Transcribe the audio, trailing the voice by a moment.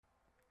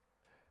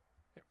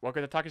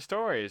welcome to Talking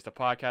Stories, the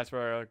podcast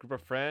where a group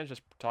of friends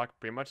just talk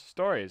pretty much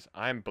stories.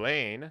 I'm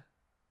Blaine.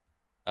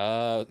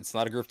 It's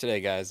not a group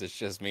today, guys. It's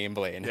just me and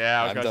Blaine.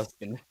 Yeah, I was I'm gonna,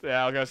 Dustin.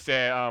 yeah, I was gonna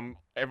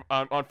say,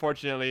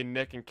 unfortunately,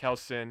 Nick and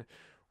Kelson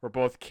were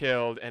both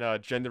killed in a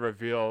gender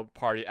reveal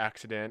party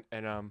accident,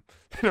 and I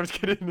was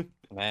kidding.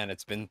 Man,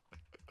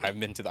 I've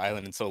been to the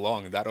island in so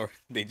long that or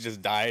they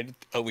just died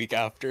a week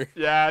after.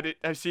 Yeah,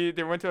 I see.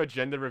 They went to a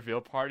gender reveal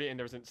party, and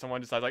there was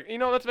someone decided like,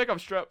 let's make a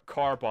strip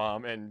car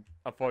bomb, and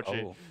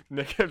unfortunately, Oh,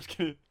 Nick was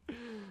kidding.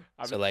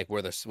 so like,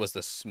 was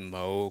the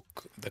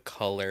smoke the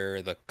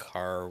color? The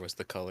car was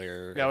the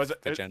color Yeah, of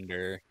the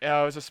gender.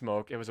 yeah, it was a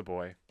smoke. It was a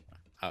boy.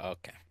 Oh,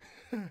 okay.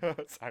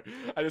 Sorry,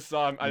 I just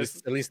saw him. At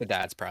least the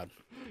dad's proud.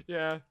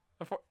 Yeah.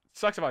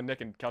 Sucks about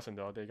Nick and Kelson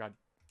though. They got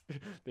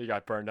they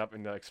got burned up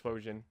in the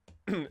explosion.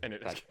 and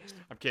Like,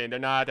 I'm kidding. They're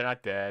not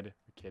dead.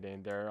 I'm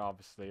kidding. They're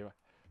obviously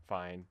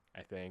fine.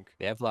 I think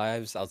they have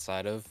lives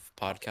outside of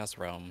podcast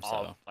realm,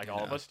 all so like you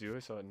all of know. us do.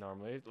 So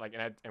normally, like,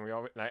 and we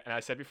all and I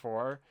said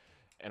before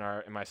in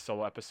my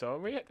solo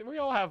episode, we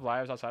all have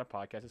lives outside of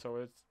podcasting.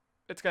 So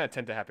it's gonna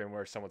tend to happen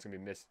where someone's gonna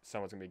be missed,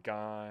 someone's gonna be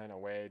gone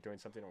away doing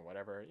something or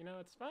whatever.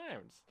 It's fine.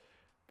 It's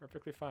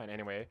perfectly fine.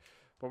 Anyway,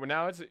 but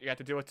now you have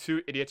to deal with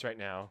two idiots right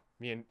now.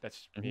 Me and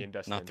Not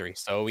Dustin. three.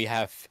 So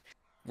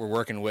we're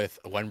working with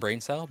one brain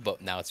cell, but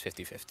now it's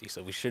 50-50,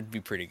 so we should be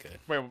pretty good.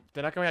 Wait,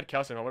 then how come we had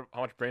Kelson? How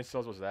much brain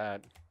cells was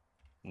that?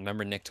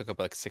 Remember, Nick took up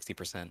like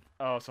 60%.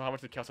 Oh, so how much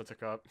did Kelson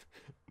took up?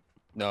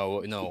 No,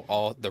 no,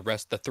 all the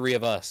rest, the three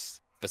of us,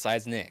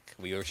 besides Nick,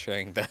 we were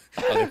sharing the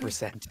other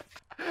percent.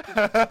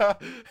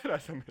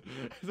 that's a,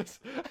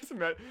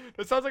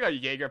 that sounds like a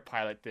Jaeger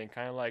pilot thing,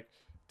 kind of like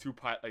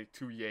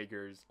two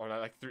Jaegers, or not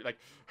like three. Like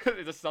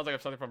it just sounds like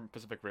something from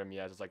Pacific Rim.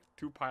 Yeah, it's like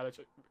two pilots.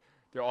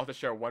 They all have to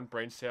share one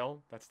brain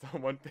cell. That's the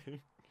one thing.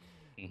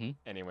 Hmm.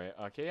 Anyway,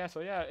 okay, yeah. So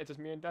yeah, it's just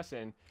me and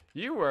Dustin.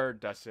 You were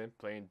Dustin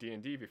playing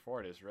D&D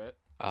before this, right?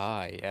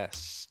 Ah,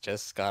 yes.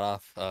 Just got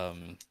off.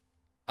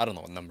 I don't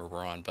know what number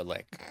we're on, but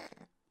like,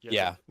 You guys been,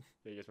 yeah,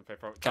 yeah, you guys been playing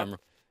for. can't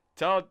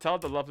remember. Tell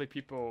the lovely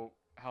people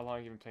how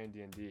long you've been playing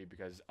D&D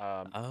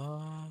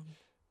Um,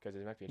 because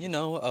it might be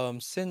interesting.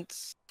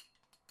 since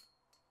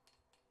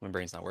my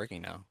brain's not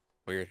working now.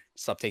 Weird.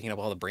 Stop taking up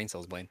all the brain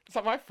cells, Blaine. It's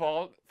not my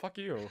fault. Fuck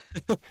you.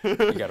 You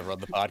gotta run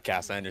the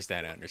podcast. I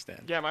understand. I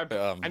understand. Yeah,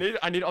 Um,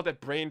 I need all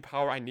that brain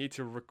power I need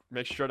to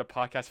make sure the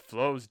podcast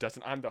flows.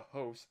 Dustin, I'm the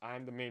host.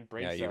 I'm the main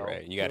brain yeah, you're cell.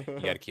 right. You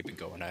gotta keep it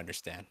going. I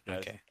understand. Yes,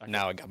 Okay. okay.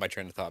 Now I got my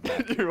train of thought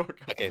back. You're welcome.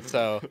 Okay,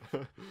 so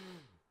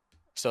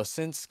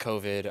since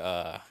COVID,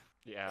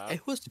 Yeah.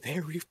 it was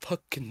very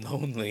fucking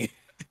lonely.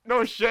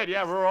 No shit.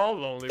 Yeah, we're all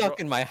lonely. Stuck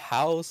in my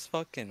house,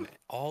 fucking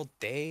all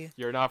day.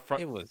 You're not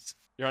front. It was,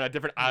 You're on a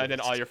different it island than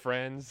all was, your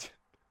friends.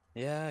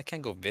 yeah, I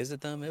can't go visit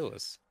them. It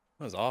was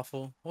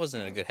awful. I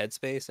wasn't in a good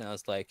headspace, and I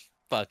was like,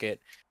 fuck it.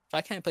 If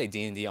I can't play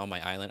D&D on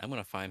my island, I'm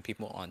gonna find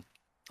people on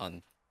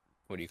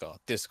what do you call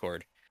it?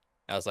 Discord.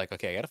 I was like,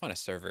 okay, I gotta find a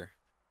server.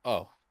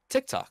 Oh,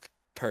 TikTok,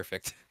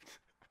 perfect.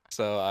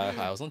 So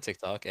I was on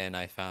TikTok and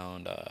I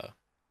found a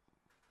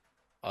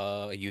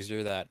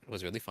user that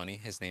was really funny.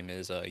 His name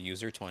is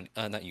user 20,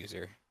 not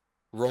user,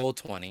 roll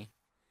 20,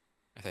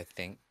 I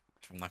think.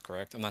 If I'm not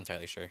correct, I'm not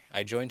entirely sure.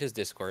 I joined his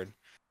Discord,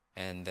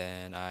 and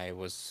then I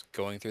was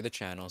going through the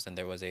channels, and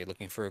there was a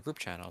looking for a group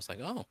channel. I was like,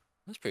 oh,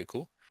 that's pretty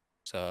cool.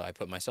 So I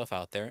put myself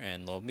out there,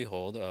 and lo and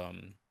behold,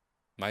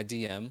 my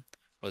DM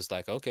was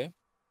like, okay,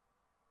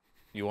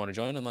 you want to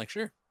join? I'm like,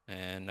 sure,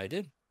 and I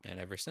did. And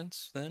ever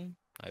since then,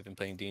 I've been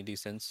playing D&D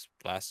since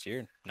last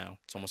year. Now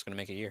it's almost gonna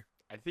make a year.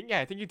 I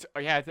think you.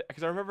 Yeah,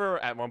 because I remember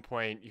at one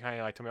point you kind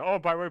of like told me, "Oh,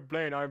 by the way,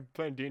 Blaine, I'm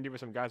playing D&D with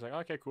some guys." Like,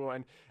 okay, cool.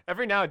 And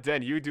every now and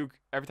then you do.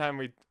 Every time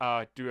we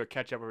do a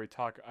catch up where we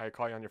talk, I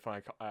call you on your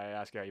phone. I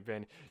ask you how you've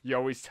been. You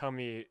always tell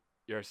me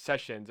your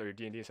sessions or your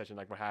D&D session,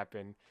 like what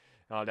happened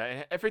and all that.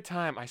 And every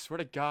time, I swear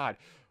to God,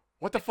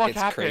 what the fuck It's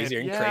happened? crazier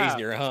and Yeah.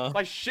 crazier, huh?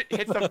 Like shit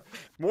hits the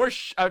more.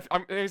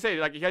 I'm gonna say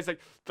like you guys like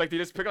they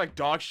just pick like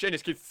dog shit and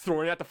just keep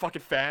throwing it at the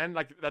fucking fan.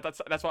 Like that's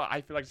what I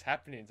feel like is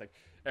happening. It's like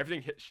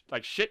everything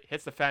like shit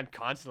hits the fan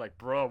constantly. Like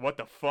bro, what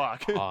the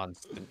fuck?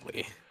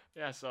 Constantly.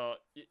 Yeah. So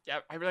yeah,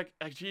 I be like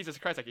Jesus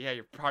Christ. Like yeah,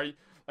 your party.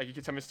 Like you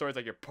can tell me stories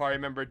like your party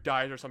member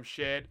dies or some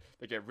shit.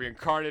 They get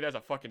reincarnated as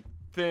a fucking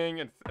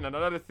thing and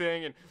another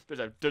thing and there's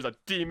a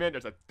demon.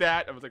 There's a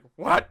that. I was like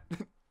what?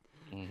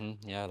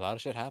 Yeah, a lot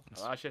of shit happens.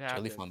 A lot of shit It's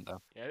really happens. fun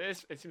though. Yeah, it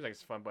is. It seems like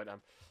it's fun, but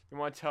you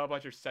want to tell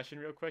about your session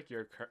real quick?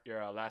 Your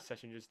last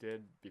session you just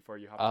did before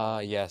you hopped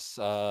on. Yes.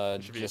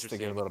 It should be Just to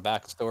give a interesting. little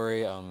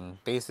backstory.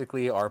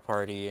 Basically, our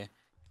party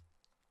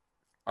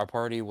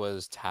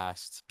was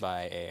tasked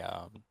by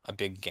a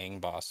big gang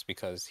boss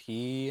because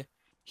he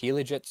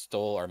legit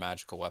stole our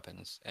magical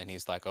weapons, and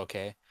he's like,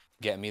 okay,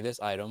 get me this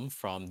item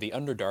from the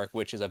Underdark,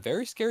 which is a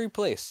very scary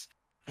place.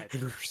 I,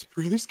 It's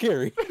really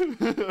scary.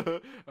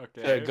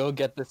 okay. Go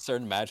get this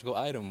certain magical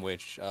item,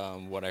 which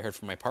what I heard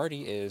from my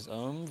party is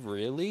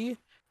really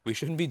we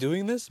shouldn't be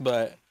doing this,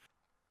 but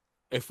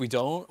if we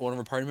don't, one of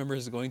our party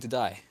members is going to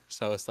die.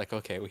 So it's like,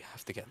 okay, we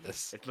have to get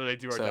this. It's literally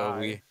do or So die.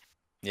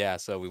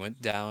 we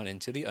went down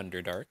into the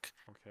Underdark.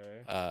 Okay.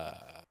 Uh,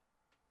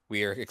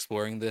 we are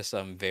exploring this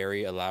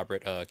very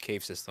elaborate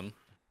cave system,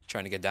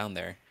 trying to get down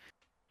there,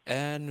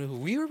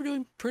 and we were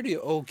doing pretty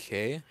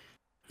okay.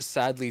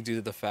 Sadly, due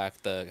to the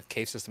fact the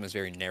cave system is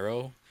very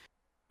narrow,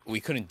 we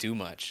couldn't do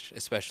much,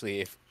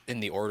 especially if in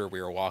the order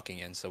we were walking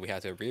in. So we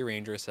had to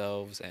rearrange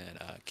ourselves and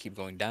keep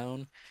going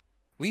down.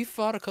 We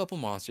fought a couple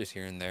monsters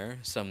here and there,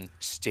 some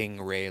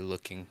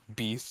stingray-looking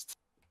beasts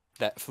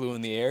that flew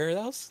in the air.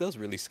 That was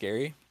really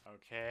scary.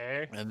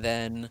 Okay. And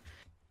then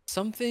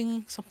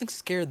something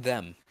scared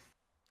them.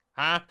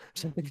 Huh?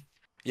 Something,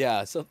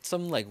 yeah,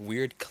 some like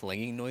weird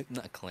clanging noise,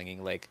 not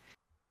clanging, like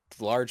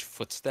large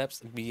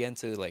footsteps began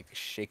to like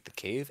shake the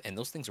cave, and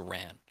those things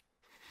ran.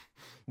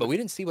 But we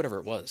didn't see whatever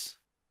it was,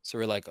 so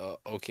we're like,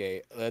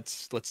 okay,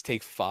 let's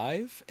take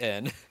 5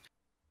 and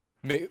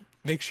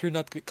make sure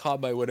not to get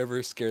caught by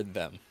whatever scared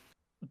them.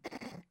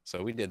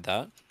 So we did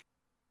that.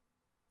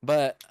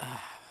 But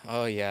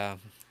oh yeah,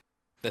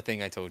 the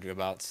thing I told you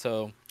about.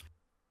 So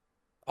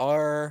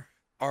our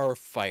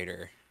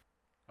fighter,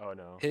 Oh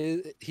no.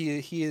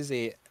 he is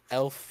a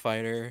elf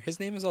fighter. His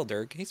name is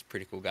Aldurk. He's a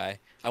pretty cool guy.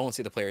 I won't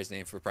say the player's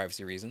name for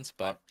privacy reasons,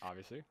 but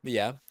Obviously.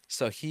 yeah.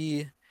 So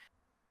he,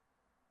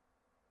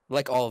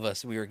 like all of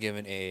us, we were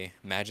given a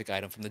magic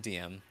item from the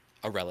DM,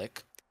 a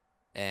relic,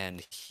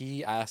 and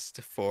he asked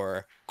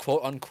for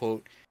quote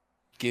unquote,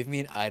 give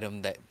me an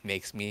item that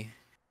makes me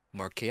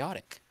more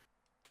chaotic.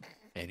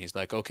 And he's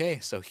like, okay.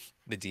 So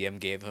the DM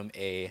gave him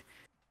a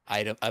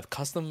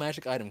custom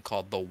magic item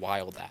called the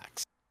Wild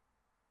Axe.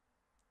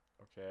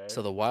 Okay.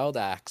 So the Wild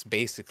Axe,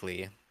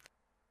 basically,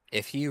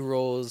 if he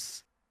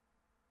rolls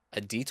a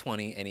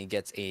d20 and he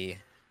gets a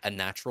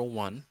natural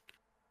 1,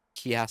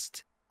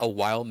 a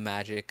wild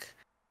magic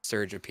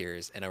surge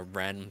appears and a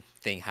random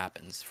thing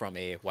happens from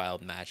a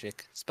wild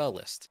magic spell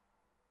list.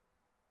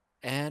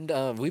 And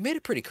we made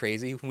it pretty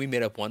crazy. We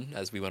made up one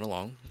as we went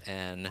along,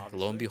 and lo and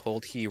Obviously.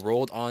 behold, he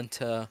rolled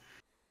onto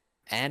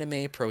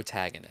anime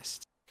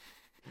protagonist.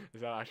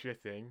 Is that actually a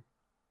thing?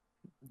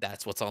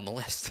 That's what's on the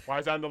list. Why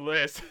is that on the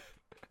list?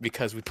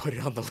 Because we put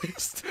it on the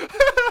list.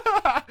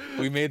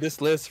 We made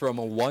this list from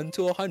a 1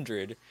 to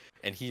 100,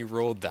 and he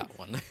rolled that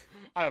one.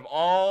 Out of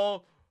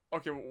all,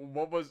 okay,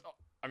 what was?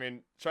 I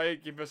mean, tell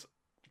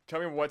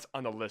me what's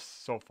on the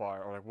list so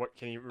far, or like what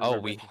can you remember? Oh,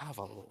 we have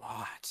a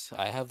lot.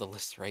 I have the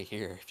list right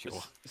here if you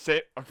want.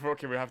 Say,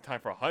 okay, we have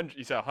time for 100.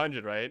 You said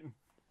 100, right?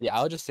 Yeah,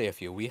 I'll just say a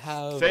few. We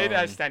have Say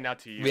that stand out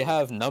to you. we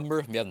have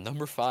number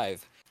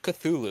 5,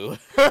 Cthulhu.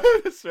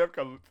 Straight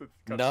up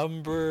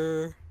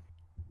number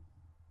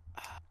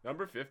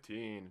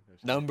 15.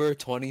 Number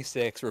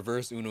 26,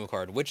 reverse Uno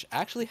card, which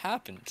actually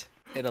happened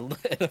in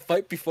a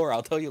fight before.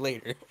 I'll tell you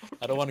later.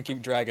 I don't want to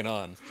keep dragging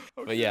on.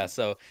 Okay. But yeah,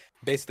 so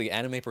basically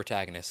anime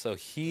protagonist. So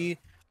he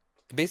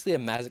basically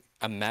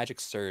a magic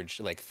surge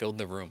like filled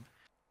the room,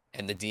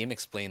 and the DM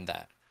explained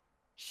that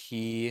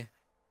the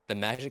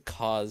magic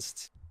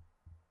caused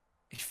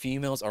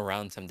females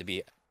around him to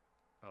be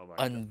Oh my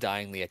God.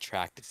 undyingly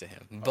attracted to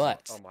him.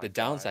 But oh my the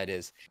downside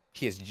is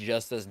he is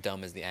just as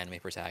dumb as the anime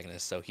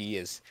protagonist, so he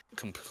is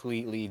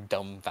completely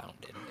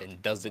dumbfounded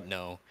and doesn't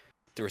know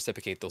to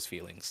reciprocate those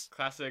feelings.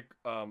 Classic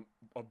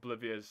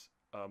oblivious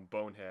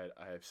bonehead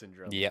I have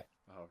syndrome. Yep.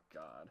 Oh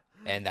God.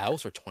 And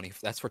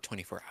that's for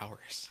 24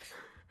 hours.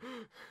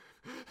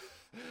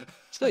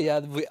 So yeah,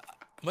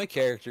 my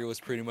character was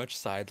pretty much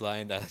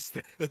sidelined as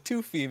the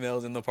 2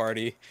 females in the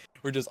party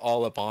were just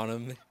all up on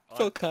him.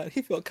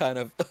 He felt kind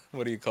of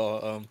what do you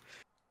call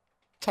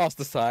tossed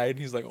aside.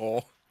 He's like,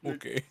 oh,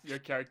 okay. Your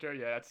character,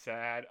 yeah, that's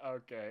sad.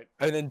 Okay.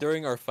 And then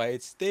during our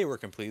fights, they were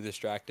completely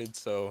distracted.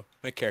 So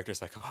my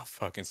character's like, oh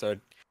fuck, and started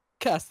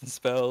casting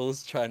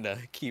spells, trying to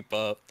keep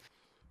up.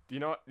 Do you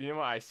know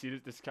what I see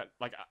this kind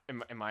like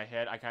in my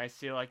head? I kind of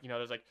see like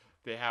there's like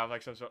they have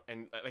like some sort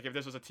and like if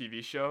this was a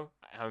TV show,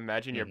 I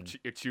imagine your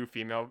 2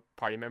 female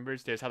party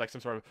members they just have like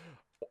some sort of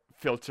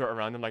filter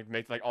around them, like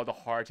make like all the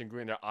hearts and glue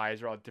in their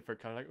eyes are all different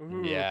kind of like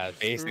ooh, Yeah,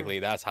 basically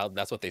ooh. that's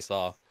what they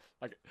saw.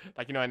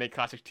 Like in a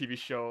classic TV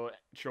show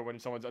when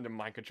someone's under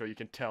mind control, you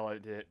can tell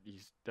that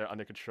they're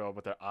under control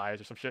with their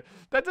eyes or some shit.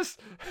 That just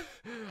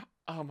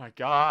oh my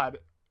God.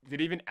 Did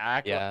he even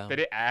act? Yeah. Did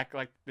it act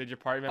like did your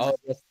party members? Oh,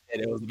 yes,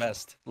 it was the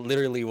best.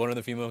 Literally, one of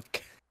the female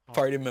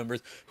party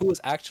members who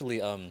was actually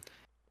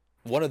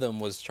one of them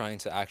was trying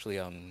to actually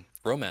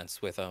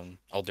romance with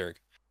Aldurk,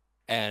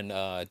 and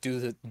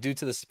due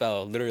to the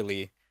spell,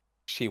 literally,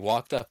 she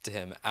walked up to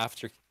him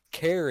after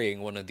carrying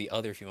one of the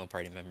other female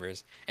party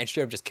members and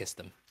straight up just kissed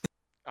him.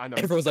 I know.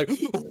 Everyone's like,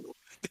 what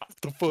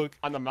the fuck?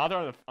 On the mouth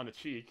or on the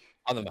cheek?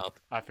 On the mouth.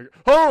 I figured.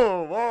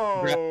 Oh,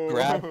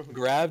 whoa!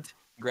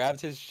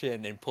 Grabbed his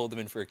chin and pulled him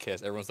in for a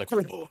kiss. Everyone's like,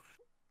 whoa.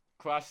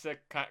 Classic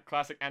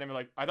anime.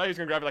 Like I thought he was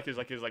gonna grab his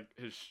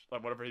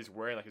whatever he's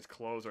wearing, like his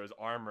clothes or his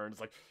armor, and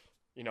just like,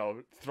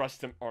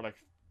 thrust him or like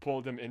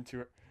pulled him into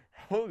her.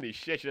 Holy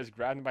shit! She just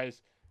grabbed him by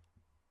his.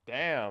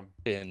 Damn.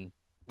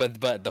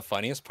 But the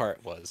funniest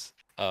part was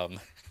the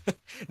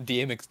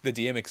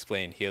DM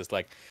explained. He was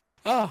like,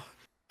 oh,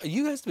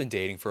 you guys have been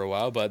dating for a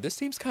while, but this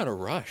seems kind of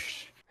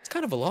rushed. It's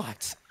kind of a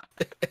lot.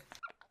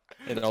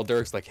 And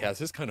Aldurk's like, yeah,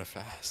 this is kind of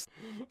fast.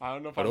 I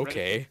don't know if but I'm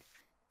okay.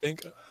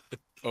 think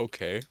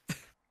okay.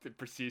 It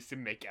proceeds to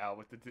make out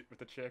with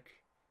the chick.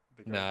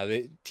 The girl. Nah,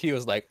 he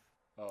was like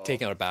Oh,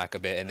 taken aback a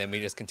bit, and then we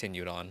just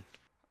continued on.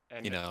 You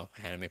and know,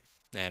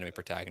 anime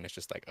protagonist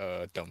just like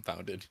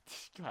dumbfounded.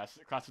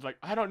 class is like,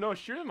 I don't know,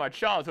 she was my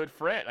childhood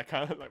friend. I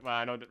kind of like, well,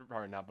 I know that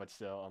probably not, but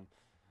still.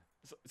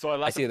 So it I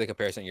lasts. see the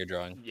comparison you're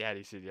drawing. Yeah,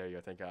 you see, there you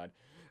go. Thank God.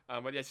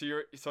 But yeah,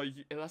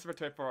 it lasted for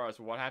 24 hours.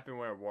 What happened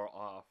when it wore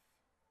off?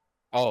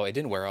 Oh, it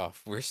didn't wear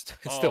off. It's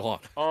still on.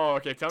 Oh,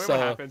 okay. Tell me what So,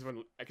 happens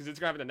when, because it's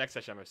gonna happen the next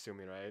session. I'm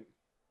assuming, right?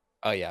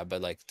 oh yeah,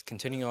 but like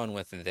continuing on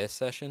with this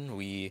session,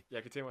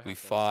 Yeah, continue what we happens.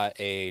 fought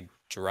a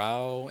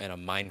drow and a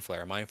mind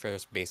flare. A mind flare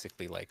is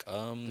basically like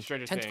The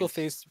Stranger tentacle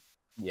Things. face.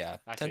 Yeah,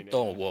 I seen it.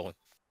 oh Yeah. well,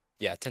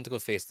 yeah, tentacle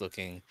face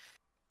looking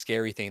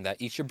scary thing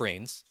that eats your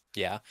brains.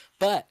 Yeah,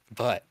 but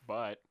But,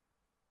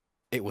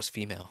 it was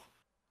female.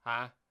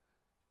 huh?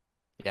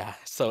 Yeah,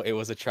 so it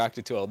was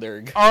attracted to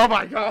Elderg. Oh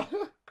my God.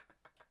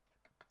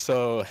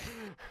 So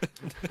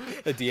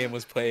the DM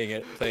was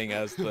playing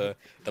as the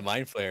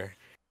mind flare,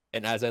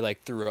 and as I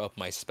like threw up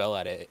my spell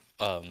at it,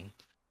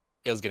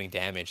 it was getting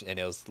damaged, and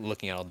it was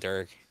looking at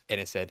Elderg,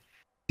 and it said,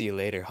 "See you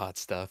later, hot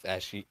stuff,"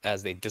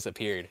 as they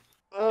disappeared,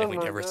 Oh and we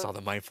my never God. saw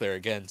the mind flare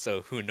again.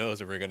 So who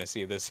knows when we're gonna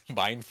see this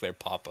mind flare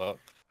pop up?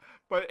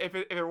 But if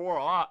it wore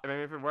off, I mean,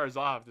 if it wears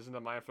off, doesn't the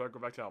mind flare go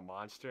back to a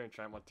monster and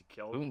try and want to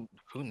kill?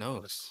 Who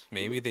knows?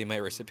 Maybe they might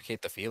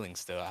reciprocate the feelings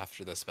still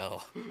after the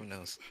spell. Who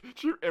knows?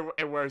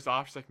 It wears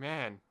off. She's like,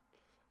 man,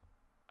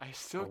 I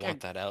still I want can't.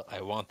 that elf.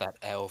 I want that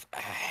elf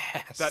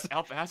ass. That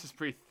elf ass is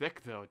pretty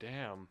thick though.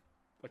 Damn.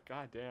 Like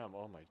goddamn.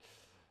 Oh my.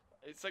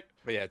 It's like.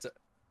 But yeah, it's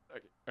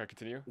Okay, alright,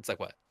 continue. it's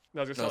like what?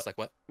 No, I was No, gonna it's say. like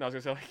what? No, I was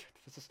gonna say like.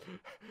 This is,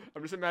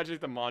 I'm just imagining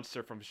the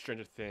monster from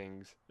Stranger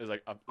Things is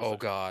like. Oh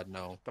God,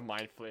 no. The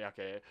mind flea.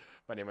 Okay,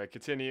 but anyway,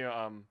 continue.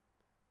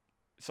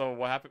 So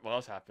what happened? What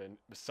else happened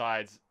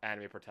besides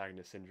anime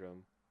protagonist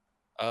syndrome?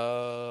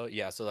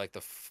 Yeah. So like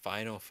the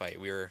final fight,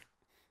 we were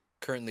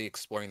currently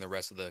exploring the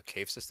rest of the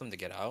cave system to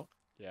get out,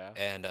 Yeah.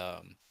 and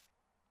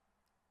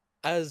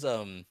as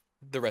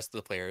the rest of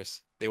the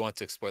players, they want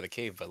to explore the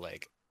cave, but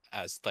like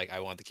as like I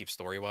want to keep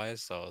story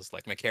wise, so I was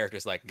like my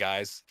character's like,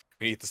 guys,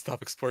 we need to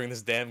stop exploring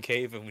this damn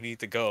cave and we need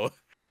to go.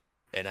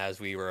 And as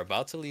we were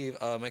about to leave,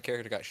 my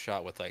character got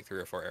shot with like 3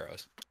 or 4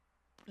 arrows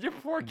Your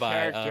poor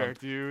by character,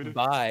 dude.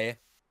 by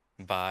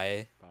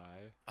Bye.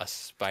 a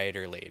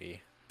spider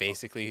lady.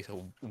 Basically,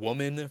 a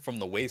woman from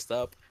the waist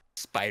up,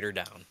 spider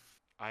down.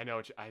 I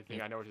know. I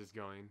think I know where this is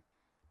going.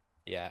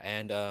 Yeah,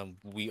 and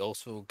we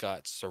also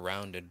got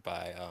surrounded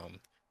by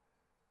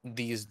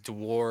these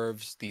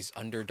dwarves, these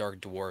underdark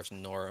dwarves,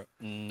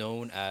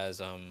 known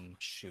as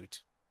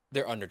shoot,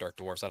 they're underdark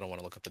dwarves. I don't want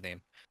to look up the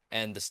name,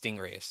 and the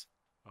stingrays.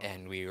 Oh,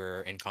 And we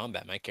were in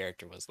combat. My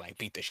character was like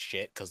beat the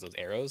shit because those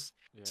arrows.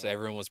 So yeah.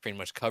 everyone was pretty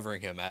much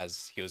covering him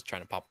as he was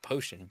trying to pop a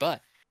potion.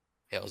 But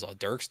it was all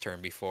Dirk's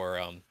turn before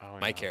Oh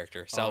my no.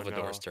 character, Oh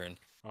Salvador's no. turn.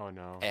 Oh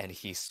no. And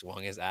he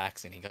swung his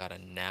axe and he got a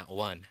nat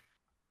 1.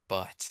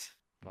 But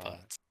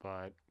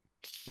But.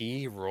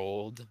 he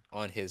rolled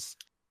on his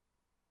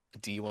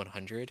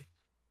D100.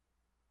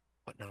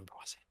 What number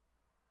was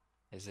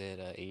it? Is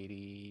it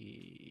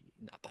 80?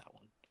 Not that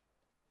one.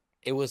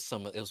 It was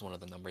one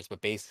of the numbers,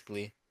 but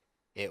basically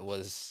it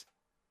was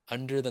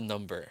under the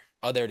number.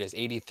 Oh, there it is,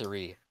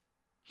 83.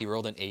 He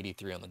rolled an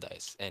 83 on the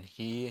dice, and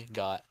he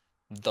got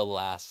the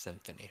last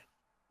symphony.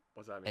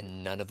 What's that mean?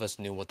 And none of us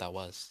knew what that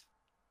was.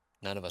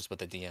 None of us but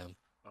the DM.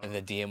 And Oh.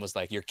 the DM was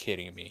like, "You're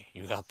kidding me.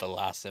 You got the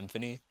last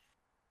symphony?"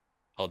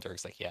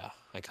 Dirk's like, "Yeah,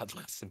 I got the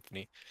last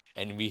symphony."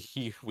 And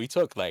we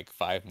took like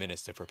 5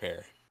 minutes to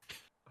prepare.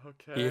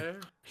 Okay.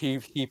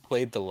 He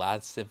played the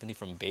last symphony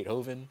from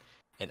Beethoven,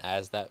 and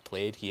as that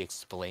played, he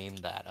explained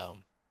that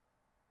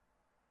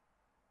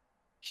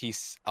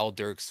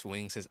Dirk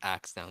swings his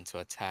axe down to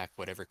attack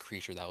whatever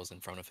creature that was in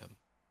front of him.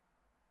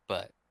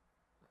 But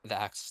the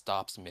axe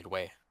stops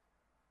midway,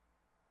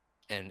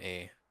 and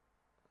a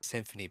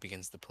symphony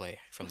begins to play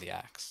from the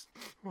axe.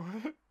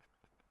 What?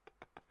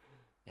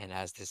 And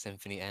as the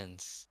symphony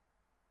ends,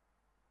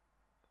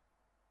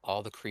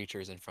 all the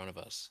creatures in front of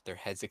us, their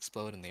heads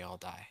explode and they all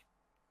die.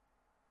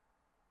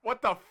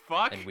 What the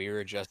fuck? And we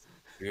were just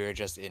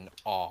in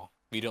awe.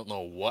 We don't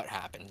know what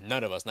happened.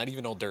 None of us, not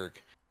even old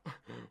Dirk,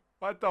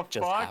 What the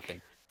just fuck?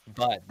 happened.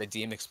 But the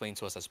DM explained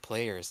to us as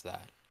players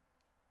that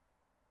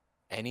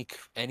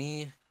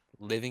any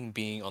living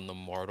being on the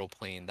mortal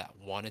plane that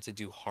wanted to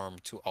do harm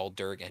to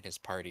Aldurg and his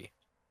party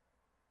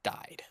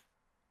died.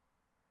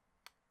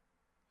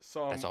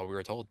 So That's all we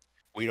were told.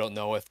 We don't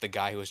know if the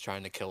guy who was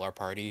trying to kill our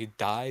party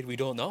died. We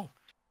don't know.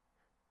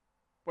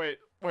 wait,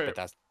 But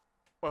that's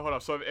hold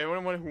up. So if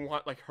anyone who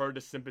heard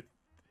the sympathy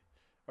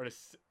or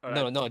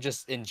no,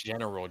 just in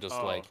general, just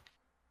Oh. like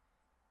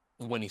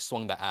when he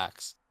swung the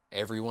axe,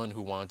 everyone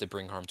who wanted to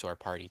bring harm to our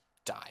party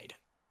died.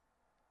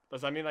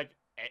 does that mean like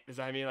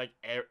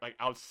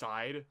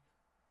outside?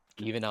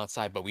 Even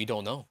outside, but we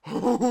don't know.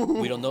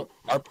 We don't know.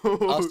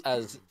 Us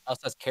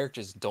as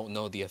characters don't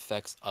know the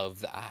effects of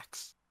the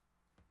axe.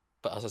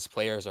 But us as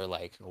players are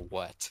like,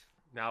 what?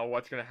 Now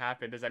what's gonna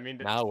happen? Does that mean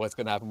that Now what's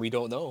gonna happen? We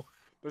don't know.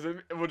 But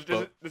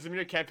does it mean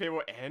the campaign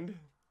will end?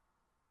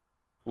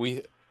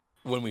 we,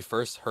 when we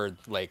first heard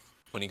like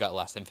when he got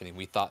Last Symphony,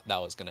 we thought that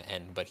was gonna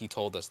end, but he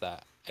told us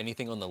that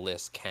anything on the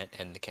list can't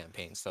end the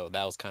campaign, so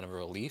that was kind of a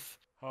relief.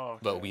 Oh,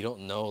 But okay. we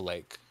don't know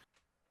like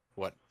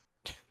what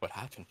what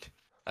happened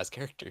as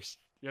characters.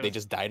 Yeah, They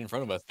just died in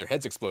front of us. Their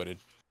heads exploded.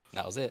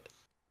 That was it.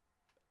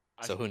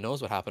 I So who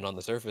knows what happened on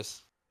the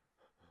surface?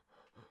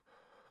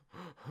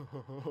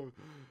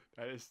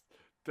 that is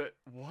that.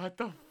 What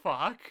the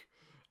fuck?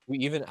 We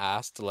even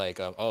asked like,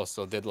 oh,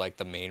 so did like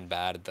the main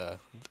bad,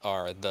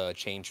 the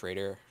chain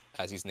trader,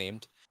 as he's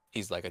named,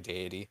 he's like a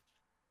deity.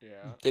 Yeah.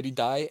 Did he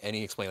die? And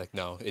he explained like,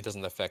 no, it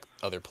doesn't affect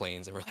other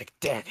planes. And we're like,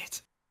 damn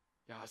it,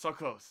 Yeah, so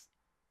close.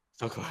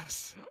 so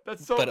close.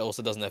 That's But so. it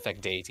also doesn't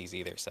affect deities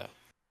either. So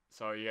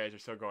So you guys are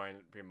still going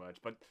pretty much,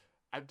 but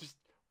I just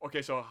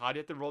okay. So how do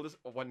you have to roll this?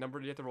 What number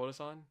do you have to roll this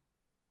on?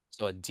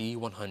 so a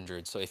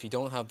D100. So if you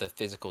don't have the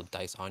physical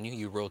dice on you,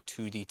 you roll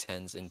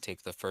 2d10s and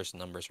take the first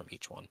numbers from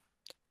each one.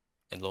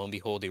 And lo and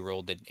behold, he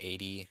rolled an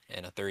 80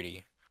 and a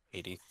 30.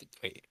 80,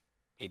 wait,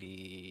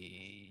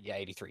 80, yeah,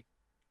 83.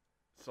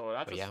 So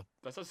But yeah,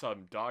 that's just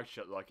some dog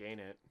shit luck, ain't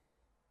it?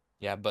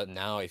 yeah. But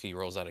now if he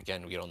rolls that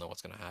again, we don't know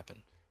what's gonna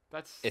happen.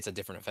 That's It's a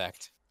different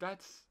effect.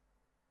 that's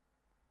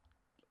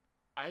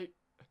I.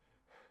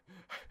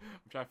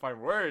 I'm trying to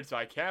find words, so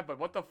I can't. But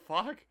what the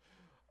fuck?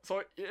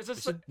 So it's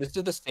just This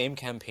is the same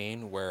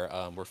campaign where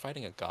we're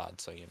fighting a god,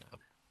 so you know,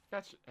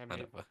 that's I kind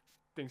mean of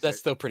things that's like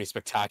still pretty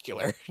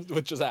spectacular,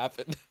 what just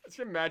happened. I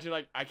can imagine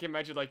I can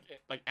imagine like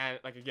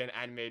again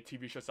anime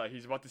TV shows like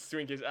he's about to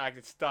swing his axe,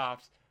 it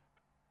stops,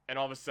 and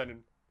all of a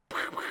sudden.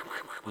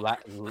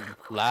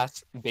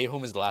 Last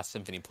Beethoven's Last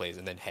Symphony plays,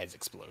 and then heads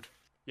explode.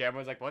 Yeah,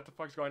 everyone's like, "What the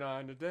fuck's going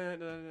on?"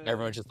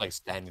 Everyone's just like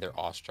standing there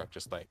awestruck,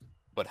 just like,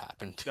 what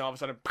happened? Then all of a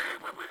sudden,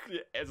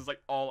 it's just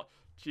like all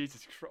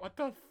Jesus Christ! What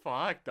the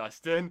fuck,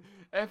 Dustin?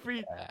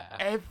 Every Yeah.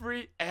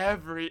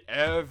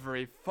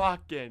 every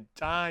fucking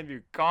time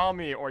you call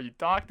me or you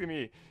talk to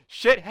me,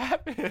 shit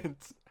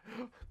happens,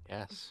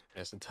 Yes,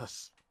 yes, it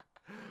does.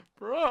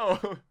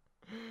 bro.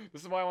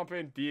 This is why I want to play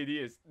in D&D.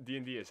 Is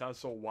D&D? It sounds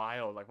so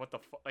wild. Like what the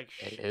fuck? Like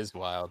It shit. is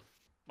wild.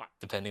 My-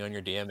 Depending on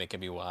your DM, it can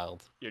be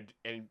wild.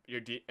 And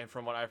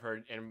from what I've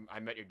heard, and I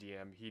met your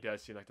DM, he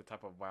does seem like the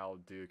type of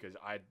wild dude. Cause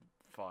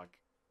fuck.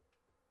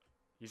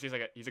 He seems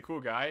like he's a cool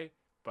guy,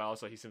 but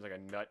also he seems like a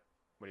nut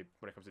when it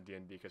comes to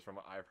D&D. Because from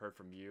what I've heard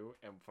from you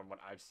and from what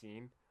I've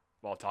seen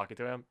while talking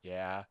to him,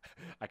 yeah,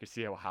 I can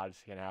see how this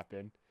can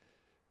happen.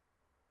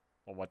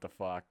 Well, what the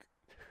fuck?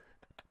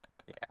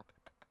 Yeah.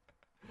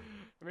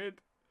 I mean,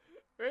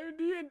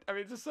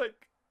 it's just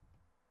like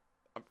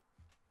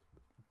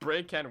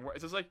brain can't work.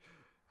 It's just like,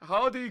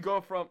 how do you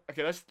go from?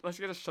 Okay, let's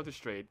get something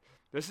straight.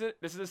 This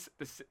is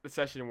the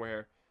session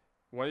where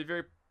one of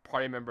your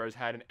party members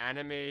had an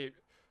anime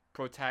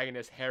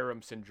protagonist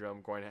harem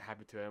syndrome going to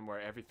happen to him, where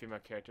every female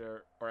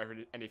character or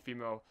any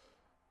female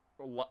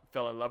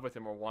fell in love with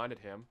him or wanted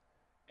him,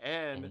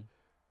 and Mhm.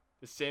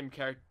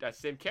 the that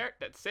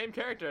same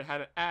character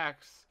had an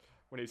axe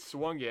when he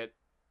swung it.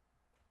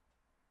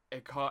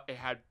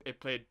 It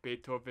played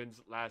Beethoven's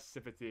Last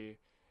Symphony,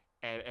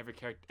 and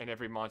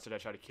every monster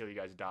that tried to kill you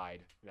guys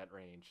died in that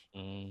range.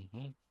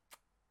 Mhm.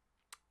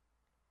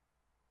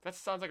 That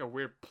sounds like a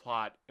weird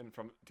plot and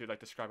from to like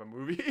describe a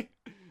movie.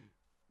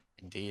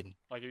 Indeed.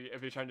 Like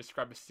if you're trying to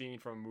describe a scene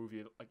from a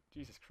movie, like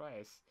Jesus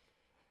Christ.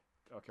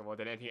 Okay, well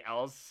then anything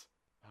else?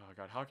 Oh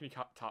god, how can you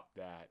top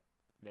that?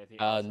 Anything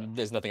else?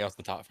 There's nothing else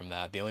to top from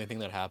that. The only thing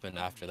that happened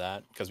after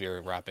that, because we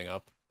were wrapping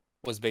up,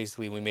 was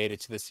basically we made it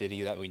to the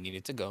city that we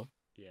needed to go,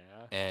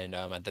 Yeah. and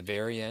at the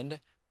very end,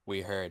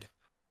 we heard,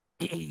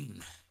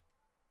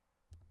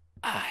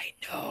 "I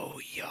know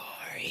you're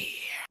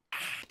here,"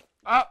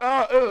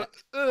 and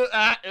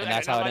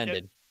that's how it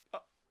ended.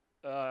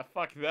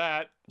 Fuck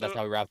that. That's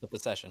how we wrapped up the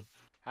session.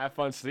 Have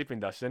fun sleeping,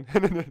 Dustin.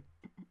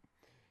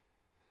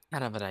 I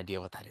don't have an idea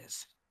what that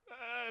is.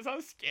 It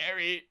sounds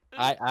scary.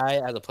 I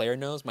as a player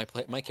knows,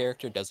 my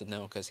character doesn't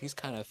know because he's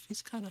kind of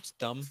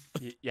dumb.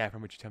 Yeah,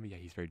 from what you tell me, yeah,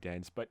 he's very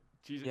dense. But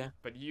Jesus, Yeah.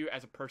 but you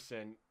as a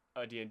person,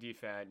 a D&D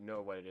fan,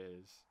 know what it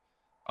is.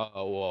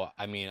 Oh well,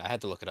 I mean, I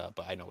had to look it up,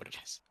 but I know what it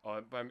is.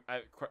 Oh, but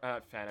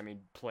not fan. I mean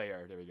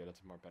player. There we go.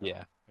 That's more better.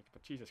 Yeah. Like,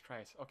 but Jesus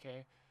Christ.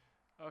 Okay.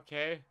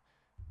 Okay.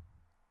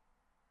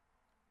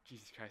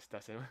 Jesus Christ,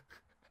 Dustin.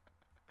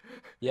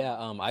 Yeah.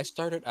 I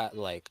started at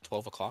like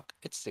 12 o'clock.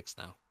 It's 6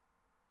 now.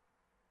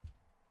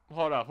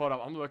 Hold up.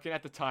 I'm looking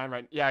at the time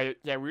right. Yeah.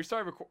 We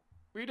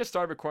just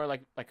started recording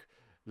like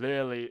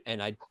literally,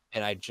 And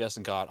I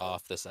just got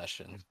off the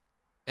session,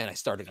 and I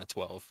started at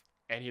 12.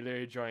 and he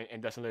literally joined,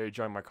 and Dustin literally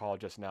joined my call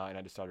just now, and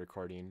I just started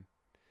recording.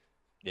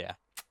 Yeah.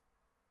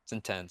 It's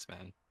intense,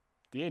 man.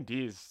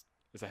 D&D is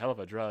a hell of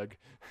a drug.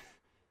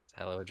 It's a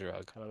hell of a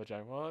drug. Hell of a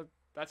drug. Well,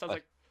 that sounds Uh,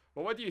 like.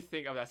 Well, what do you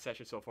think of that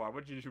session so far?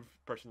 What did you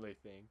personally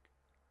think?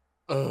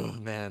 Oh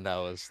man, that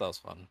was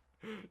fun.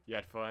 You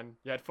had fun.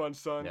 You had fun,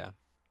 son. Yeah.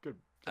 Good.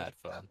 I had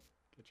fun.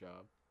 Good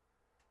job.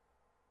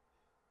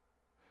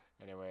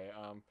 Anyway,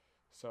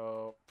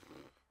 so,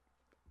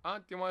 do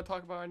you want to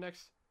talk about our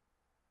next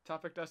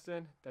topic,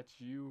 Dustin,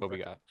 What we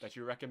got? that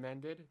you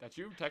recommended, that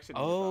you texted me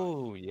about.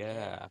 Oh Yeah.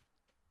 yeah.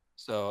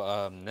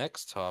 So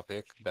next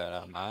topic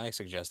that I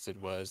suggested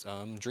was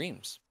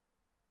dreams.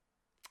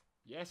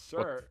 Yes,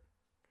 What sir.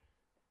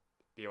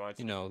 Do you want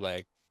to?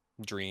 like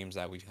dreams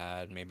that we've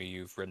had. Maybe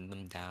you've written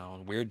them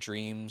down. Weird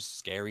dreams,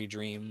 scary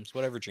dreams,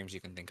 whatever dreams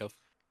you can think of.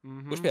 Wish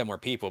Mm-hmm. we had more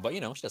people, but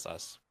it's just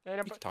us. And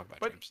We can talk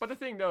about but dreams. but the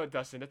thing though,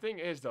 Dustin. The thing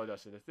is though,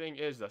 Dustin. The thing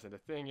is, Dustin. The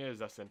thing is,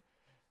 Dustin.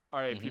 All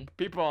right, Mm-hmm.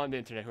 people on the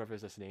internet,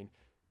 whoever's listening,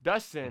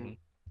 Mm-hmm.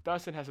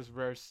 Dustin has this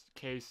rare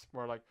case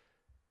where like,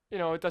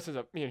 Dustin's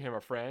me and him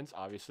are friends.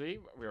 Obviously,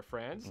 we're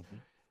friends,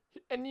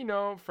 Mm-hmm.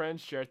 and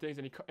friends share things,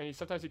 and he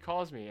sometimes he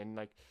calls me, and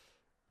like,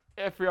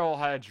 if we all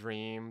had a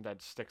dream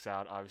that sticks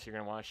out, obviously you're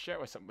gonna want to share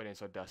it with somebody, and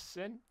so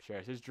Dustin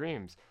shares his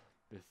dreams.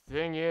 The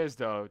thing is,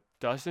 though,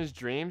 Dustin's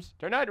dreams,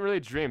 they're not really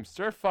dreams,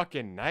 they're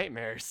fucking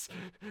nightmares.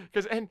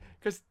 Cause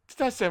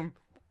Dustin,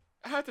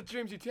 half the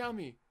dreams you tell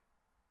me,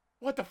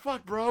 what the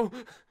fuck, bro?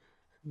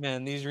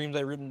 Man, these dreams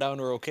I written down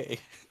are okay.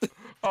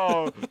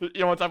 Oh, you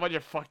don't want to talk about your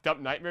fucked up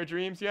nightmare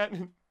dreams yet?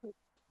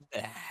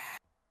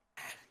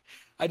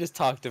 I just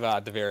talked about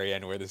at the very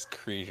end where this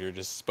creature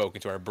just spoke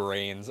into our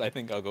brains. I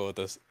think I'll go with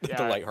this, the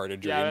Yeah,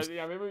 lighthearted yeah, dreams.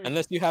 yeah.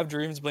 Unless you have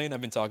dreams, Blaine, I've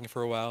been talking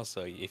for a while,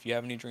 so if you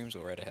have any dreams,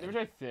 go right ahead. Maybe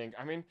I think.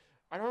 I mean,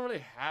 I don't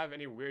really have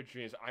any weird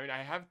dreams. I mean,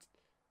 I have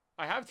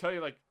to tell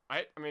you, like,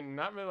 I mean,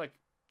 not really like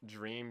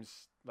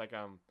dreams, like I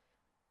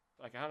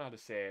don't know how to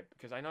say it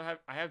because I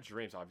have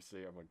dreams. Obviously,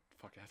 I'm like,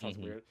 fuck, that sounds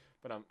Hmm. weird,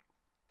 but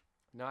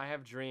no, I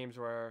have dreams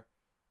where I'm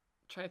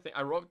trying to think.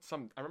 I wrote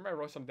some. I remember I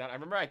wrote some down. I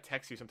remember I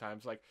text you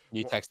sometimes, like,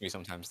 You text me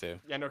sometimes too.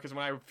 yeah, no, because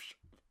when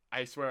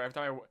I swear every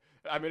time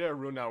I made it a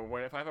rule now.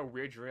 If I have a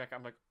weird dream, like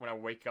I'm like when I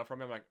wake up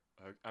from it, I'm like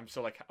I'm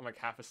still like I'm like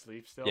half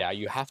asleep still. Yeah,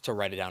 you have to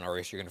write it down or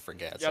else you're gonna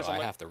forget. Yeah, So so I'm I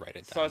like, have to write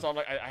it so down. I'm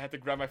like, I had to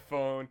grab my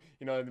phone,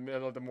 in the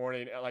middle of the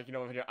morning, and, like,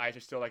 when your eyes are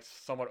still like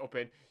somewhat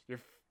open,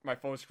 my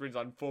phone screen's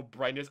on full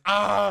brightness.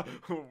 Ah,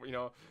 you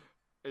know,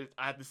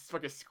 I had to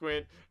fucking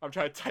squint. I'm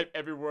trying to type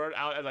every word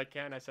out as I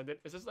can. I send it.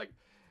 It's just like,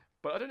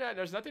 but other than that,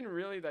 there's nothing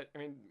really that. I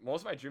mean,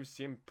 most of my dreams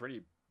seem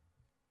pretty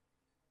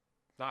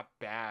not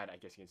bad, I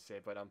guess you can say,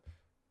 but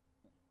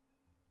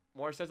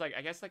more says like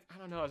I guess like I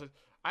don't know.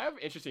 I have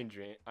interesting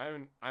dream. I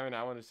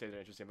want to say they're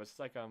interesting, but it's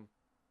like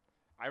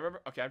I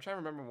remember. Okay, I'm trying to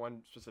remember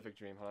one specific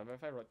dream. Hold on, see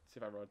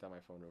if I wrote it down my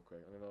phone real quick.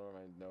 Let me look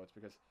at my notes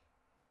because,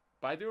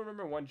 but I do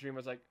remember one dream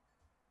was like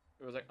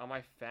it was like on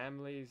my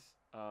family's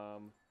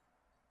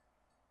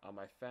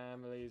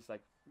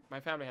like my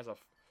family has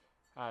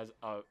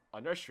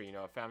a nursery,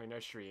 a family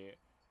nursery.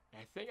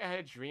 And I think I had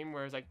a dream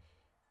where it's like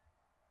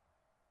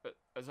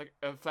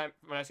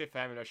when I say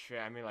family nursery,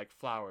 I mean like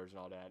flowers and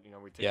all that.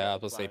 We take care Yeah, of I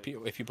the will say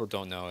flowers. if people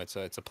don't know, it's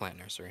a plant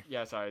nursery.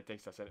 Yeah, sorry, I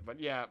think that's it.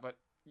 Yeah, but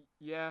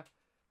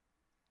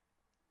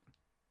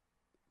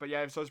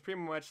yeah, so it's pretty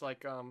much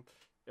like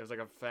it was like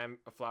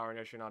a flower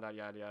nursery and all that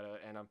yada yada.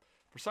 And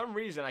for some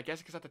reason, I guess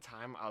because at the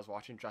time I was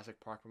watching Jurassic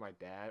Park with my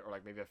dad, or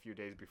like maybe a few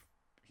days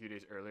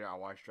earlier, I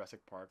watched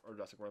Jurassic Park or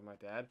Jurassic World with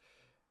my dad,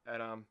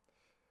 and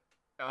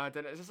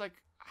then it's just like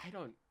I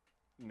don't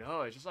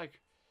know. It's just like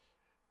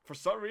for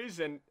some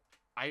reason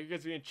I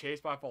was being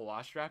chased by a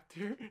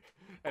velociraptor,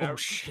 and Oh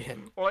shit.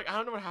 or like I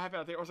don't know what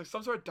happened. I think it was like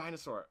some sort of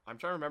dinosaur. I'm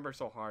trying to remember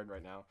so hard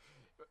right now,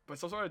 but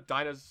some sort of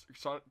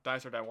dinosaur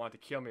that wanted to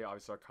kill me,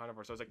 obviously, or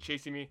carnivore. So it was like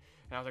chasing me,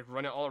 and I was like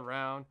running all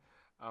around.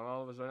 I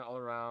was running all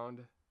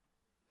around.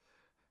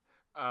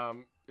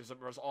 It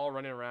was all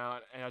running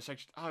around, and I was like,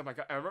 oh my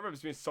god! I remember it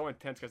was being so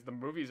intense because the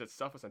movies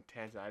itself was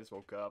intense, and I just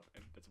woke up,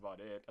 and that's about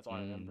it. That's all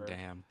I remember.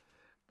 Damn.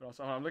 But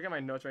also, I'm looking at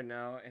my notes right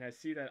now, and I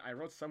see that I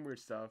wrote some weird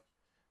stuff.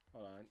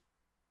 Hold on.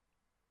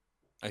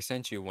 I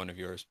sent you one of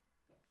yours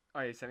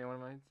Oh, you sent me one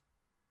of mine.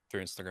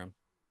 through Instagram.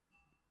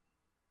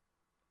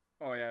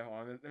 Oh yeah, hold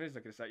on. Let me just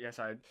look at this up. Yes,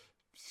 I.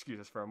 Excuse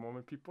us for a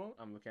moment, people.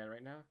 I'm looking at it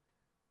right now.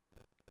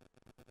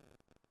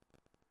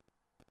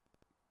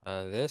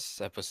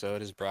 This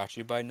episode is brought to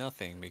you by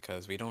nothing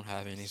because we don't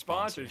have any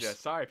Sponsors, yeah. sponsors.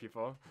 Sorry,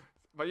 people.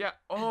 But yeah.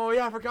 Oh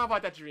yeah, I forgot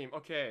about that dream.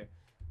 Okay.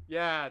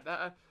 Yeah,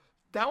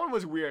 that one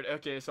was weird.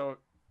 Okay, so,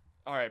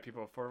 all right,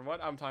 people. For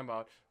what I'm talking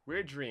about,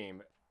 weird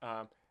dream.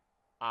 Uh,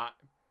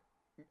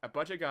 a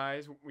bunch of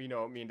guys we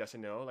know, me and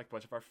Dustin know, like a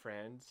bunch of our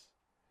friends,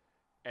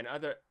 and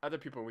other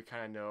people we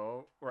kind of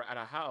know, were at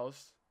a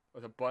house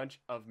with a bunch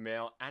of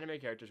male anime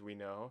characters we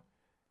know,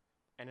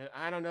 and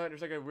I don't know.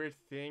 There's like a weird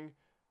thing.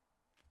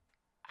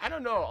 I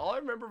don't know. All I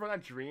remember from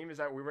that dream is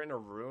that we were in a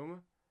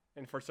room,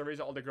 and for some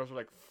reason, all the girls were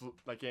like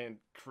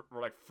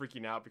were like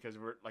freaking out because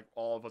we're like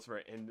all of us were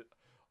in,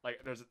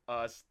 like there's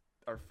us,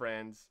 our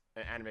friends,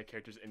 and anime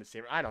characters in the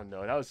same. I don't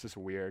know. That was just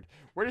weird.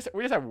 We just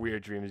have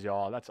weird dreams,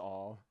 y'all. That's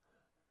all.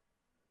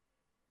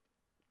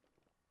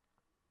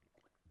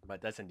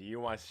 But Dustin, do you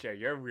want to share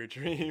your weird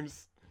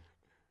dreams?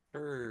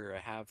 Sure, I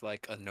have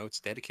like a notes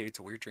dedicated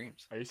to weird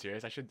dreams. Are you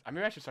serious?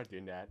 Maybe I should start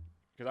doing that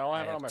because I don't I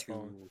have it on have my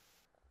phone.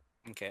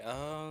 two. Okay,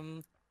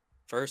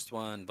 first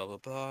one, blah blah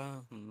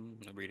blah. I'm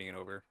reading it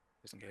over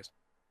just in case.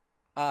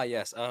 Ah,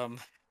 yes. I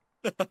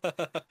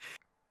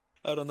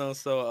don't know.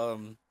 So,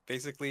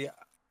 basically,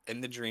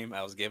 in the dream,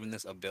 I was given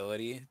this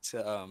ability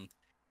to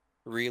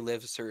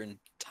relive certain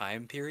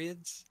time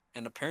periods.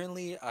 And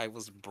apparently, I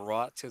was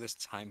brought to this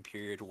time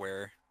period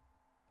where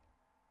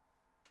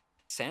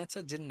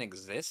Santa didn't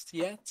exist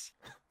yet,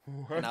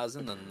 and What? I was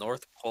in the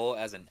North Pole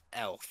as an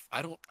elf.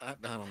 I don't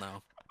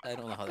know. I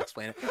don't know how to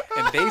explain it.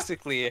 And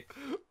basically,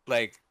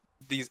 like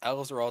these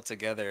elves were all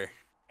together,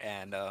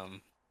 and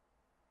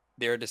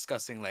they were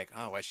discussing like,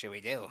 oh, what should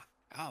we do?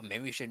 Oh,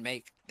 maybe we should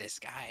make this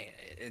guy,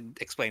 and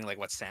explaining like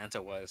what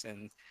Santa was.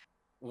 And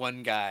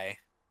one guy,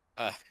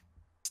 uh,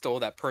 stole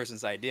that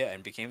person's idea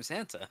and became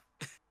Santa.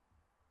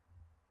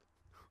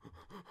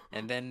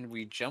 And then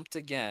we jumped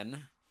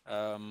again.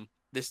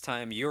 This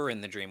time you're in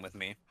the dream with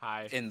me.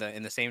 Hi. In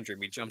the same dream,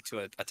 we jumped to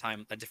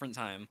a different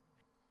time,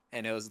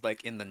 and it was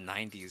like in the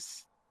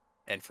 90s.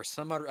 And for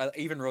some other, I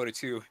even wrote it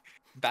too,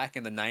 back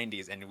in the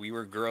 90s, and we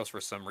were girls for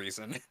some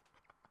reason.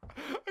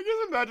 I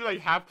just imagine like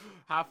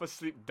half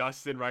asleep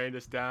Dustin writing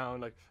this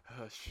down, like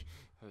hush,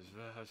 hush,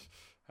 hush,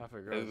 half a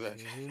girl.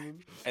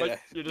 And, Like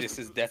you're just this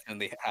is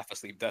definitely half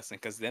asleep Dustin,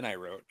 because then I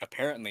wrote,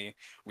 apparently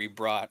we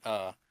brought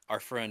our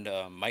friend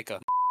Micah.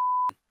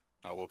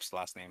 Oh, whoops,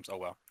 last names. Oh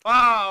well.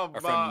 oh,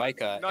 Our friend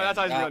Micah, no, that's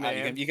and not his real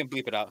you can name. you can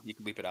bleep it out. You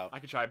can bleep it out. I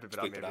could try to beep it Just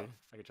out bleep it maybe. out.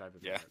 I could try to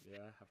beep it Yeah.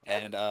 out. Yeah.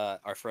 And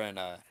our friend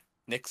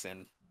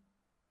Nixon,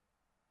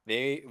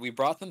 we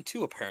brought them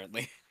too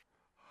apparently.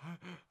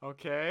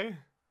 Okay.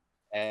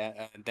 And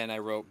then I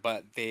wrote,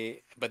 but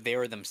they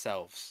were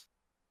themselves.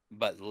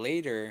 But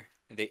later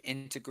they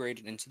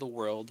integrated into the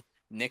world.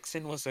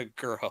 Nixon was a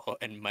girl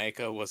and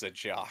Micah was a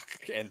jock,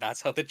 and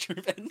that's how the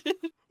dream ended.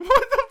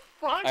 What the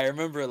fuck? I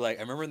remember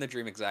in the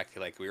dream exactly,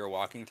 like we were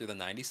walking through the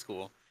 90s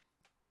school,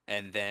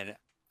 and then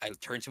I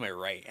turned to my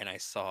right and I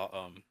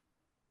saw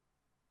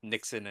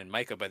Nixon and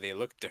Micah, but they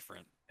looked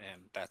different,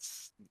 and that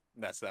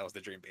was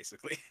the dream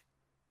basically.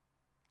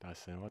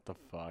 Dustin, what the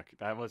fuck?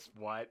 That was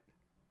what?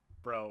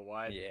 Bro,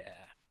 what? Yeah.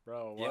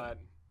 Bro, Yep. what?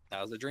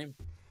 That was the dream.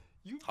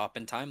 You Hop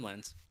in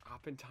timelines.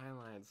 hop in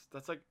timelines.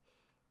 That's like,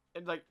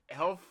 and like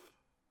health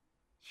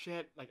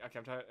shit. Like, okay,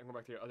 I'm going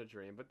back to your other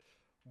dream, but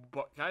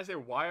can I say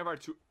why have our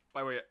two?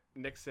 By the way,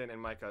 Nixon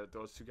and Micah,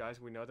 those two guys,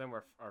 we know them.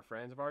 We're our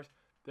friends of ours.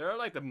 They're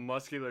like the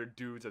muscular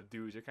dudes of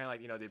dudes. They're kind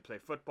of like they play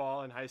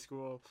football in high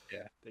school.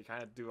 Yeah. They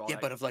kind of do all Yeah,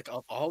 that. but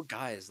of all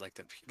guys, like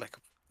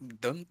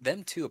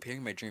them two appearing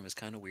in my dream is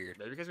kind of weird.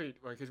 Maybe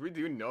because we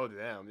do know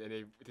them and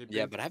they've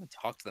Yeah, been but I haven't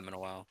talked to them in a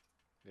while.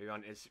 maybe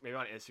on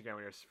Instagram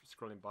when you're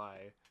scrolling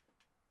by.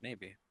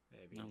 Maybe.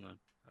 Maybe. I don't know.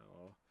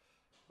 Oh.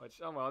 Which,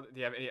 oh well. Do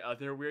you have any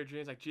other weird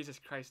dreams? Like Jesus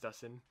Christ,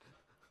 Dustin.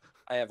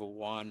 I have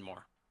one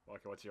more. Okay,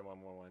 what's your one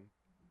more one?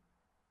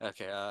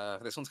 Okay,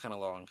 this one's kind of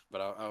long, but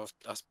I'll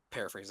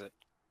paraphrase it.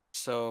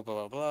 So blah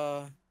blah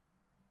blah.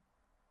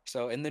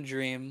 So in the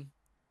dream,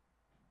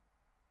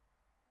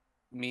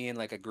 me and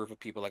like a group of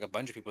people, like a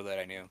bunch of people that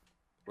I knew,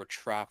 were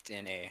trapped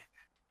in a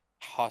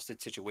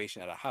hostage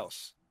situation at a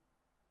house.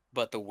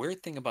 But the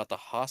weird thing about the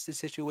hostage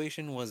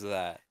situation was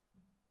that,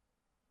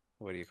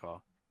 what do you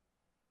call?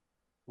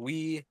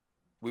 We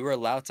we were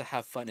allowed to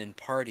have fun and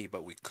party,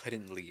 but we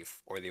couldn't leave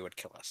or they would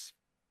kill us.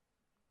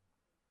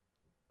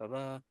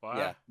 Blah.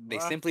 Yeah, What? they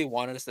What? simply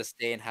wanted us to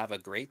stay and have a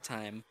great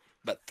time,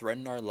 but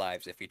threaten our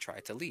lives if we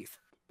tried to leave.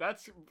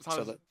 That's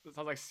So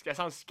that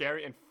sounds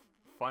scary and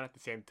fun at the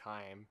same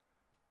time.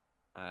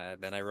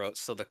 then I wrote,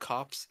 so the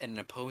cops and an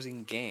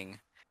opposing gang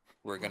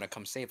were gonna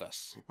come save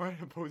us. Why an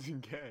opposing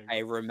gang? I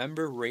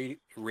remember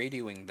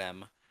radioing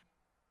them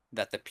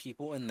that the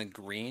people in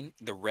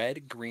the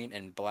red, green,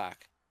 and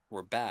black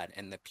were bad,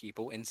 and the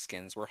people in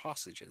skins were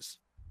hostages.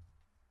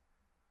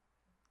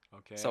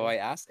 So Okay. I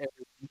asked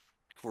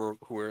everyone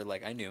who were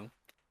like I knew,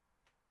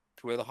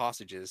 who were the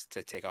hostages,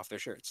 to take off their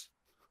shirts,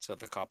 so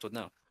the cops would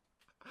know.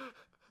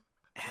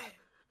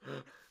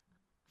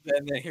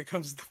 Then here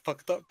comes the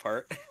fucked up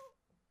part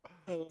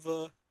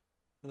of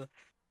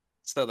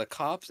so the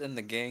cops and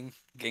the gang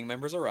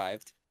members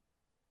arrived.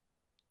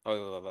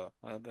 Oh, blah,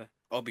 blah, blah,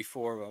 oh,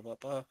 before blah blah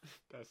blah.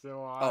 That's so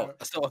Oh, wild.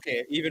 so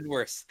okay, even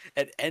worse.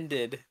 It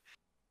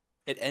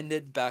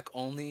ended back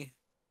only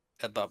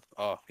about.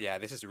 Oh yeah,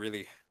 this is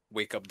really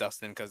wake up,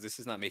 Dustin, because this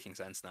is not making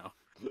sense now.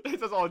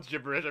 It's just all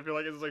gibberish. I feel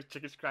like it's like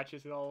chicken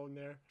scratches and all in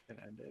there. It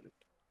ended.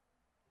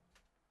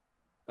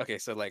 Okay,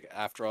 so like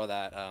after all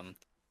that,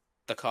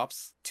 the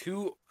cops,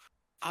 two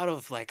out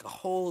of like a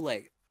whole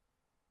like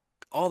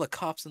all the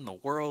cops in the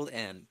world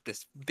and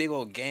this big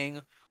old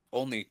gang,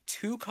 only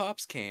two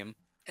cops came,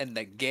 and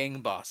the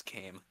gang boss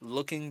came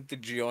looking to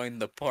join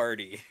the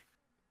party.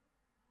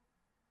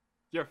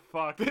 You're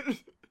fucked.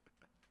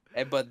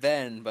 But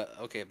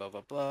okay, blah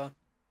blah blah.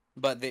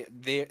 But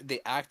they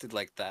acted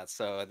like that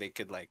so they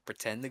could like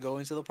pretend to go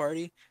into the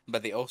party,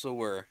 but they also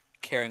were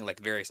carrying like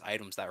various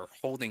items that were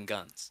holding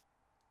guns.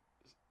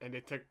 And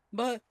they took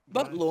But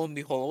what? lo and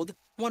behold,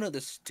 one of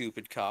the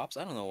stupid cops,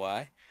 I don't know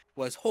why,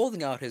 was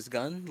holding out his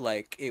gun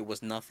like it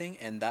was nothing,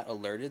 and that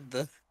alerted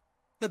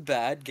the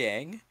bad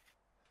gang,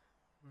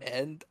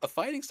 and a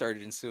fighting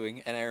started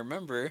ensuing. And I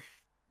remember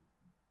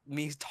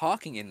me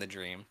talking in the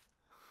dream,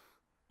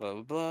 blah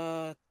blah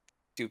blah.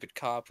 Stupid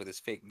cop with his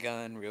fake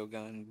gun, real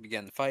gun,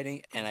 began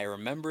fighting, and I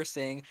remember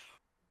saying,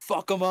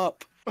 "Fuck him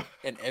up."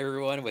 and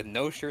everyone with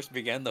no shirts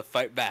began to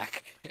fight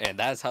back, and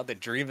that's how the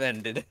dream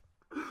ended.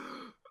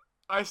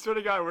 I swear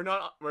to God,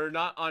 we're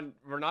not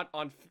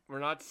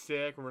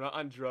sick, we're not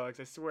on drugs.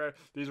 I swear,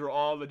 these were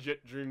all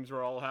legit dreams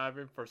we're all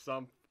having for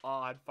some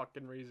odd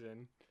fucking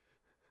reason.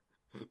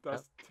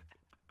 That's,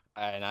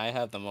 And I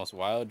have the most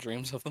wild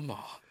dreams of them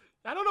all.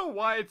 I don't know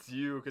why it's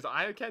you, because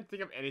I can't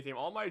think of anything.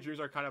 All my dreams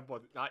are kind of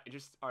both not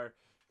just are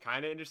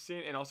kind of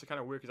interesting and also kind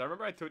of weird. Because I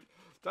remember did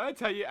I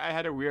tell you I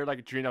had a weird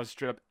like dream that was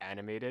straight up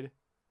animated?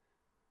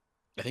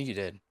 I think you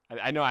did.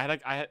 I know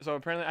so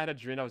apparently I had a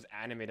dream that was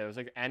animated. It was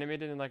like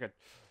animated in like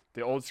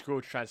the old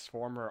school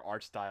Transformer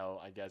art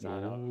style, I guess. I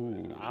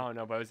don't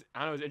know, but it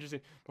was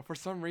interesting. But for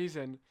some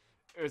reason,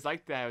 it was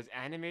like that. It was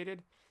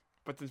animated,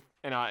 but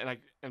and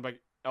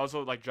like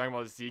also like Dragon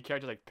Ball Z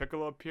characters like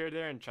Piccolo appeared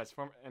there and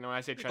transform. And when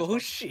I say transform, Oh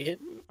shit!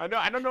 I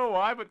don't know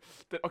why, but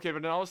okay.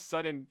 But then all of a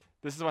sudden,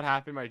 this is what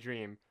happened in my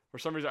dream. For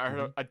some reason, I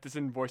heard a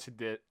distant voice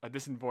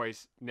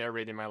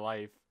narrating my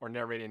life or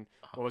narrating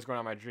what was going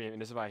on in my dream,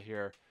 and this is what I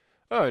hear.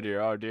 Oh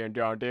dear, oh dear,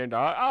 oh dear,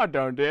 oh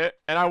don't it.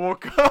 And I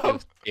woke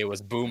up. It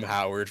was Boom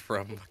Howard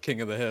from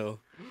King of the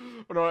Hill.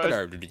 No, I don't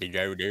know.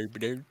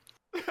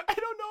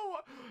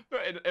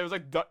 It was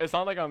like it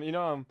sounded like you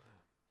know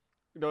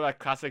that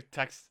classic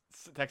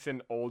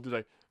Texan old dude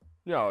like,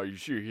 yo, you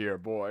shoot here,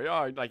 boy.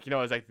 Oh, like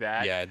it's like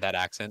that. Yeah, that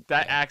accent.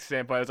 That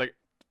accent, but it's like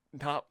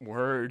not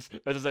words.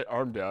 It's just like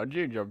arm down,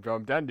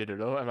 jump down, did it.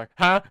 I'm like,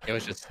 huh? It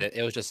was just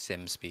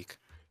Sim speak.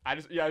 I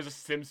was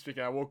just sim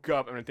speaking. I woke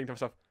up and I think to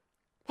myself,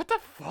 what the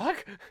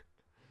fuck?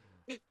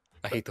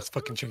 I hate those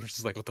fucking dreams.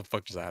 Just like, what the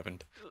fuck just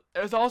happened?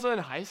 It was also in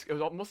high school. It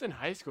was almost in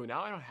high school.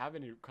 Now I don't have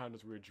any kind of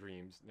those weird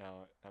dreams.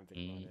 Now I'm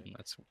thinking about it.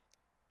 That's.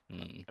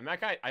 I mean,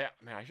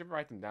 I should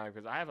write them down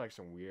because I have like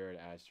some weird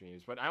ass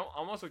dreams. But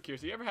I'm also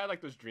curious. You ever had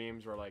like those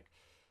dreams where like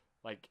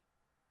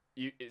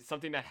it's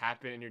something that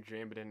happened in your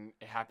dream, but then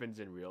it happens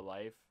in real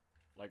life,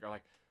 like or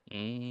like.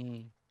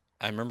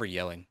 I remember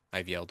yelling.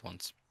 I've yelled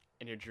once.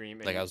 In your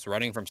dream. Like I was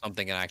running from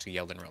something and I actually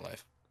yelled in real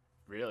life.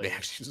 Really? They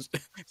actually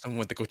someone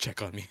went to go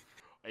check on me.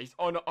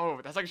 Oh no! Oh,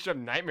 that's like a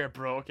nightmare,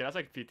 bro. Okay, that's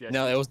like PTSD.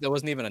 No, it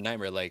wasn't even a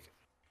nightmare. Like,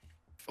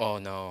 oh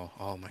no,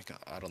 oh my god,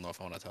 I don't know if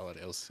I want to tell it.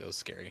 It was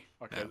scary.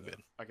 Okay,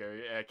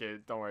 okay.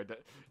 Don't worry.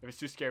 If it's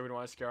too scary, we don't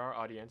want to scare our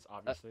audience,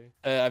 obviously.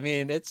 I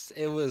mean,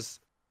 it was.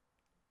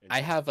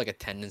 I have like a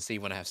tendency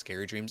when I have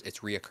scary dreams, it's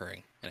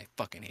reoccurring, and I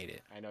fucking hate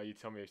it. I know you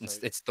told me.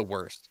 It's the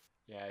worst.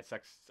 Yeah, it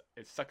sucks.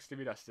 It sucks to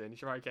be Dustin. You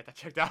should probably get that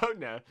checked out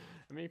now.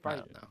 I mean, you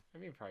probably.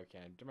 You probably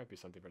can. There might be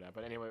something for that.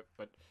 But anyway,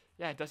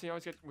 yeah, Dustin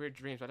always gets weird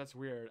dreams. But that's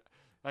weird.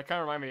 That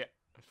kind of remind me.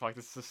 Like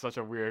this is such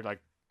a weird like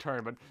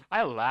turn. But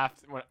I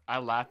laughed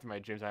in my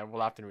dreams. I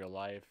laughed in real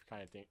life.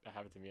 Kind of thing that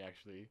happened to me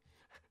actually.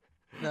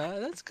 Nah,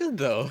 that's good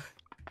though.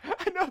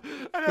 I know.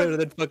 Better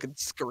than fucking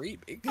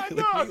screaming. I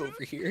know. Like me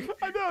over here.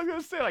 I know. I was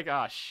gonna say like,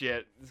 ah,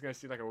 shit. It's gonna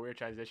seem like a weird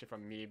transition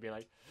from you being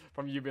like,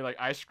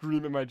 I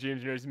scream in my dreams.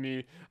 And there's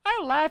me.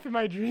 I laugh in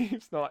my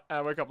dreams. No,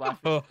 I wake up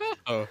laughing.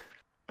 Oh.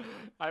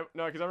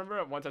 No, because I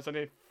remember one time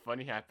something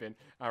funny happened.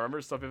 I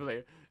remember so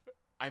vividly.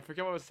 I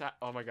forget what was.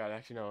 Oh my god.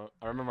 Actually, no.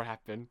 I remember what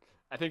happened.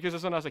 I think because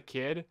this when I was a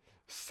kid.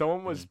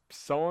 Someone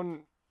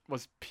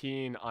was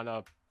peeing on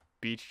a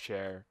beach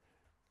chair.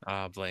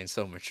 Ah, Blaine's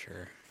so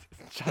mature.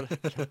 Shut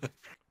the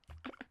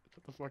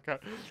fuck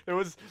up. It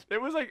was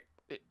like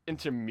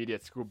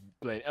intermediate school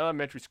Blaine,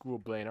 elementary school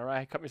Blaine. All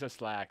right, cut me some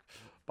slack.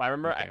 But I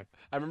remember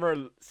I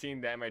remember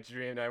seeing that in my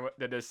dream. And I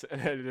did this.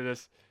 And I did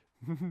this.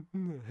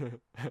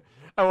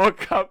 I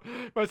woke up.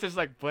 I was just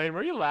like, Blaine,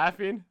 were you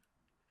laughing?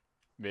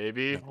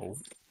 Maybe. No.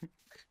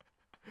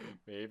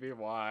 Maybe.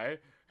 Why?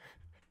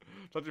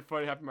 Something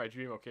funny happened in my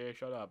dream. Okay,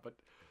 shut up. But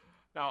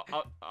now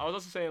I was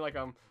also saying like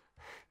I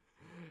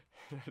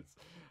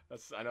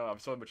know I'm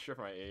so mature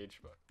for my age,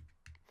 but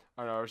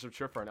I don't know I was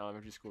mature for an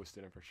elementary school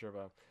student for sure.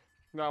 But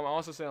no, I'm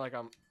also saying like I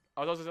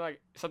was also saying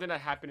like something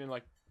that happened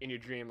in your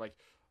dream, like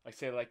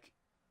say like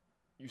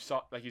you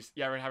saw like you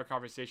ever have a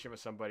conversation with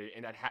somebody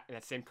and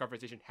that same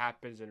conversation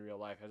happens in real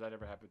life. Has that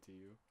ever happened to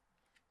you?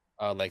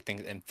 Like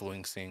things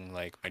influencing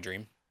like my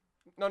dream.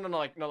 No,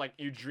 like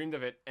you dreamed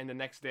of it and the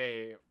next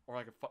day or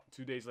like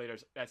 2 days later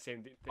that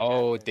same thing.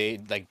 Oh,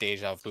 like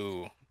deja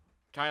vu.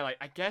 Kind of like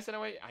I guess in a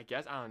way. I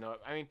don't know.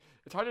 I mean,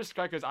 it's hard to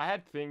describe because I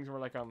had things where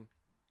like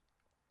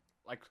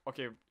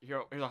okay,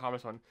 here's a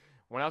harmless one.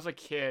 When I was a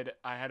kid,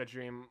 I had a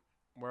dream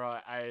where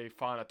I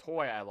found a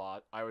toy I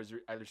lost. I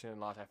recently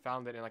lost. I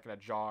found it in a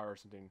jar or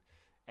something,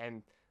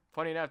 and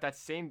funny enough, I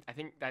think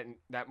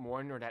that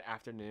morning or that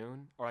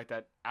afternoon or like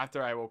that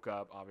after I woke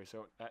up, obviously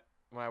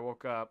when I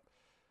woke up,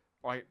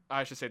 or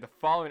I should say the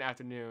following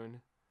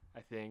afternoon, I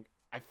think.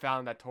 I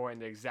found that toy in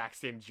the exact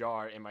same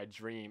jar in my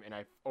dream, and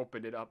I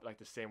opened it up like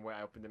the same way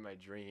I opened it in my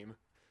dream.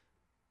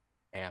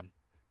 Damn.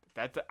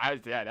 That's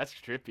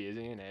trippy,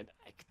 isn't it?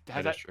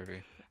 That is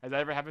trippy. Has that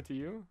ever happened to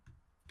you?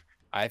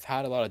 I've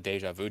had a lot of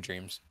deja vu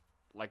dreams.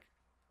 Like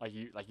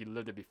you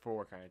lived it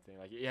before, kind of thing.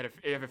 Like you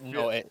have a feel.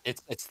 No,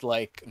 it's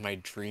like my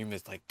dream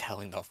is like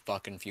telling the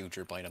fucking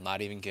future, Blaine. I'm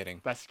not even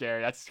kidding. That's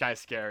scary. That's kind of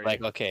scary.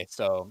 Like okay,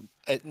 so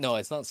no,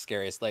 it's not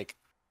scary. It's like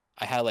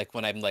I had like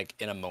when I'm like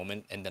in a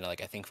moment and then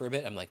like I think for a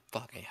bit, I'm like,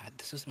 fuck,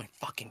 this was my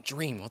fucking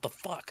dream. What the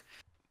fuck?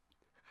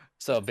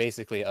 So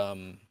basically,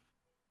 I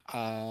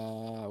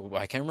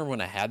can't remember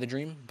when I had the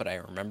dream, but I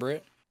remember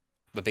it.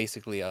 But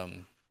basically,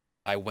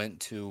 I went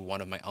to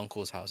one of my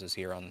uncle's houses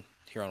here on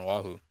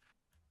Oahu,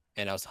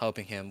 and I was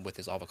helping him with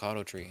his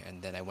avocado tree,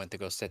 and then I went to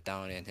go sit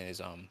down in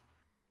his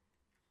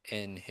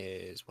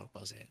what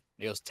was it?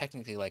 It was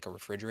technically like a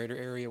refrigerator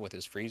area with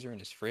his freezer and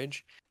his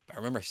fridge. But I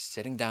remember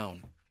sitting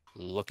down,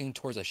 looking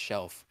towards a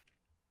shelf,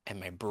 and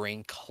my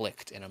brain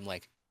clicked, and I'm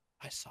like,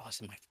 I saw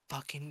this in my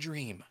fucking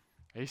dream.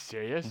 Are you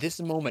serious? This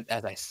moment,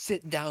 as I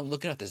sit down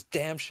looking at this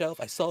damn shelf,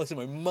 I saw this in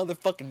my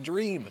motherfucking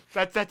dream.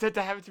 That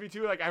happened to me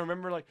too. Like I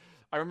remember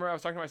I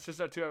was talking to my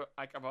sister too,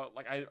 like about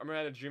like I remember I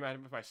had a dream I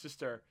had with my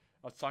sister.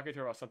 I was talking to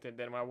her about something.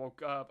 Then when I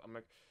woke up, I'm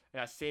like,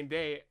 and that same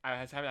day I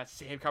was having that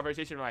same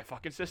conversation with my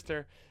fucking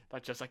sister,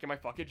 like just like in my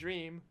fucking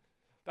dream.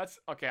 That's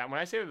okay. When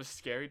I say it was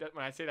scary,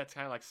 when I say that's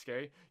kind of like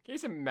scary, can you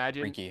just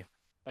imagine? Freaky.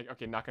 Like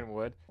okay, knock on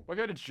wood. What if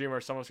you had a dream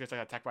where someone gets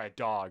like attacked by a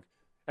dog,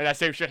 and that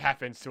same shit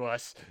happens to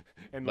us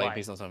in Like, life?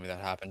 please don't tell me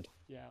that happened.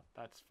 Yeah,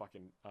 that's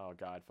fucking. Oh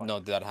god. Fuck. No,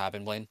 did that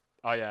happen, Blaine?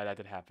 Oh yeah, that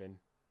did happen.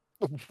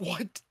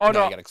 What? Oh no,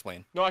 no. you gotta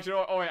explain. No, actually,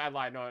 no. Oh wait, I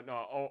lied. No,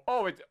 no.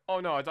 Oh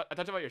no. I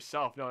thought about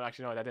yourself. No,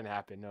 actually, no. That didn't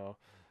happen. No.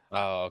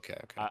 Oh, okay.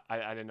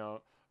 I didn't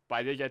know. But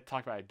I did get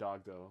talked by a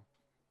dog though.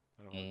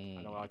 I don't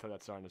Mm. want to tell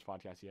that story on this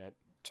podcast yet.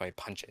 So I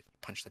punch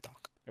the dog.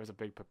 It was a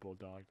big pit bull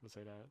dog. Let's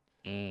say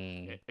that.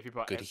 Mm. If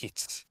people Good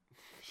hits.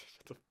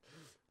 shut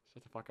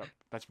the fuck up.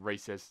 That's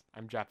racist.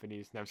 I'm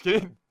Japanese. No, I'm just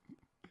kidding.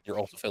 You're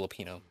also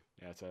Filipino.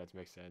 Yeah, so that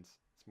makes sense.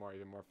 It's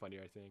even more funny,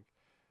 I think.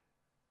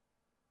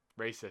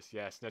 Racist,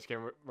 yes. No, just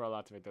kidding. We're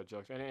allowed to make those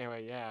jokes. And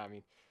anyway, yeah, I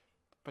mean,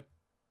 but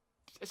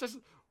it's just,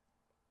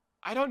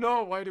 I don't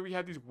know why do we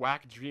have these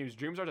whack dreams.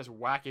 Dreams are just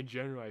whack in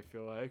general, I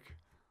feel like.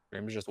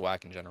 Dreams are just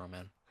whack in general,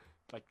 man.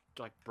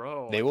 Like,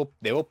 bro. They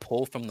will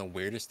pull from the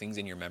weirdest things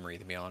in your memory,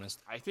 to be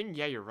honest. I think,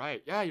 yeah, you're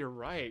right. Yeah, you're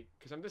right.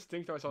 Because I'm just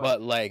thinking to myself.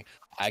 But like,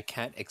 I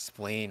can't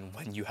explain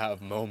when you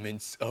have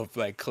moments of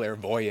like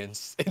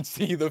clairvoyance and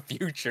see the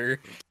future.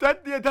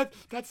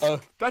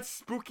 That's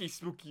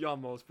spooky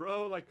almost,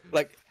 bro. Like,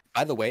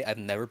 by the way, I've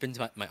never been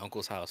to my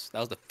uncle's house. That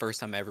was the first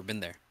time I ever been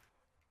there.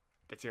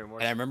 that's even more.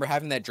 And I remember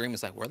having that dream.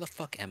 It's like, where the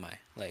fuck am I?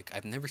 Like,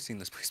 I've never seen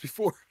this place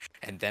before.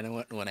 And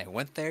then when I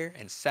went there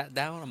and sat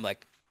down, I'm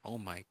like, oh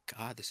my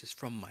god, this is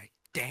from my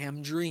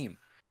damn dream.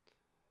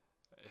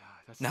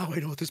 Yeah, Now I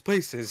know what this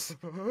place is.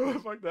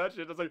 Fuck that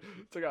shit. It's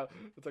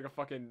like a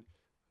fucking.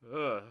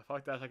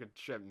 Fuck that's like a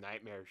trip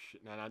nightmare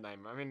shit. No, not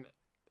nightmare. I mean,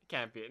 it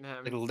can't be. No, I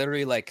Like mean,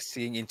 literally like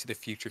seeing into the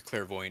future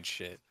clairvoyant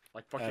shit.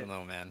 like I fucking don't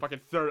know, man.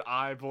 fucking third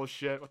eye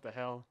bullshit. What the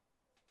hell?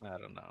 I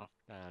don't know.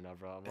 I don't know,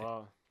 bro.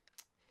 Well,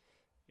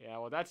 yeah.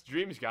 Well, that's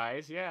dreams,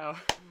 guys. Yeah.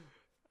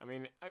 I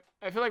mean,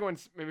 I feel like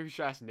maybe we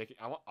should ask Nick.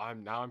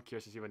 I'm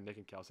curious to see what Nick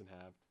and Kelson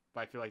have,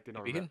 but I feel like they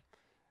don't.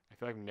 I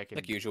feel like Nick and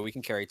Like usual, we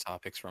can carry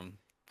topics from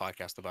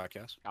podcast to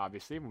podcast.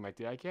 obviously we might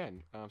do that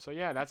again. So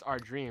yeah, that's our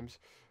dreams.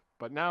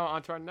 But now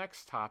on to our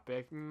next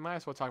topic. Might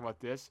as well talk about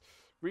this.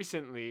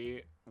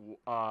 Recently,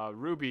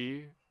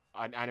 RWBY,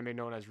 an anime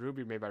known as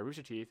RWBY, made by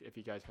RoosterTeeth, if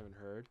you guys haven't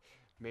heard,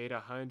 made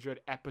 100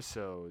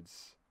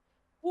 episodes.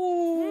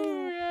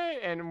 Woo! Yay!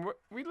 And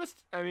we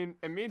list. I mean,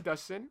 and me and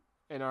Dustin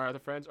and our other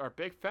friends are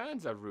big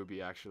fans of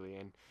RWBY actually,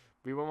 and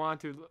we will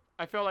want to.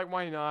 I feel like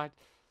why not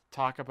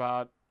talk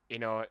about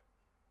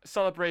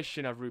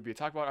celebration of RWBY.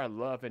 Talk about our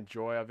love and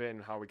joy of it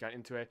and how we got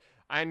into it.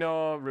 I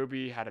know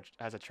RWBY has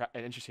an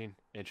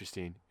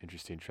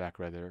interesting track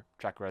record.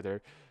 Track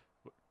record.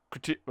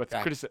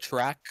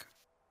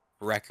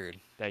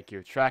 Thank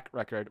you. Track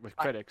record with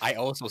critics. I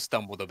also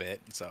stumbled a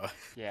bit, so.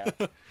 Yeah.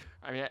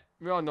 I mean,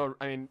 we all know.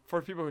 I mean,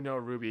 for people who know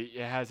RWBY,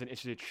 it has an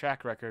interesting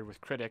track record with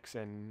critics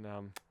and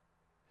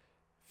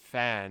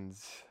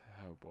fans.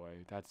 Oh boy,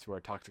 that's where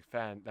our toxic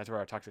fan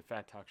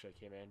talk show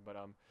came in. But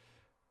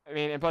I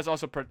mean, and plus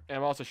also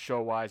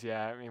show wise,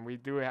 yeah. I mean, we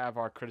do have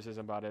our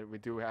criticism about it. We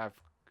do have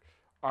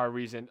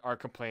our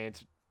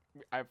complaints.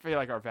 I feel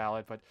like are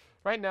valid, but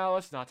right now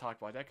let's not talk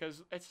about that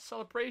because it's a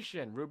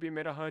celebration. RWBY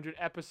made 100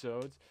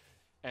 episodes,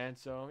 and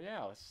so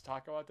yeah, let's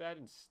talk about that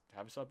and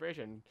have a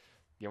celebration.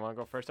 You want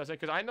to go first, Dustin?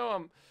 Because I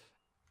know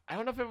I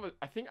don't know if it was.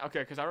 I think okay,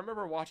 because I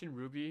remember watching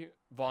RWBY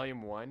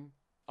Volume 1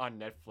 on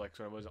Netflix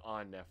when it was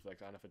on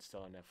Netflix. I don't know if it's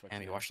still on Netflix.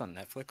 And you watched it on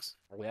Netflix?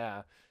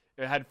 Yeah.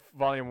 It had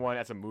Volume 1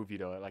 as a movie,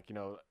 though. Like,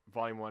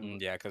 Volume 1.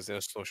 Yeah, because it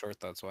was so short,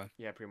 that's why.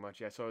 Yeah, pretty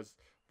much. Yeah, so it's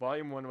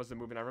Volume 1 was the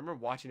movie, and I remember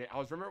watching it. I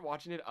remember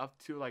watching it up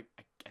to, like,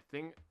 I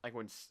think, like,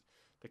 when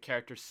the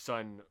character's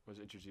son was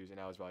introduced, and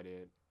that was about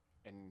it.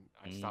 And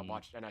I stopped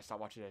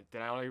watching it.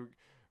 Then I only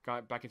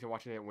got back into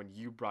watching it when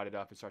you brought it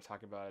up and started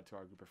talking about it to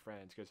our group of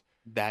friends. Cause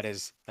that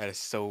is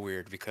so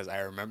weird, because I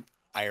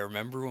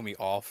remember when we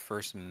all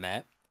first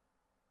met,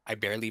 I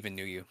barely even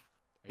knew you.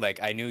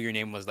 Like, I knew your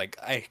name was, like,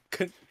 I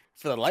couldn't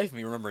for the life of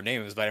me remember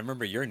names, but I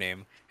remember your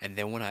name. And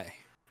then when I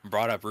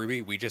brought up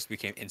RWBY, we just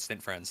became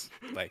instant friends,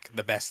 like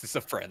the bestest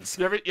of friends.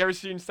 You ever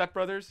seen Step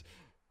Brothers?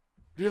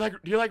 Do you like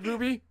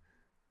RWBY?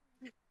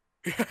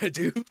 Yeah, I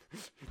do. Do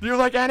you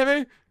like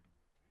anime?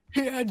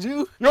 Yeah, I do.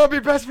 You wanna be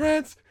best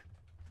friends?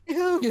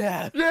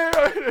 Yeah. Yeah.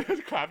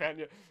 Clap at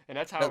you. And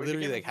that's how That we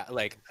literally became.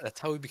 like that's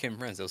how we became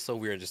friends. It was so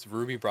weird. Just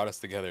RWBY brought us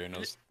together, and it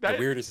was the That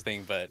weirdest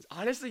thing. But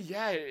honestly,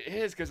 yeah, it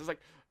is because it's like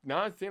now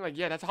I'm thinking like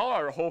yeah, that's how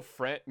our whole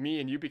me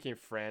and you became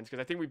friends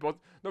because I think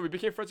we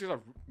became friends because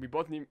we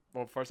both need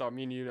well first off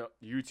me and you know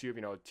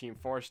YouTube Team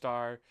 4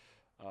 Star,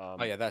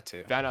 oh yeah, that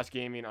too. Vanos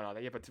Gaming and all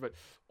that yeah but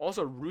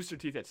also Rooster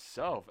Teeth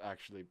itself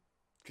actually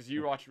because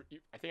you watched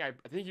I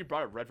think you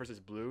brought up Red versus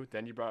Blue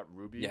then you brought up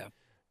RWBY Yeah.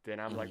 then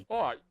I'm like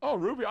Mhm. oh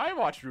RWBY I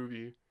watched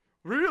RWBY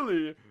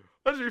really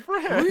let's be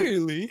friends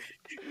Really?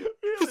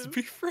 Let's really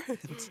be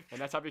friends.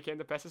 and that's how we became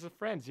the bestest of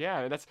friends yeah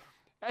and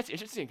that's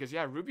interesting because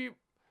yeah RWBY.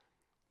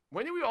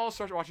 When did we all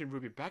start watching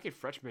RWBY? Back in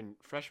freshman,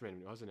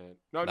 wasn't it?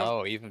 No, no,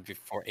 No, even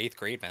before 8th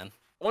grade, man.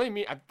 only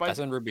me. That's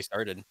when RWBY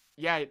started.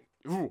 Yeah.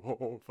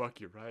 Ooh, fuck,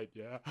 you're right.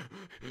 Yeah.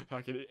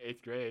 Back in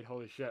 8th grade.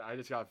 Holy shit! I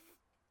just got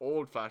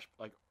old flash.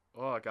 Like,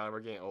 oh god, we're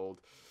getting old.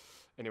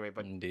 Anyway,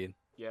 but Indeed.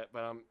 yeah,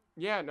 but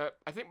yeah. No,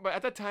 I think, but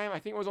at that time, I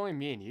think it was only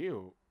me and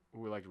you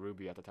who liked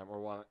RWBY at the time,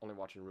 or only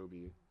watching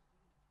RWBY.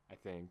 I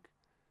think.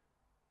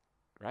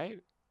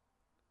 Right?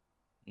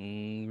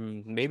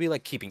 Maybe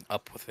like keeping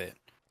up with it.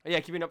 Yeah,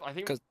 keeping up. I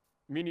think Cause,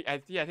 I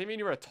think me and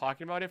you were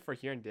talking about it for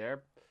here and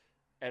there,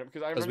 and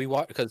because I cause remember. we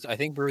watch. Cause I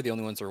think we were the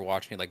only ones who were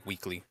watching it like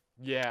weekly.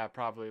 Yeah,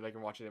 probably like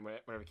I'm watching it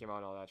whenever it came out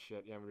and all that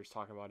shit. Yeah, we were just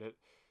talking about it.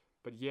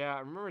 But yeah, I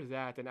remember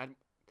that.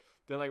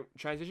 Then like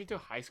transition to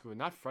high school,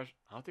 not fresh.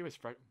 I don't think it was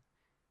fresh.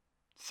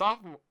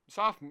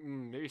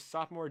 Maybe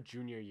sophomore,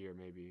 junior year,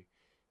 maybe.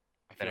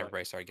 I Then feel like.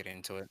 everybody started getting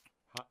into it.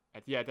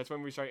 Yeah, that's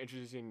when we started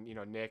introducing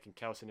Nick and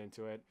Kelson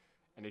into it,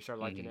 and they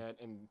started liking Mhm. it,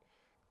 and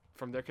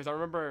from there, because I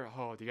remember.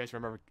 Oh, do you guys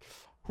remember?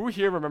 Who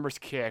here remembers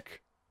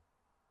Kick?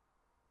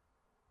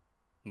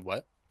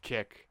 What?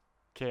 Kick,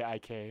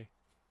 Kik.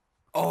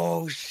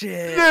 Oh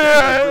shit!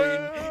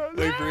 Yeah.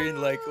 My brain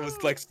like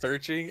was like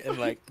searching and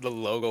like the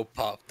logo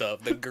popped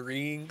up. The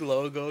green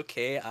logo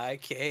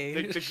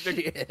KIK.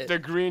 Shit. The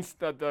green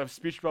the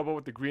speech bubble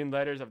with the green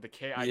letters of the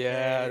KIK.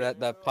 Yeah,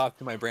 that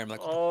popped in my brain. I'm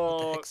like, what the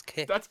Oh, heck's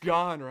Kick? that's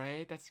gone,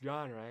 right? That's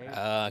gone, right?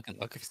 I can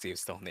look if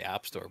Steve's still in the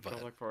App Store, Go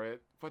but look for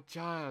it. But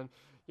John,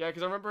 yeah,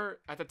 because I remember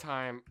at the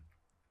time,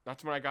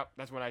 That's when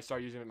I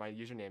started using my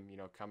username.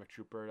 Comic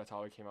Trooper. That's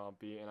how it came out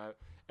to be. And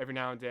every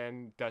now and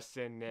then,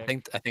 Dustin,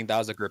 Nick. I think that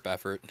was a group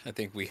effort. I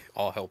think we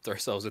all helped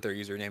ourselves with our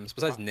usernames.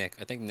 Besides Nick,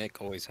 I think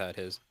Nick always had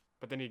his.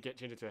 But then you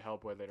change it to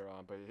Hellboy later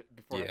on. But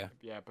before, Yeah.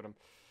 yeah. But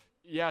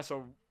yeah.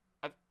 So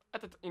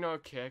at the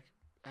Kick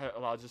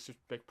allows us to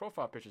make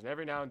profile pictures, and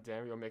every now and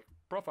then we'll make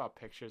profile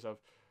pictures of.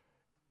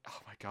 Oh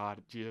my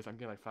God, Jesus! I'm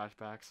getting like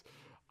flashbacks.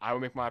 I will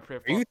make my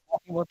profile. Are you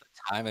talking about the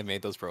time I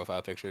made those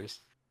profile pictures?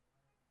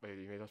 Wait,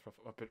 you made those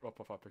what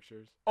profile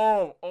pictures?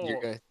 Oh, You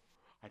guys,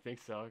 I think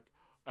so.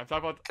 I'm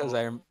talking about. because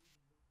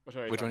Which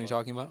which one are you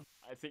talking about?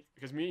 I think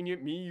because me,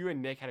 you,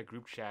 and Nick had a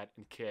group chat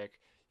in Kick.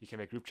 You can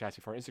make group chats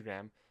before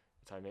Instagram.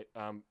 That's how I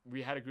made.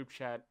 We had a group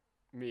chat,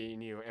 me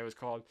and you, and it was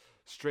called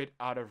Straight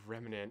Out of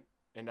Remnant,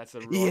 and that's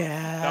the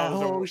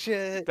Yeah.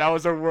 Shit. that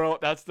was the world.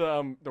 That's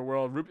the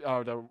world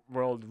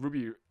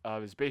RWBY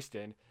is based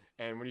in.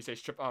 And when you say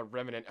strip out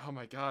remnant, oh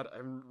my god,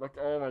 I'm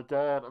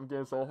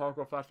getting so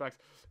hardcore flashbacks.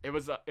 It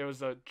was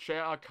a Straight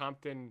Out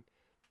Compton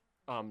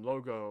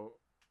logo,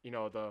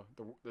 the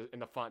in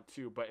the font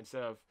too, but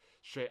instead of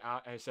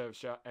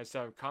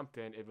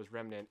Compton, it was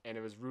remnant, and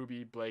it was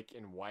RWBY, Blake,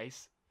 and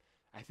Weiss.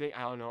 I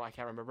don't know, I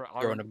can't remember.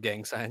 Throwing up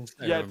gang signs.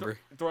 I Yeah, remember.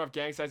 throwing up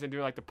gang signs and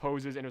doing like the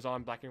poses, and it was all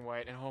in black and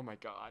white. And oh my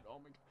god.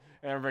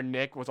 And I remember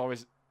Nick was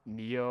always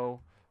Neo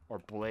or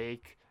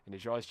Blake, and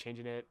they're always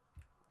changing it.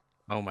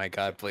 Oh my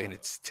god, Blaine,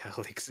 it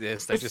still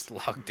exists. I just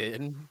logged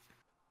in.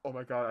 Oh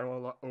my god, I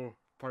want to.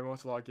 Probably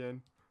wants to log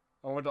in.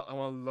 I want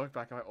to look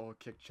back at my old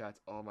Kick chats.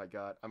 Oh my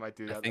god, I might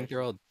do that. I think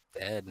they're all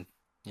dead.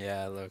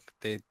 Yeah, look,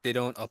 they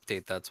don't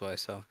update. That's why.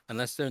 So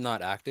unless they're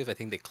not active, I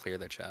think they clear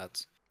the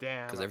chats.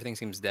 Damn. Because everything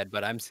seems dead.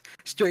 But I'm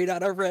straight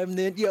out of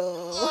Remnant, yo.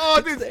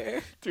 Oh, it's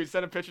there. Dude,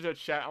 send a picture to the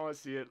chat. I want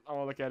to see it. I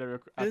want to look at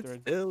it after.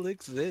 It still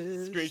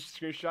exists.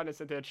 Screenshot and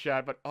send to the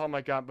chat. But oh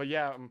my god. But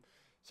yeah.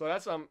 So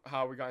that's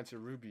how we got into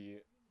RWBY.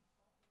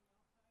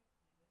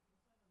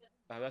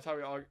 That's how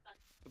we all.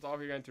 That's all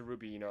we got into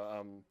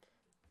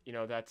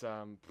RWBY. That's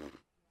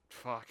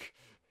fuck.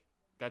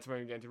 That's when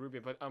we get into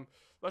RWBY. But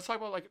let's talk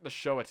about like the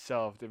show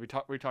itself. We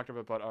talked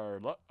about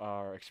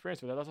our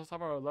experience with it. Let's talk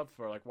about our love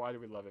for it. Like, why do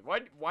we love it?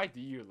 Why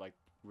do you like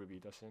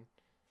RWBY, Dustin?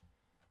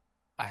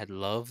 I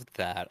love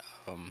that.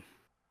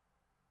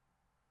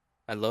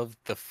 I love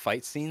the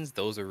fight scenes.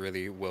 Those are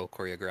really well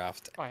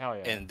choreographed. Oh hell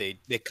yeah! And they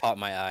caught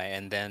my eye.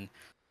 And then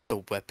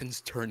the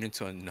weapons turned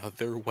into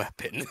another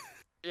weapon.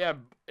 Yeah,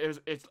 it's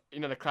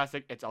the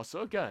classic. It's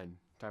also a gun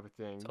type of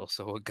thing. It's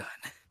also a gun.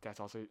 That's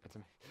I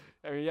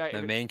mean, yeah.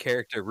 The main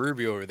character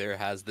RWBY over there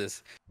has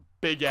this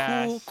big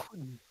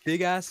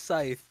ass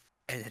scythe,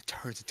 and it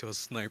turns into a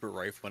sniper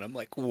rifle. And I'm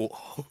like, whoa,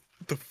 what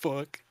the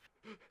fuck?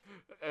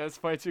 And it's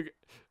funny too.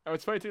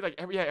 Like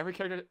every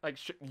character like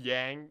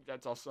Yang.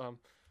 That's also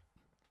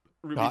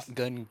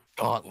Shotgun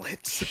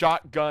gauntlets.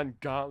 Shotgun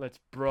gauntlets,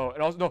 bro.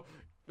 And also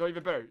no,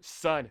 even better.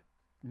 Sun.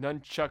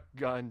 nunchuck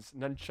guns,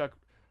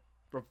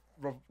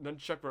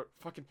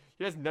 fucking.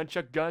 He has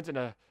nunchuck guns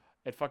and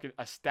fucking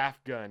a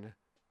staff gun,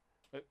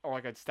 or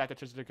like a staff that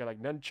turns into a gun,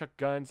 like nunchuck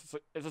guns.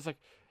 It's just like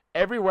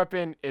every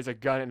weapon is a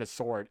gun and a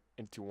sword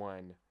into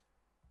one,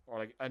 or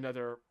like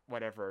another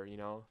whatever, you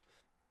know.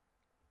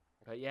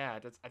 But yeah,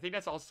 I think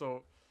that's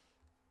also.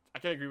 I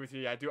can agree with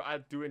you. I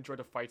do enjoy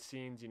the fight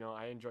scenes. You know,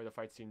 I enjoy the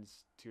fight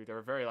scenes too. They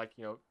were very like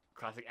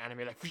classic anime,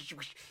 like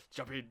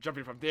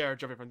jumping from there,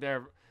 jump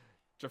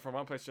from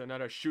one place to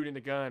another, shooting the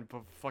gun,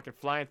 fucking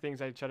flying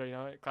things at each other. You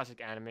know, classic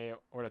anime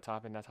over the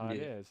top, and that's how it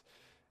Yeah. is.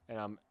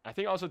 And I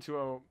think also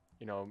too,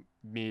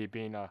 me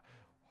being a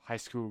high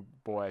school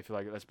boy, I feel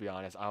like, let's be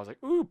honest, I was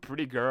like, ooh,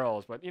 pretty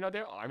girls, but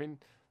I mean,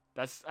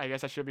 I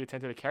guess I should be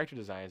attentive to the character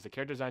designs. The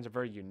character designs are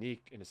very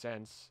unique in a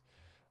sense.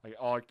 Like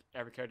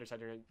every character's had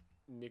their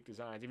unique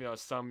designs, even though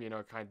some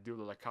kind of do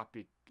look like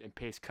copy and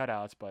paste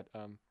cutouts, but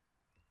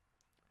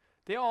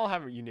they all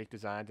have unique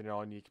designs and they're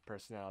all unique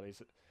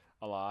personalities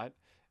a lot,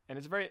 and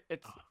it's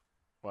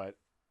what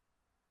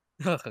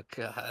Oh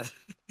God.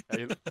 are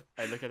you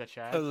I look at the I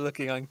chat. was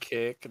looking on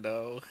Kick.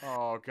 No.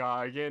 Oh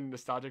god, again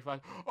nostalgic flash.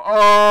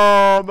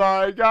 Oh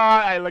my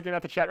god, I looking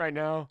at the chat right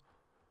now.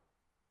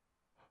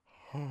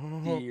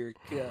 Dear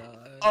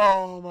God.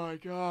 Oh my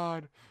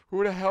god,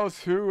 who the hell's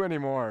who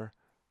anymore?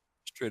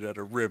 Straight out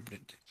of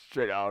Remnant.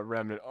 Straight out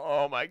Remnant.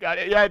 Oh my god,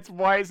 yeah, it's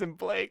Weiss and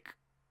Blake.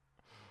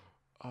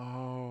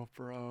 Oh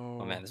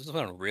Oh man, bro, this was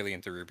when I'm really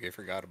into RWBY. I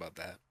forgot about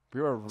that.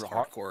 we were It's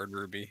hard. hardcore in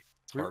RWBY.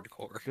 It's We,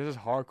 hardcore. this is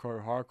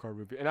hardcore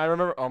Ruby. And I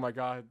remember, oh my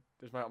god,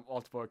 there's my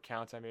multiple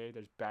accounts I made.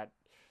 There's bad.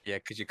 Yeah,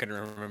 because you couldn't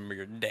remember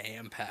your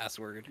damn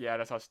password. Yeah,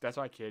 that's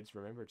why kids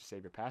remember to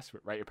save your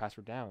password, write your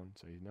password down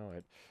so you know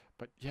it.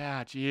 But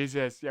yeah,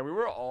 Jesus, yeah, we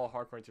were all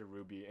hardcore into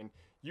Ruby, and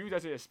you,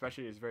 Dustin,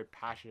 especially, is very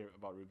passionate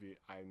about Ruby.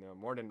 I know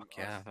more than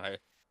Yeah, us. I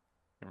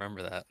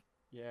remember that.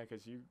 Yeah,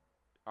 because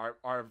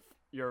our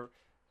your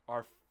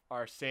our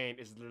our saying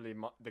is literally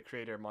the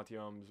creator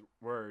Montium's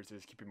words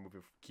is keep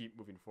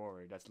moving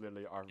forward. That's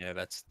literally our. Yeah,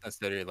 that's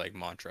literally like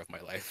mantra of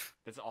my life.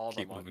 That's all of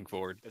our Keep moving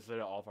forward. It's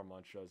literally all of our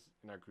mantras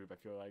in our group. I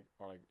feel like,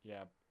 or like,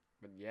 yeah,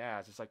 but yeah,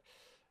 it's just like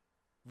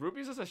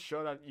Ruby's just a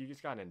show that you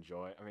just gotta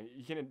enjoy. I mean,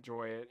 you can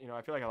enjoy it.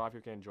 I feel like a lot of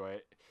people can enjoy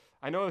it.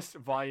 I know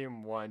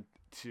volume 1,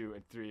 2,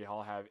 and 3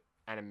 all have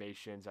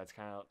animations that's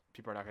kind of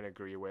people are not gonna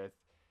agree with.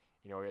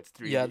 It's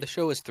 3D. Yeah, the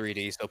show is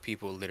 3D, so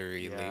people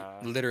Yeah,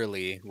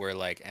 literally were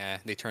like,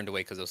 they turned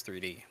away because it was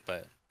 3D.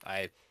 But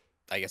I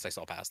guess I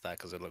saw past that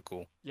because it looked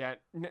cool. yeah.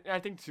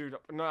 I think too.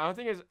 No, I don't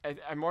think it's.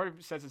 I more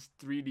sense it's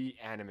 3D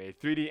anime.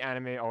 3D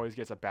anime always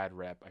gets a bad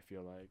rep. I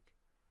feel like.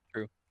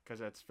 True. Because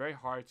it's very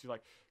hard to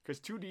like. Because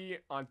 2D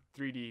on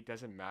 3D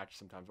doesn't match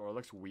sometimes, or it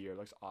looks weird, it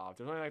looks off.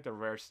 There's only like the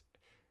rare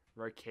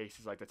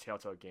cases like the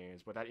Telltale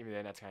games, but that even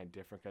then that's kind of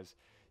different because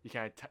you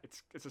kind of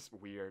it's just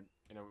weird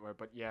in a way.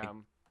 But yeah,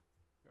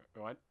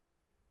 what?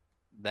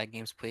 That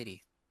game's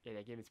pretty. Yeah,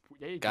 that game is.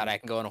 Yeah, you God, can I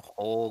can go on a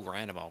whole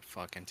rant about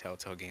fucking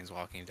Telltale Games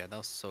Walking Dead. That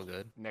was so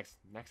good. next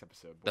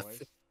episode, The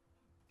boys.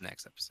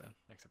 next episode.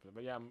 Next episode.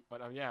 But yeah,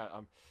 but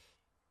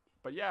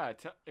yeah,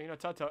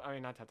 Telltale. I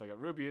mean, not Telltale.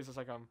 Ruby is just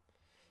like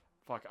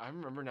fuck. I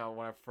remember now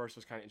when I first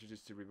was kind of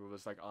introduced to Ruby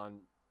was like on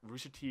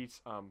Rooster Teeth's.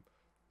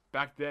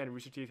 Back then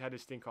Rooster Teeth had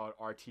this thing called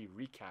RT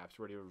recaps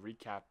where they would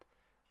recap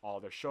all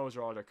their shows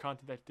or all their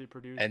content that they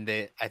produce. And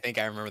I think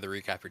I remember the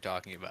recap you're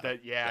talking about.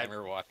 Yeah, I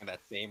remember watching that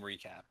same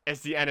recap. it's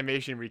the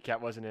animation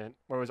recap, wasn't it?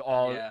 Where it was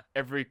all Yeah.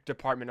 every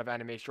department of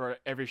animation or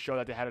every show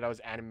that they had that was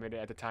animated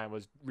at the time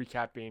was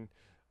recapping,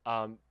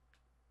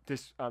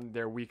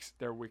 their week's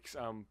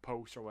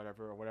posts or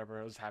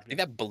whatever was I happening.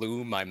 think that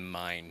blew my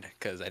mind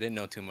because I didn't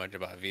know too much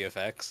about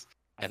VFX,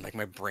 and like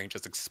my brain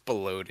just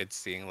exploded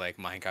seeing like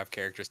Minecraft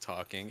characters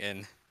talking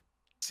and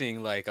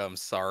seeing like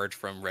Sarge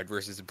from Red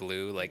versus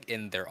Blue like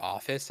in their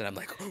office, and I'm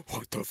like,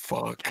 what the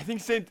fuck? I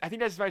think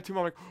that's right too.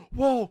 I'm like,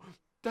 whoa,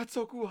 that's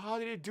so cool. How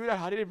did they do that?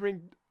 How did they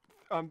bring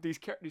these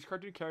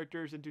cartoon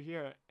characters into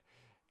here?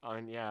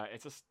 And yeah,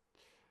 it's just.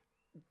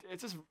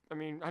 I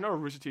mean, I know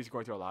Rooster Teeth is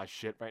going through a lot of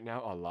shit right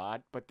now,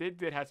 but they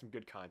did have some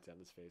good content.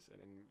 Let's face it,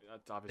 and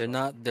that's obviously.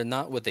 They're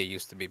not what they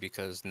used to be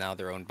because now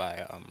they're owned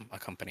by a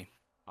company.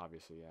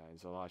 Obviously, yeah, and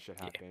so a lot of shit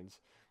Yeah. happens.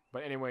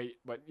 But anyway,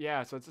 but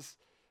yeah, so it's just.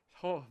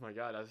 Oh my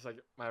god, I was like,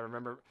 I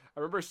remember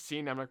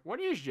seeing them. I'm like, what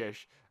is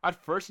this?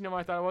 At first, what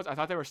I thought it was? I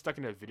thought they were stuck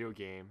in a video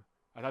game.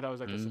 I thought that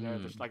was like the scenario,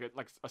 just like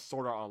a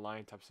Sword Art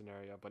Online type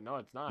scenario. But no,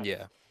 it's not.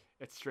 Yeah.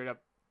 It's straight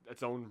up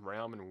its own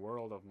realm and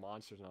world of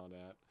monsters and all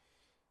that.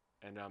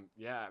 And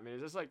yeah, I mean,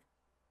 it's just like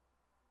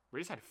we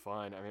just had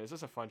fun. I mean, it's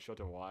just a fun show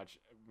to watch.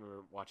 We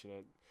were watching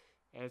it,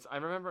 and I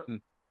remember. Hmm.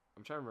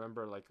 I'm trying to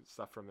remember like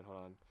stuff from it. Hold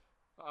on.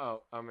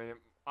 Oh, I mean,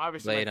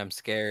 obviously. Blade, I'm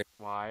scared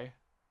Why?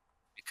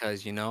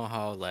 because you know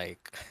how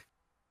like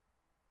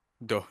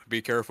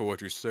be careful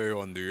what you say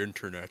on the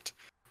internet.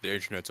 The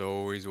internet's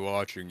always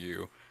watching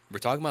you. We're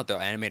talking about the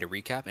animated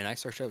recap, and I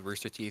searched up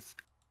Rooster Teeth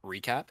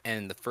recap,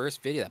 and the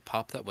first video that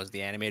popped up was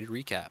the animated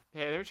recap.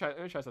 Hey, let me try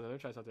something. Let me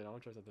try something.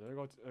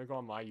 Let me go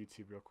on my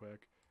YouTube real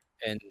quick.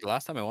 And the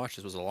last time I watched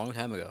this was a long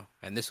time ago,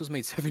 and this was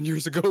made 7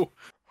 years ago.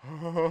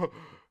 Well,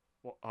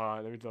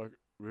 let me look.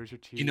 Rooster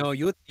You Teeth. know,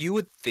 you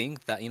would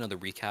think that the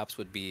recaps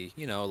would be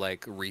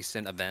like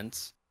recent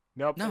events.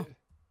 Nope. No,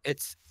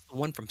 it's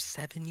one from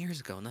 7 years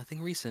ago.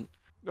 Nothing recent.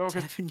 No,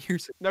 because 7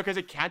 years ago. no, because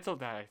they canceled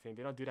that. I think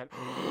they don't do that.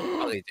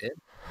 Oh, they did.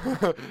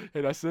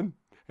 Hey Dustin.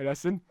 Hey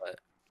Dustin. But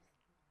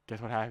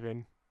Guess what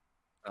happened?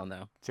 I don't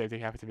know. Same thing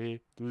happened to me.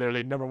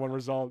 Literally #1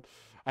 result.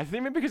 I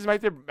think maybe because it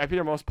might be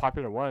their most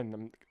popular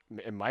one.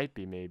 It might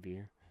be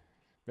maybe.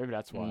 Maybe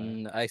that's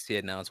why. I see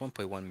it now. It's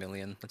 1.1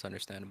 million. That's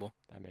understandable.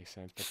 That makes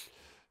sense. But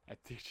I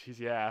think she's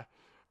yeah.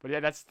 But yeah,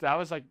 that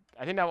was like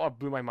I think that what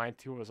blew my mind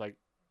too was like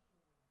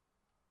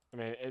I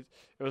mean it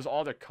was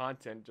all their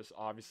content just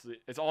obviously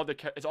it's all the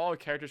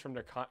characters from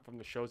from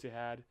the shows they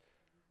had.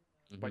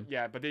 But Hmm.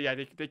 yeah,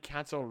 they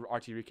cancel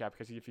RT recap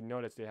because if you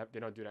notice they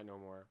don't do that no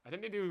more. I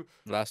think they do.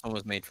 The last one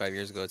was made 5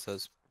 years ago. It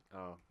says.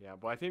 Oh yeah,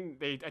 but I think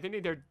they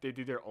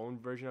do their own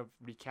version of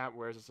recap,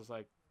 whereas it's just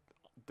like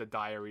the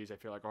diaries. I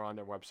feel like are on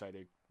their website.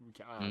 They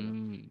recap. I don't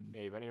know, Mm.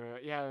 maybe. But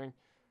anyway, yeah, I mean,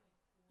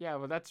 yeah.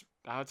 Well, that's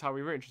how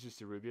we were introduced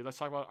to RWBY. Let's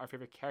talk about our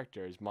favorite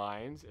characters.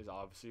 Mine's is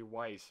obviously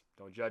Weiss.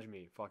 Don't judge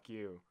me. Fuck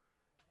you.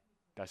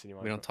 That's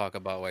anyone. We don't talk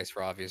about Weiss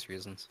for obvious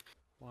reasons.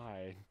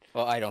 Why?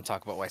 Well, I don't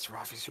talk about Weiss for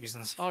obvious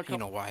reasons. Oh, You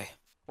know why?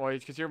 well,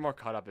 it's because you're more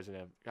caught up, isn't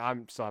it?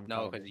 I'm caught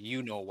No, up. because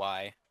you know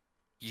why.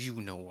 You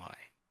know why.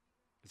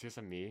 It's just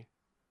a me.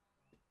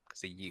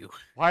 Because of you.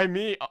 Why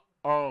me?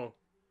 Oh.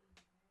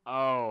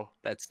 Oh.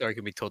 That story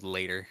can be told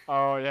later.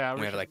 Oh yeah.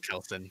 We have should- like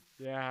Kelson.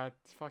 Yeah.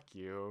 Fuck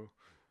you.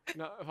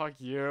 No. Fuck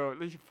you.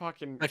 You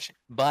fucking.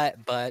 But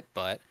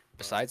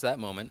besides that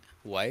moment,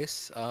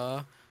 Weiss,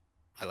 I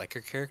like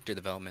her character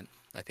development.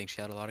 I think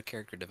she had a lot of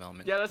character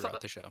development Yeah,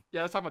 throughout the show.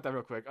 Yeah, let's talk about that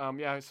real quick.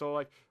 Yeah, so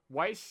like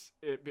Weiss,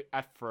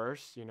 at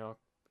first, it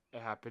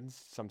happens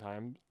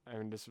sometimes. I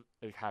mean,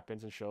 it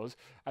happens in shows.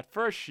 At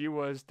first, she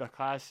was the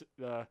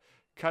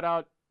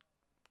cutout,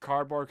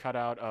 cardboard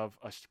cutout of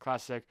a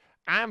classic.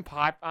 I'm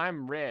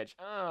rich.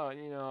 Oh,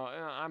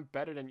 I'm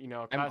better than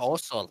I'm classic.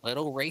 also a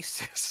little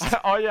racist.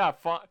 Oh yeah,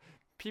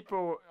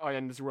 people. Oh,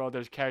 in this world,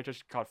 there's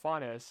characters called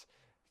faunas,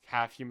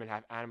 half human,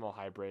 half animal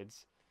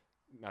hybrids.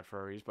 Not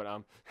furries, but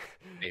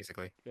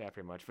Basically. yeah,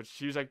 pretty much. But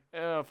she was like,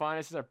 "Oh,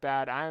 faunaces are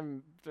bad.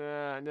 I'm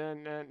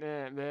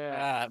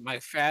My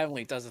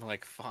family doesn't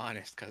like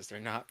faunists because they're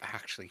not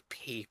actually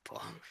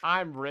people.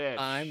 I'm rich.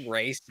 I'm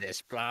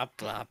racist. Blah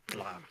blah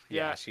blah.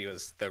 Yeah. Yeah, she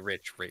was the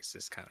rich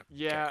racist kind of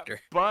Yeah, character.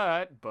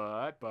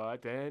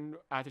 but then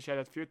after she had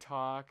a few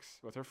talks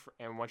with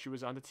and once she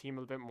was on the team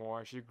a little bit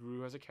more, she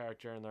grew as a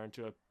character and learned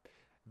to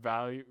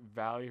value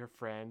her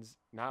friends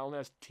not only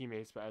as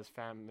teammates but as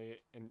family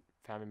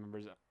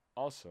members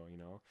also.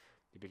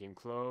 They became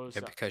close.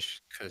 Yeah,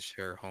 because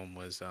her home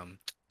was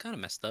kind of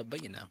messed up,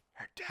 but her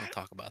we'll dad,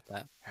 talk about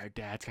that. her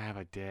dad's kind of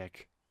a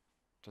dick.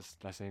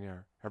 Just listening to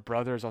her. Her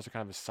brother is also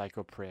kind of a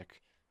psycho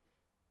prick,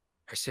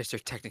 Her sister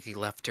technically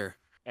left her.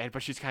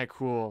 but she's kind of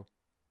cool,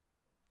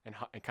 and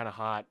kind of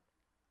hot.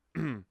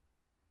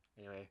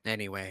 Anyway.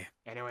 Anyway.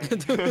 Anyway,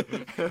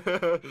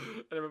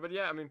 but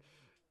yeah, I mean,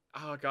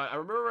 oh god, I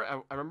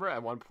remember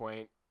at one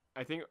point,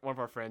 I think one of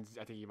our friends,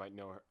 I think you might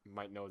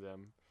know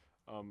them.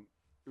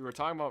 We were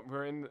talking about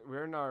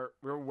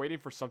we were waiting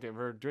for something. We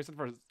were doing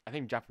something for I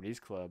think Japanese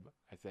club.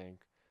 I think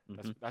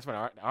that's when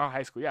our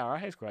high school our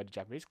high school had a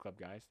Japanese club,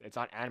 guys. It's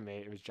not anime,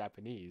 it was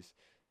Japanese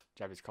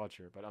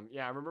culture. But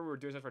yeah, I remember we were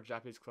doing something for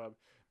Japanese club.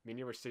 Me and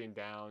you were sitting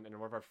down, and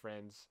one of our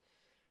friends.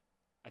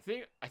 I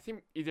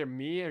think either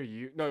me or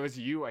you. No, it was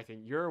you. I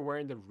think you're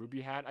wearing the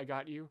RWBY hat I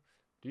got you.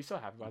 Do you still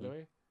have it, by the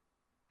way?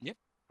 Yep.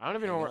 I don't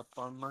even know where.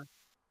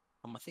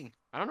 On my thing.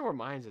 I don't know where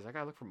mine's is. I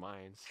gotta look for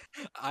mine's.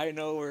 I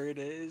know where it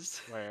is.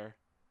 Where?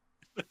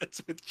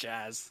 It's with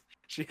Jazz.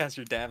 She has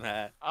your damn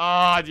hat.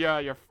 Ah, yeah,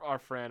 you're our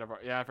friend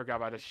yeah, I forgot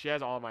about it. She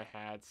has all my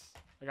hats.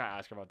 I gotta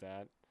ask her about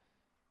that.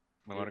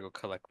 I want to go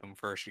collect them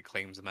first. She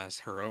claims them as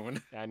her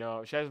own. Yeah, I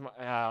know. She has my.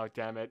 Oh,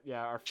 damn it.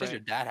 Yeah, our She has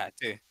friend. your dad hat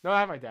too. No, I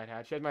have my dad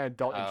hat. She has my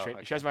adult Oh, in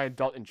okay. She has my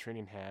adult in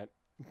training hat.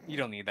 You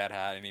don't need that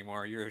hat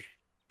anymore. You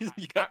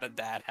got the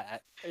dad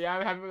hat. Yeah,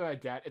 I'm having my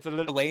dad. It's a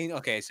little. Blaine,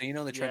 okay, so you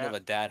know the trend Yeah. of a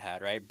dad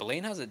hat, right?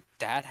 Blaine has a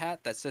dad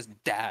hat that says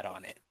dad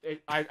on it.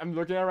 I'm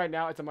looking at it right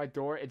now. It's on my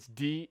door. It's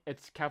D.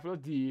 It's capital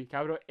D,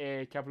 capital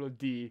A, capital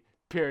D,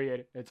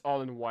 period. It's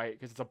all in white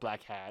because it's a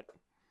black hat.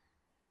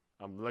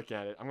 I'm looking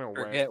at it. I'm gonna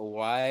wear it.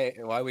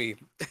 Forget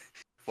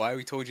why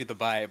we told you to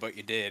buy it, but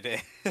you did.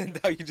 And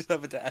now you just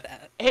have a dad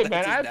hat. Hey that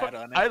man, says dad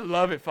on it. I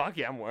love it. Fuck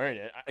yeah, I'm wearing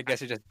it. I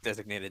guess you're just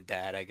designated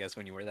dad. I guess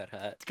when you wear that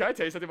hat. Can I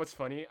tell you something? What's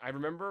funny? I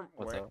remember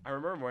What's up?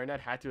 wearing that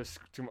hat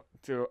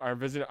to our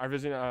visit. I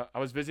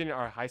was visiting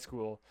our high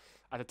school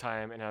at the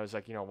time, and I was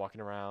like,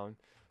 walking around,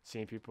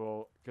 seeing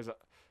people because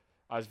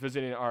I was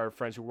visiting our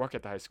friends who work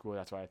at the high school.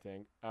 That's why I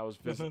think I was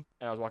visiting,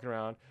 and I was walking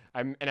around.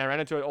 And I ran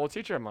into an old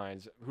teacher of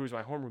mine, who was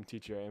my homeroom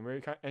teacher,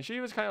 and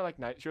she was kind of like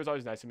nice. She was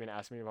always nice to me and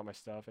asked me about my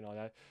stuff and all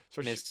that.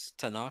 So Miss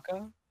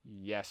Tanaka?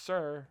 yes,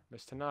 sir,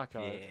 Miss Tanaka.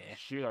 Yeah.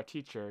 She was our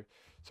teacher.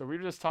 So we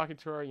were just talking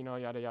to her,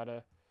 yada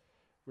yada.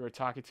 We were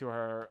talking to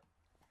her.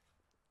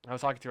 I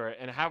was talking to her,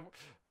 and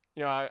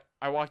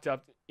I walked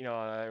up, and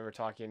we were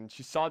talking.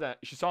 She saw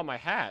my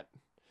hat.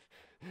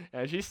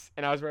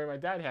 and I was wearing my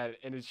dad hat,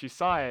 and then she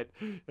saw it,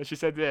 and she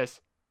said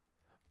this,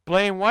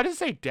 Blaine, why does it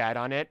say dad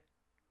on it?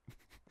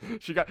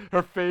 She got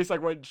her face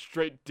like went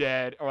straight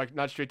dead, or like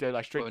not straight dead,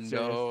 like straight Oh serious.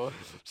 no.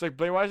 She's like,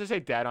 Blaine, why does it say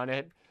dad on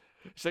it?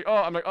 She's like, oh,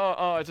 I'm like,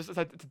 oh, it's just it's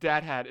a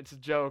dad hat, it's a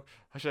joke.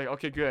 She's like,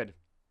 okay, good.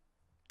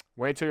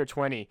 Wait till you're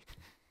 20.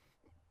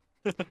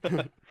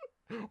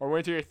 Or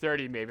wait till you're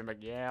 30, maybe. I'm like,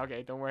 yeah,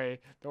 okay, don't worry,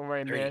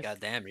 30, miss.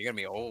 goddamn, you're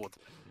gonna be old.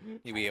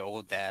 You be an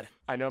old dad.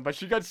 I know, but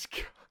she got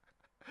scared.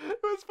 It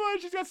was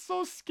funny. She got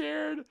so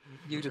scared.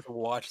 You just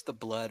watch the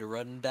blood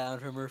run down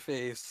from her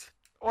face.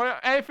 Or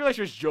I feel like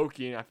she was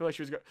joking. I feel like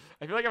she was.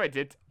 I feel like if I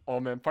did, oh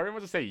man, part of me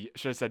wants to say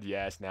should have said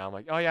yes. Now I'm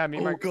like, oh yeah, me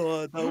and my.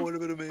 God, that would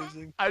have been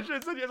amazing. I should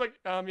have said yes. Like,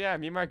 yeah,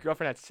 me and my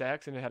girlfriend had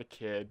sex and had a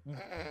kid.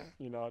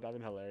 You know, that'd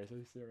been hilarious.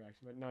 I see her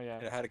reaction, but no, yeah.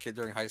 I had a kid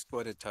during high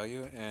school, I did tell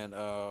you, and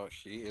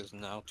she is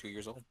now 2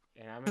 years old.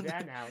 And I'm a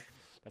dad now.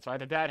 That's why I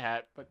had the dad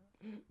hat. But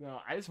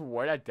no, I just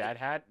wore that dad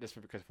hat just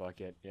because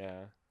fuck it.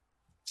 Yeah.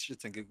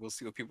 Shit's and we'll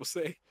see what people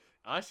say.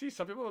 Honestly,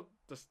 some people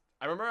just.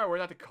 I remember I wore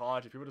that to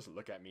college and people just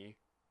look at me.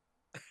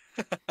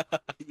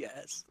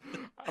 Yes.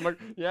 I'm like,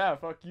 yeah,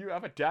 fuck you. I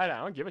have a dad hat. I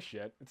don't give a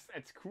shit.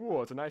 It's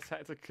cool. It's a nice hat.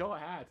 It's a cool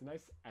hat. It's a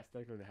nice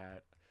aesthetic of the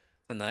hat.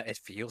 And it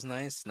feels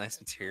nice. Nice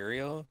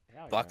material.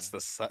 Hell Blocks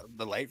yeah.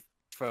 the light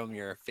from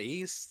your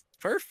face.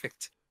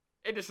 Perfect.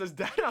 It just says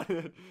dad on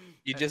it.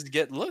 You just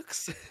get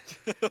looks.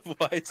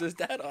 Why it says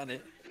that on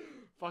it?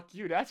 Fuck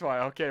you. That's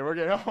why. Okay, we're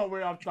getting all the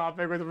way off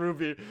topic with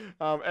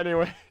RWBY.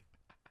 Anyway.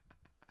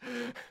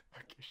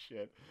 Okay,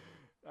 shit.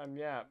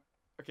 Yeah.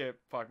 Okay,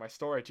 fuck my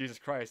story. Jesus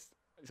Christ.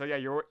 So yeah,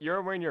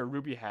 you're wearing your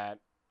RWBY hat.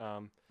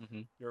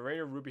 You're wearing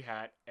your RWBY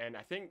hat, and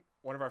I think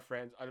one of our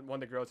friends, one of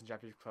the girls in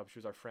Japanese club, she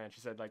was our friend. She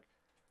said like,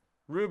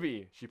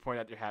 "RWBY." She pointed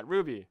at your hat,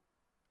 "RWBY,"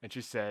 and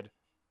she said,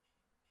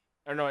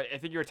 "I don't know. I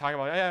think you were talking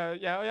about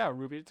yeah,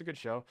 RWBY. It's a good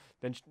show."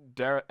 Then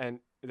Dara and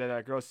then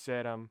that girl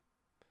said,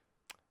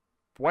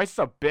 "Why's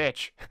a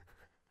bitch?"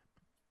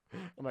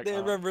 I'm like, They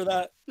remember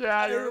that.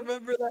 yeah, I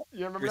remember that.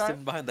 You remember You're that?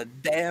 sitting behind the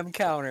damn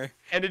counter.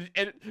 And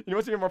you know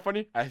what's even more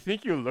funny? I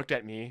think you looked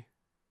at me.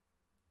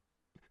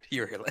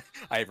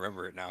 I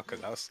remember it now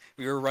because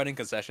we were running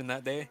concession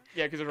that day.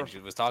 Yeah, because She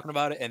was talking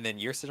about it, and then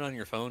you're sitting on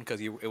your phone because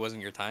it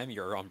wasn't your time.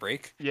 You were on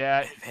break.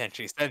 yeah, And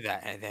she said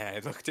that, and then I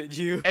looked at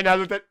you, and I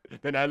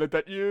looked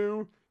at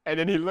you, and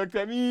then he looked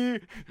at me,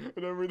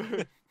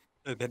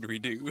 and then we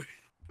do.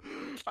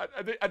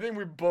 I think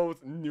we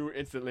both knew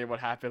instantly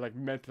what happened, like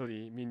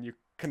mentally. I mean, you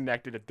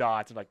connected the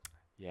dots, and like,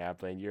 yeah,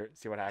 Blaine, you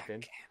see what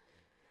happened.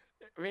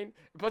 I mean,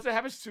 plus it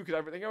happens too, because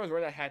I think I was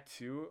wearing that hat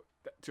too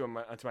to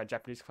my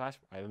Japanese class.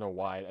 I don't know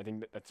why. I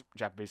think that's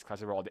Japanese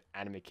class where all the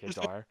anime kids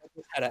are.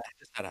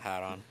 Just had a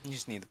hat on. You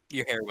just need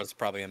your hair was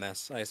probably a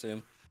mess, I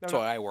assume. That's No,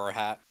 why I wore a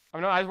hat. I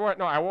mean, I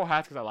wore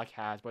hats because I like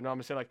hats, but no,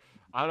 I'm saying like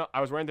I don't know.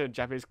 I was wearing the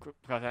Japanese class,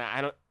 and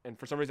I don't, and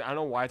for some reason I don't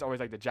know why it's always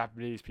like the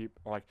Japanese people,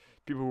 or like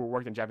people who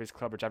worked in Japanese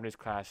club or Japanese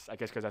class. I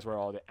guess because that's where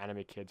all the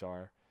anime kids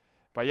are.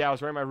 But yeah, I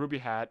was wearing my RWBY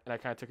hat, and I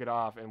kind of took it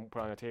off and put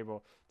it on the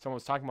table. Someone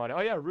was talking about it.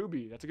 Oh yeah,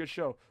 RWBY, that's a good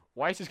show.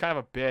 Weiss is kind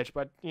of a bitch,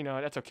 but you know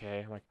that's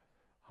okay. I'm like,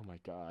 oh my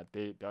god,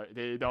 they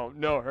don't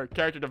know her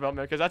character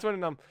development, because that's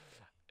when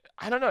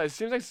I don't know. It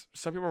seems like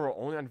some people were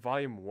only on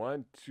volume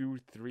 1, 2,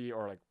 3,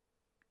 or like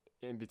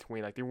in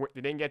between. Like they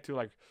didn't get to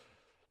like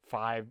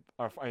 5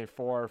 or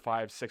 4 or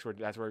 5, 6, where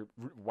that's where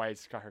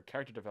Weiss got her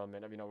character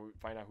development. You know, we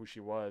find out who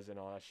she was and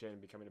all that shit, and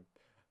becoming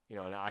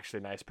an actually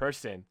nice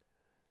person.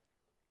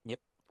 Yep.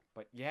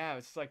 But yeah,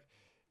 it's like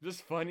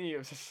just funny. It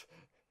was just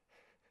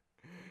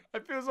I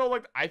feel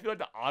like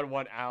the odd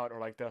one out, or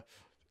like the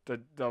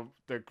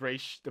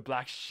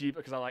black sheep,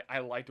 because I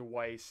liked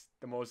Weiss,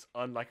 the most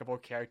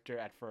unlikable character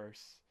at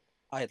first.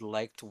 I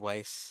liked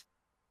Weiss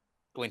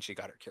when she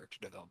got her character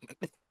development.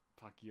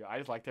 Fuck you. I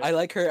just liked her. I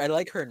like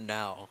her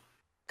now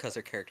because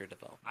her character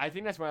development. I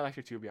think that's when I liked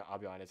her too. I'll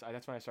be honest.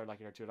 That's when I started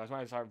liking her too. That's when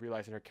I started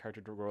realizing her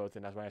character growth,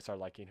 and that's when I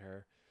started liking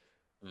her.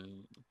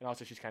 And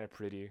also, she's kind of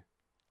pretty.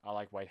 I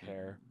like white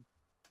hair.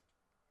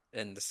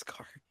 And the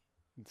scar.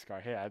 And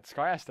Scar. Yeah,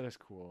 Scar aesthetic's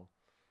cool.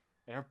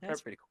 And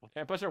That's pretty cool.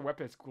 And plus her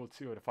weapon is cool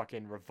too. The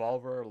fucking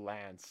revolver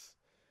lance.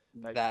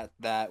 That's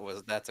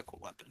a cool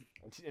weapon.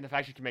 And the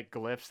fact she can make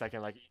glyphs that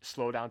can like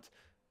slow down.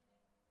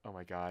 Oh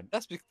my god.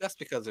 That's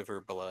because of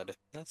her blood.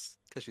 That's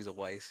because she's a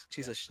Weiss.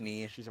 She's a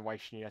Schnee. She's a white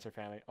Schnee. That's her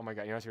family. Oh my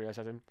god. You know what's real?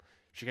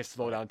 She can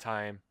slow down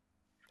time.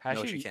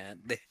 No, she can't.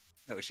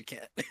 No, she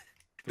can't.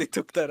 They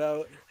took that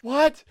out.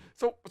 What?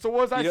 So what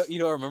was that? You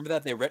don't remember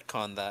that? They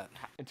retconned that.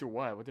 Into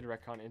what? What did it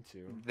retcon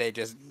into? They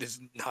just is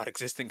not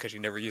existent because she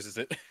never uses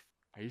it.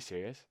 Are you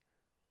serious?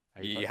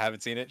 You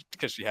haven't seen it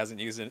because she hasn't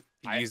used it.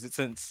 Used it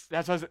since.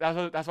 That's why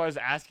I was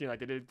asking. Like,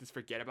 did they just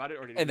forget about it,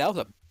 or did? And that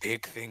was a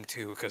big thing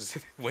too, because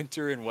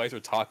Winter and Weiss were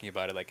talking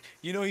about it. Like,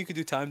 you could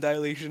do time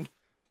dilation,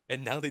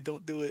 and now they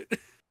don't do it.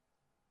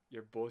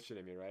 You're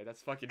bullshitting me, right?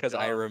 That's fucking. Because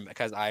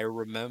I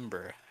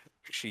remember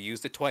she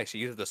used it twice. She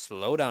used it to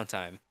slow down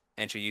time,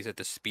 and she used it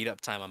to speed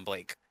up time on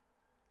Blake.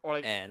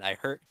 And I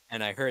heard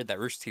that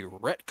RoosterTeeth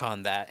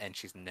retconned that, and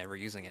she's never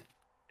using it.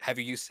 Have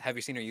you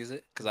seen her use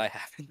it? Because I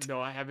haven't. No,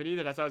 I haven't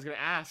either. That's what I was gonna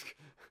ask.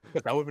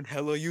 Because that would have been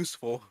hella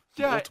useful.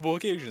 Yeah, Multiple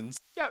occasions.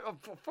 yeah.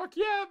 Fuck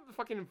yeah,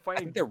 fucking I think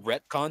fighting. they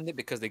retconned it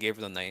because they gave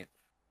her the knight.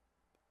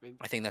 I mean,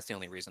 I think that's the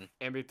only reason.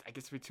 and I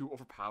guess to be too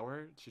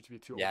overpowered. She to be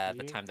too Yeah, OP.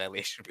 the time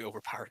dilation would be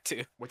overpowered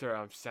too. With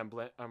her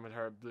semblant, with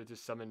her ability to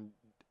summon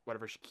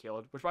whatever she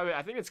killed. Which, by the way,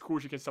 I think it's cool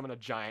she can summon a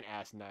giant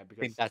ass knight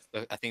because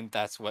I think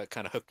that's what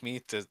kind of hooked me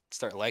to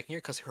start liking her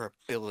because her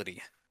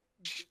ability.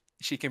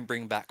 She can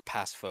bring back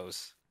past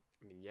foes.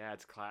 I mean, yeah,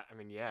 it's I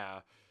mean, yeah,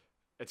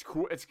 it's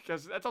cool. It's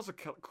because that's also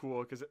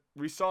cool because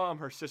we saw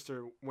her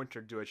sister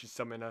Winter do it. She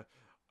summoned a.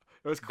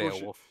 It was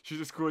cool. She's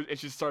just cool, and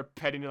she started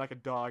petting it like a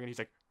dog, and he's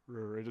like,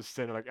 just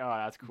sitting like, oh,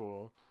 that's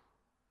cool.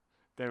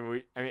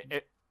 Then I mean,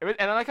 it was,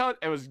 and I like how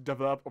it was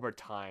developed over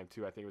time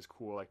too. I think it was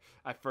cool. Like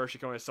at first, she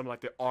can only summon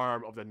like the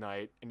arm of the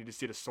knight, and you just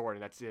see the sword,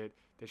 and that's it.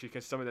 Then she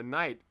can summon the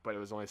knight, but it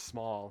was only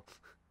small.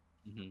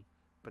 Mm-hmm.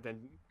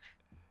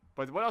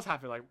 But what else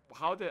happened? Like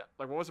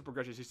what was the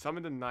progression? She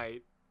summoned the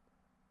knight.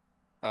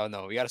 Oh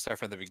no, we gotta start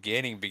from the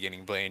beginning,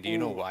 Blaine. Do you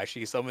know why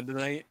she summoned the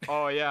knight?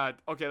 Oh yeah.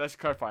 Okay, let's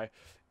clarify.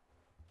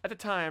 At the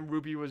time,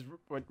 when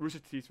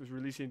RoosterTeeth was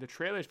releasing the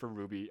trailers for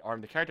RWBY, or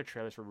the character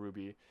trailers for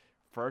RWBY.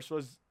 First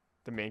was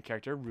the main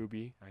character,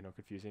 RWBY. I know,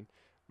 confusing.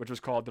 Which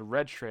was called the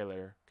Red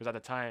trailer, because at the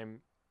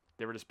time,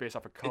 they were just based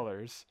off of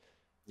colors.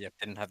 Yep,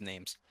 didn't have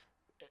names.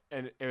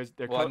 And it was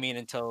I mean,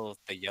 until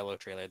the yellow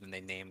trailer, then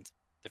they named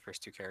the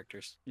first two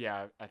characters.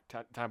 Yeah,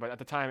 but at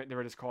the time they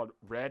were just called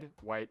red,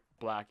 white,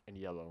 black, and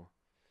yellow.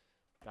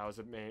 That was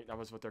That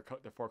was what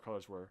the four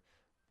colors were.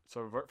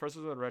 So first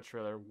was the red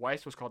trailer.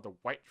 Weiss was called the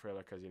white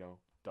trailer because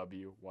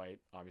W white,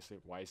 obviously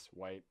Weiss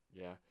white.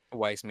 Yeah.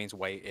 Weiss means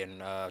white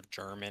in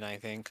German, I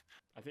think.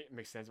 I think it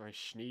makes sense. I mean,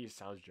 Schnee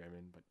sounds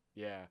German, but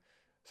yeah.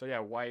 So yeah,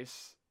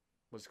 Weiss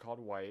was called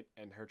white,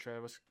 and her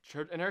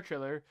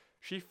trailer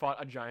she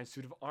fought a giant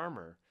suit of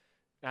armor.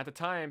 And at the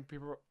time,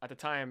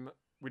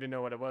 we didn't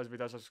know what it was. We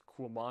thought it was a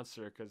cool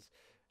monster because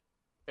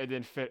it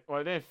didn't fit. Well,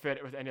 it didn't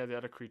fit with any of the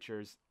other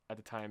creatures at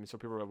the time. And so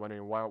people were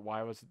wondering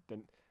why was it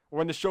then.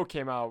 When the show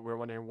came out, we were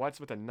wondering what's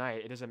with the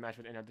knight. It doesn't match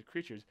with any of the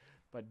creatures.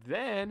 But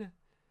then,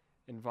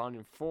 in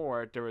Volume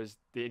 4,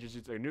 they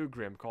introduced a new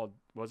Grim called,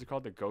 what was it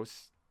called? The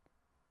Ghost.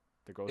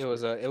 It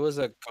was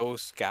a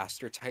ghost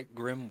gaster type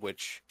Grim,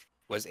 which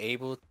was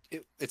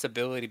its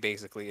ability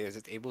basically is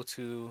it's able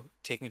to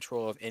take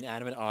control of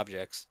inanimate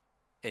objects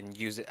and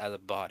use it as a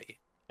body.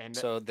 And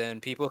so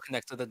then people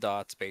connected the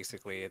dots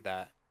basically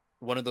that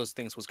one of those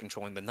things was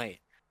controlling the knight.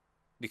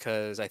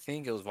 Because I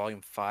think it was Volume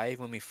 5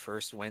 when we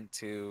first went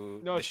to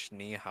the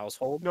Schnee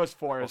household. No, it's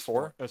 4. It was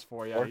 4. It was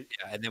 4, yeah.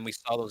 Yeah, and then we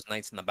saw those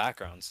knights in the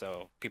background,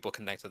 so people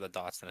connected the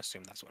dots and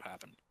assumed that's what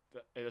happened.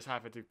 It just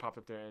happened to pop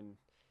up there, and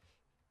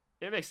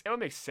it would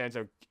make sense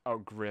how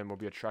Grimm will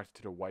be attracted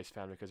to the Weiss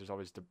family because there's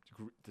always the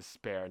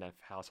despair in that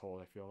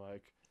household, I feel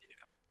like.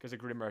 Yeah. Because the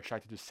Grimm are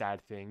attracted to sad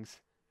things,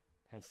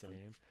 hence the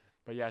name.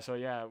 But yeah, so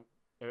yeah,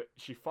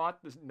 she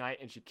fought this knight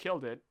and she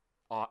killed it,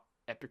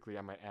 epically,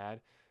 I might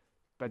add.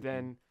 But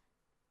then...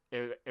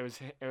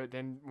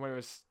 then when it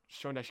was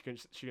shown that she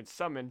could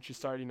summon, she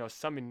started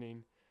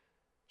summoning.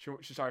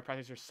 She started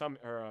practicing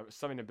her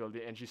summoning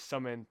ability, and she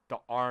summoned the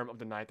arm of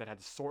the knight that had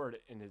the sword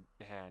in his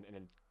hand, and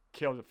then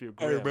killed a few.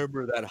 I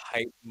remember that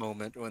hype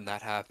moment when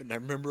that happened. I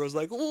remember I was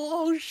like,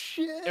 "Oh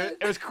shit!"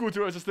 It was cool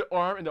too. It was just the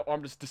arm, and the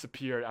arm just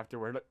disappeared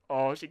afterward. Like,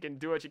 oh, she can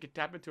do it. She can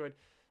tap into it.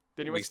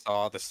 Then we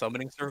saw the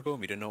summoning circle.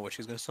 And we didn't know what she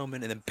was gonna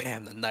summon, and then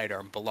bam, the knight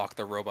arm blocked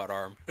the robot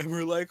arm, and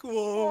we're like,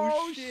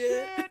 "Whoa,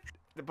 shit!"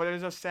 But it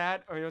was so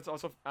sad. I mean, it's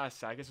also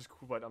sad. I guess it's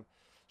cool, but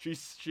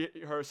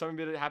her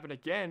summoning ability happened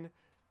again,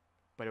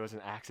 but it was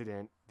an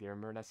accident. Do you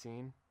remember that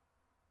scene?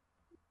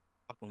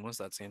 When was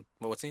that scene?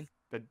 What scene?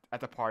 At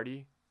the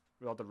party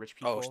with all the rich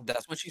people. Oh,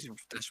 that's when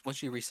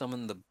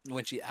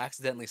she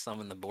accidentally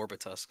summoned the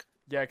Borbatusk.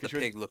 Yeah, because the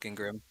pig-looking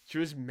Grim. She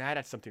was mad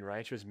at something,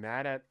 right? She was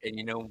mad at. And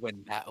you know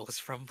when that was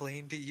from,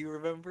 Blaine? Do you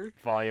remember?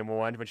 Volume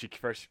 1, when she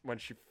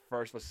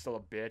first was still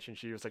a bitch, and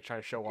she was like trying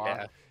to show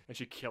off, and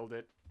she killed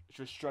it.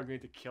 She was struggling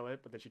to kill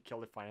it, but then she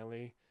killed it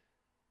finally.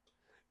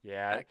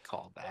 Yeah. That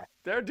callback.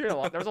 They're doing a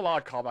lot. There was a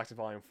lot of callbacks in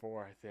Volume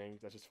 4, I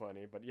think. That's just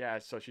funny. But yeah,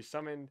 so she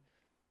summoned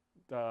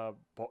the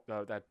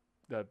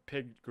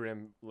pig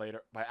Grim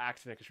later by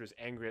accident because she was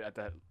angry at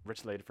that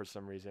rich lady for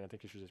some reason. I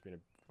think she was just being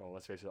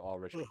let's face it, all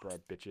rich people are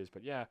bitches.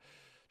 But yeah,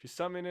 she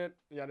summoned it,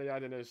 yada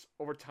yada. And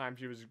over time,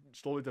 she was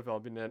slowly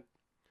developing it.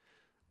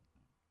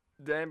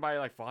 Then by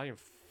like Volume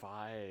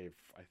 5,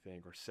 I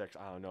think, or 6,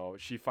 I don't know,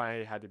 she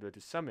finally had the ability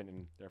to summon,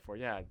 and therefore,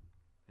 yeah,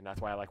 and that's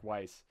why I like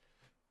Weiss.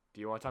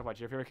 Do you want to talk about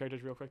your favorite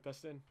characters real quick,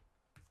 Dustin?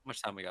 How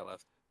much time we got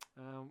left?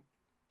 We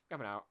have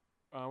an hour.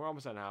 We're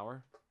almost at an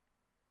hour.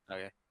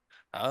 Okay.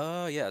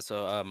 Yeah.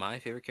 So my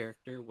favorite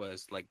character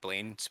was like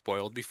Blaine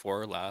spoiled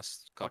before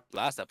last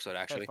episode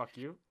actually. Hey, fuck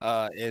you.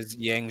 Is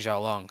Yang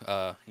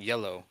Xiaolong,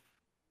 yellow,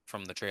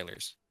 from the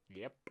trailers.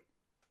 Yep.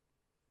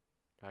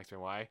 Can I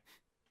explain why?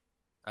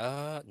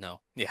 No.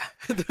 Yeah.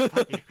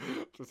 Fuck you.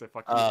 So say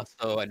fuck you.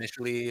 So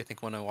initially, I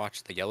think when I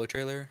watched the yellow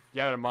trailer.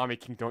 Yeah, the mommy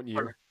king, don't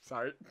you?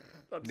 Sorry.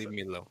 Leave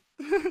me alone.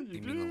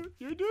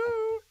 You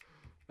do.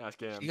 No, I'm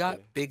kidding. She I'm got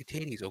kidding. big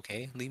titties,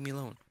 okay? Leave me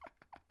alone.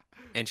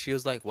 And she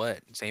was like, what?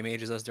 Same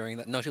age as us during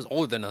that? No, she was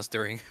older than us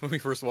during when we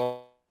first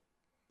walked.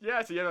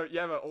 Yeah, so you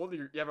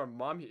have a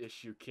mom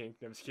issue kink.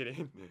 No, I'm just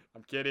kidding.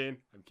 I'm kidding.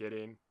 I'm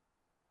kidding.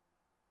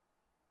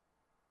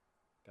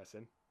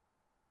 Dustin.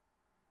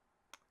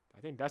 I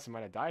think Dustin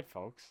might have died,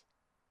 folks.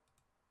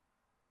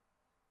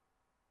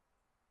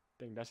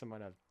 I think Dustin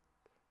might have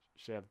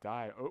should have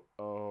died.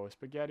 Oh,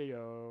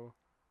 spaghetti-o.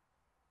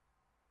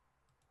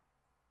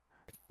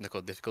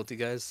 Technical difficulty,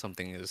 guys.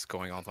 Something is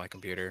going on with my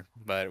computer,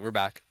 but we're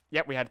back.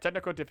 Yep, we had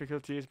technical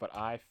difficulties, but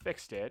I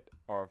fixed it.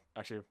 Or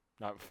actually,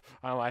 not.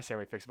 I don't know why I say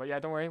we fixed it, but yeah,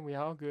 don't worry, we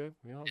all good.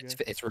 We all good.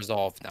 It's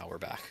resolved now. We're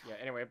back. Yeah.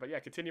 Anyway, but yeah,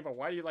 continue. But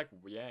why do you like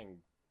Yang,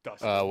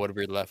 Dustin? What did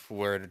we left?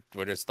 Where did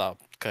it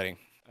stop cutting?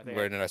 I think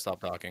Where did I stop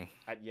talking?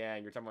 at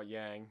Yang, you're talking about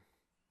Yang.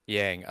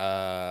 Yang.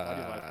 Why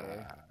do you like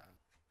her?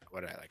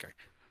 What did I like her?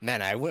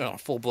 Man, I went on a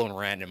full blown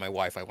rant and my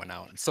Wi-Fi went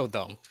out. It's so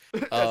dumb.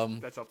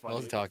 That's so What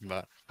was funny. I talking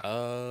about?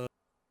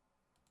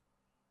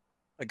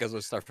 I guess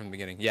we'll start from the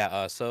beginning.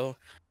 Yeah. So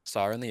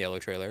saw her in the yellow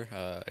trailer.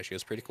 She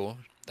was pretty cool.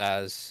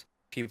 As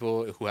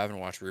people who haven't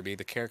watched RWBY,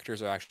 the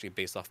characters are actually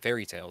based off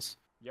fairy tales.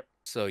 Yep.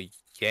 So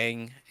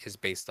Yang is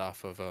based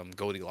off of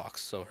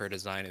Goldilocks. So her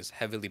design is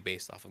heavily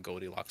based off of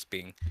Goldilocks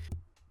being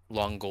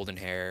long golden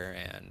hair,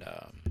 and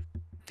I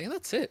think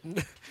that's it.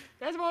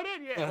 That's about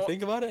it. Yeah. When I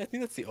think about it, I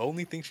think that's the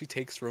only thing she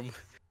takes from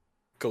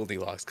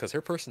Goldilocks, because her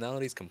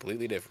personality is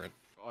completely different.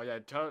 Oh yeah.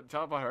 Tell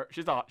about her.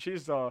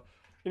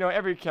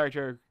 Every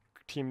character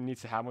team needs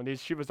to have one of these.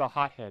 She was a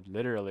hothead,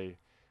 literally.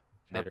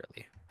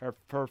 Literally. Her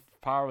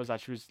power was that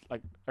she was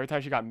like every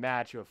time she got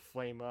mad, she would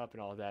flame up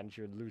and all that, and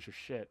she would lose her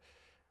shit.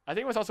 I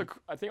think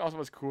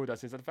what's cool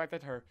Dustin is the fact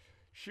that her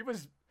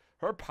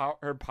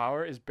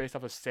power is based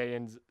off of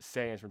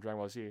Saiyans from Dragon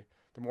Ball Z.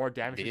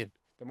 Indeed.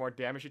 The more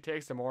damage she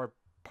takes, the more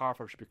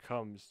powerful she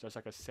becomes, just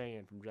like a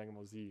Saiyan from Dragon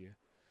Ball Z.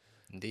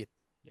 Indeed.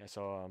 Yeah.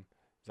 So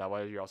is that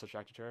why you're also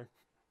attracted to her?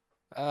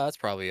 That's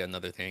probably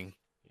another thing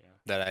Yeah.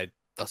 that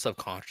I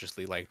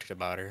subconsciously liked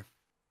about her.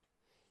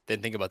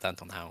 Didn't think about that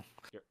until now.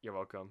 You're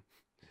welcome.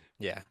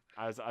 Yeah.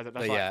 That's But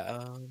why.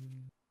 yeah.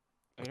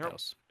 And What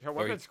else? her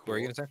What weapon's cool. were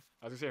you gonna say?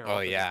 I was gonna say her Oh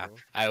weapon's yeah, cool.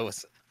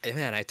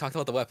 I talked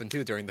about the weapon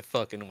too during the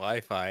fucking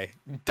Wi-Fi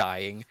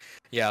dying.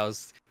 Yeah,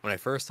 when I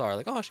first saw her,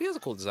 like, oh, she has a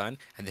cool design,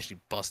 and then she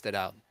busted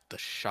out the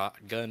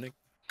shotgun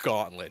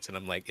gauntlets, and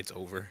I'm like, it's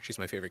over. She's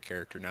my favorite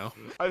character now.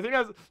 I think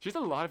she's a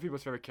lot of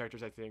people's favorite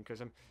characters. I think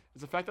because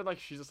it's the fact that like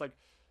she's just like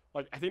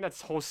I think that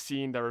whole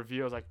scene that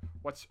reveals like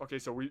what's okay.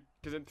 So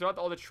because throughout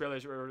all the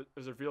trailers it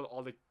was revealed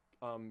all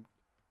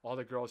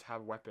the girls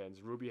have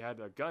weapons. Ruby had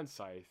a gun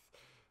scythe.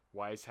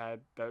 Weiss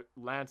had the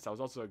lance that was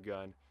also a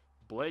gun.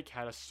 Blake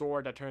had a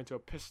sword that turned into a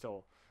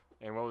pistol.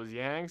 And what was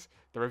Yang's?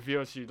 The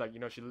reveal she like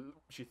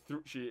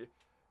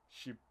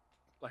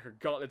her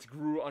gauntlets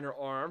grew on her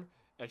arm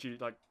and she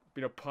like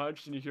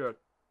punched and you hear a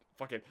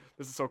fucking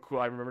this is so cool.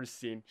 I remember the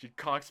scene. She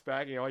cocks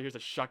back and all you hear is a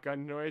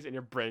shotgun noise and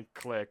your brain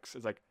clicks.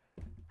 It's like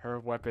her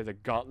weapon is a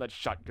gauntlet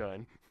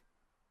shotgun.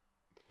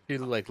 She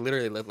like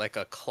literally like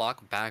a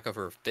clock back of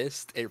her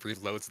fist. It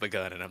reloads the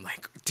gun, and I'm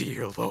like,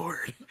 dear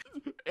lord.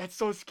 It's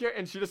so scary,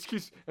 and she just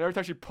keeps. And every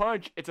time she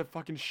punch, it's a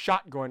fucking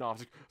shot going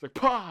off. It's like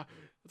pah.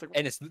 It's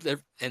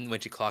like. And when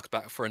she clocks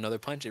back for another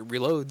punch, it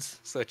reloads.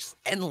 So it's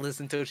endless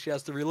until she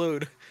has to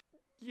reload.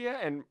 Yeah,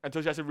 and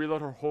until she has to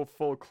reload her whole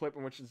full clip,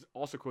 and which is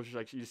also cool. She's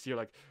like, you see her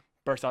like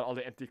burst out all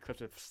the empty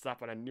clips and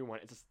slap on a new one.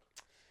 It's just.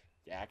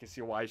 Yeah, I can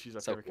see why she's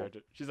a favorite character.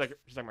 She's like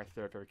my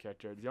third favorite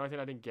character. The only thing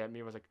that didn't get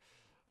me was like,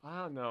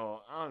 I don't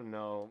know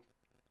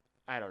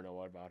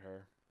what about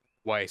her.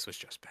 Weiss was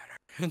just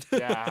better.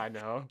 Yeah, I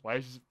know.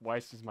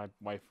 Weiss is my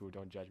waifu.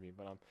 Don't judge me,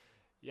 but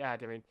yeah.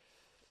 I mean,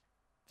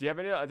 do you have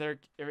any other?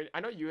 I mean, I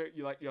know you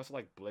also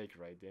like Blake,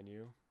 right? Didn't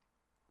you?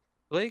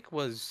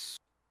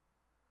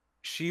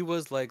 She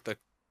was like the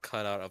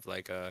cutout of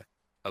like a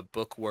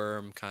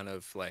bookworm, kind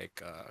of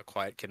like a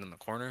quiet kid in the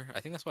corner.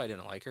 I think that's why I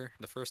didn't like her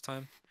the first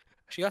time.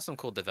 She got some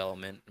cool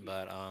development,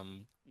 but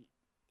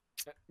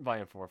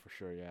Volume 4 for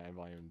sure, yeah, and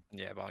volume.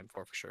 Yeah, volume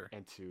 4 for sure.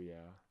 And 2, yeah.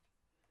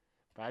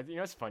 But you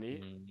know what's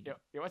funny? You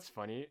know what's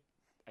funny?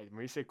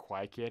 When you say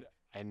quiet kid,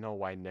 I know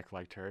why Nick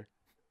liked her.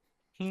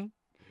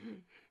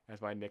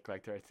 That's why Nick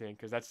liked her, I think,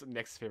 because that's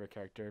Nick's favorite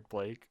character,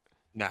 Blake.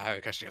 No,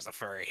 because she was a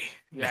furry.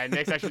 Yeah,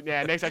 Nick's actually.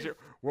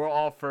 We're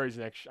all furries,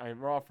 Nick. I mean,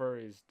 we're all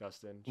furries,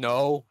 Dustin.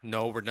 No,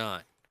 we're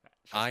not.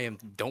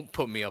 Don't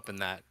put me up in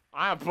that.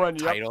 I'm putting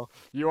you title. Up.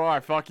 You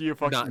are. Fuck you.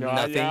 Fuck you. No,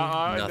 nothing.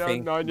 yeah,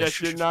 nothing. No, yes,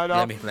 you, no.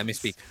 Let me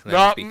speak.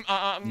 Nothing.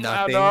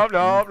 Nothing. No.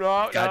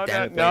 God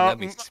damn it, let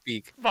me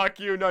speak. Fuck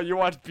you. No, you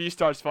watch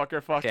Beastars,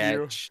 fucker. Fuck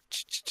you.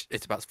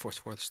 It's about for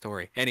the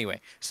story. Anyway,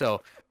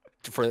 so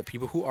for the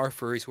people who are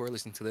furries who are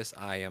listening to this,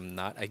 I am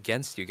not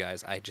against you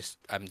guys. I'm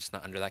just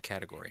not under that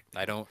category.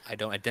 I don't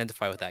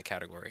identify with that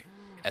category.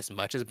 As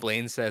much as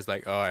Blaine says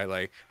like, oh,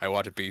 I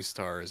watch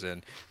Beastars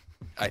and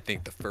I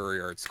think the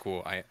furry art's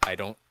cool. I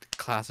don't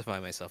classify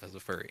myself as a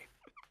furry.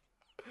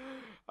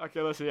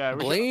 Okay, listen, yeah,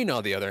 we should. Blaine,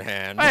 on the other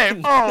hand. Hey,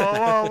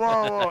 oh,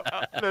 whoa.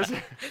 Listen.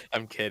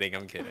 I'm kidding.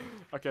 I'm kidding.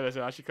 Okay,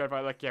 listen. I should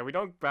clarify. Like, yeah, we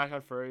don't bash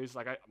on furries.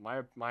 Like,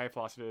 my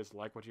philosophy is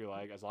like what you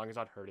like, as long as it's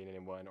not hurting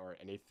anyone or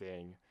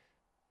anything,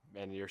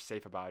 and you're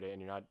safe about it,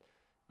 and you're not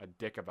a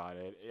dick about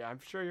it. Yeah, I'm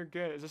sure you're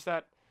good. It's just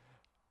that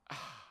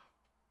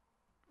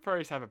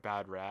furries have a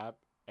bad rap,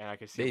 and I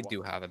can see They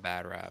do have a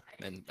bad rap,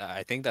 and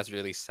I think that's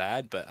really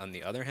sad. But on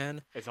the other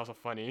hand, it's also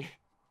funny.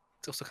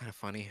 it's also kind of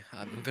funny.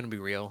 I'm gonna be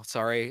real.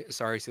 Sorry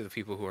to the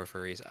people who are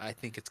furries. I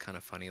think it's kind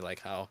of funny, like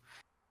how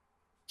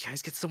you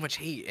guys get so much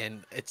hate,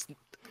 and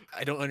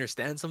I don't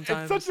understand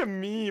sometimes. It's such a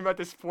meme at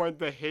this point.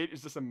 The hate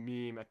is just a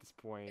meme at this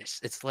point.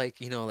 It's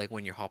like, like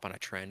when you hop on a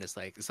trend, it's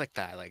like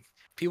that. Like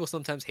people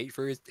sometimes hate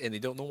furries and they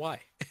don't know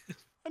why.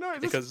 I know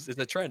Because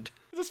it's a trend.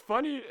 It's just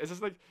funny. It's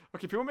just like,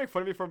 okay, people make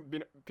fun of me for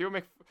being.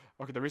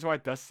 Okay, the reason why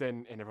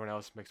Dustin and everyone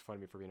else makes fun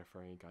of me for being a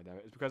furry,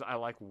 goddammit, is because I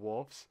like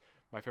wolves.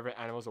 My favorite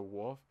animal is a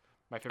wolf.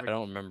 My favorite. I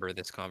don't remember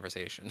this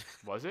conversation.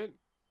 Was it?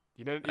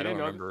 You didn't. I don't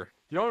know remember.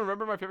 You don't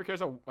remember my favorite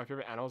character? My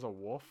favorite animal is a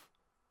wolf.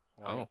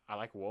 Oh. I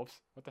like wolves.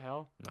 What the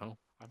hell? No.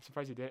 I'm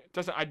surprised you didn't.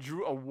 Justin, I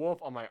drew a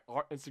wolf on my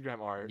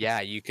Instagram art.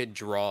 Yeah, you could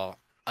draw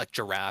a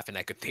giraffe, and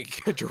I could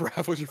think a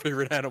giraffe was your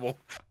favorite animal.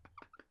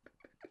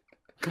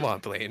 Come on,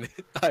 Blaine.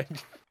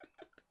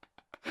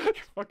 You're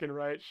fucking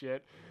right,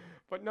 shit.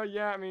 But no,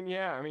 yeah, I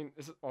mean,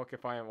 this is okay,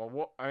 fine.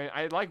 Well, I mean,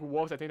 I like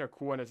wolves. I think they're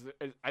cool, and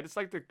I just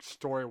like the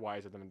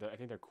story-wise of them. I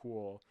think they're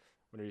cool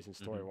when they're using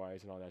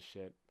story-wise and all that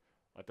shit.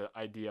 Like the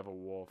idea of a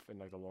wolf and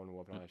like the lone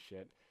wolf and all that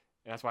shit.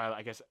 And that's why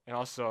I guess, and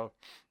also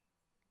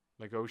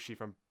Legoshi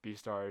from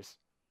Beastars.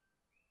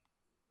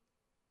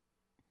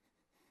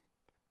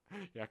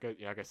 You're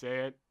not gonna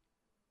say it?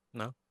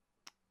 No.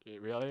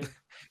 Really?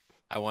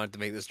 I wanted to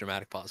make this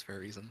dramatic pause for a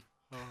reason.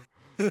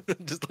 Oh.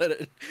 Just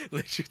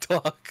let you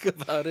talk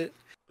about it.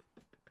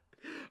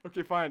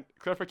 Okay, fine.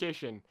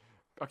 Clarification.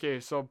 Okay,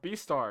 so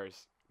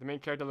Beastars, the main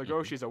character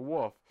Legoshi, is a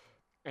wolf.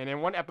 And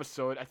in one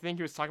episode, I think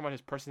he was talking about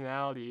his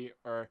personality,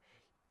 or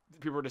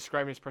people were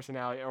describing his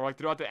personality, or like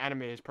throughout the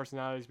anime, his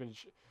personality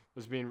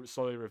was being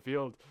slowly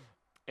revealed.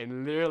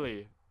 And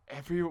literally,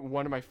 every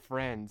one of my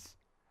friends,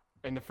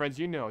 and the friends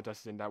you know,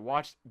 Dustin, that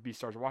watched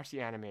Beastars, watched the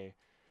anime,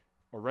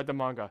 or read the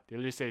manga, they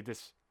literally say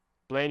this: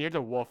 Blaine, you're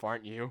the wolf,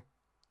 aren't you?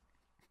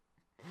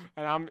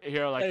 And I'm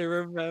here like, I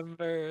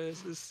remember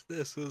this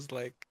was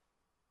like,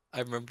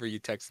 I remember you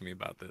texting me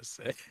about this,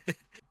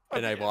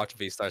 and I watched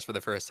Beastars for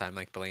the first time.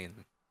 Like,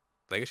 Blaine,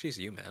 Legoshi's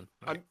you, man.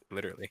 Like,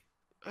 literally.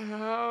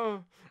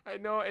 Oh, I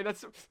know, and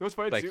it was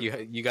funny like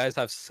too. you guys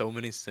have so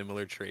many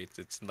similar traits.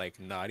 It's like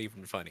not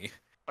even funny.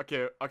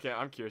 Okay.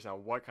 I'm curious now.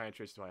 What kind of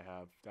traits do I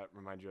have that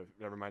reminded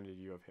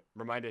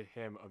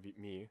him of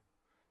me?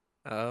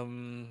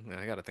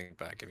 I gotta think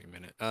back. Give me a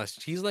minute.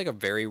 He's like a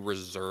very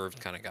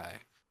reserved kind of guy.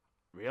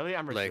 Really,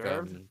 I'm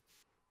reserved.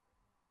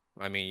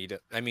 Like,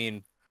 I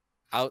mean,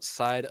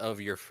 outside of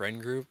your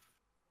friend group,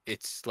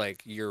 it's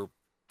like you're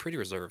pretty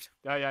reserved.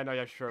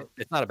 Yeah, sure.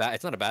 It's not a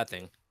bad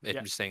thing.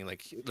 I'm just saying,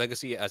 like,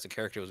 Legacy as a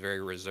character was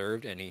very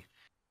reserved, and he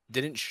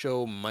didn't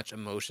show much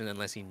emotion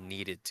unless he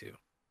needed to.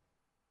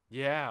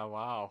 Yeah,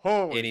 wow.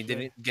 Holy and he shit.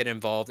 didn't get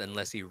involved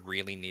unless he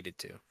really needed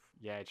to.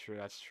 Yeah, true.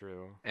 That's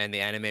true. And the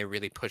anime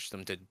really pushed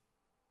him to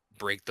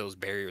break those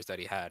barriers that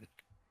he had.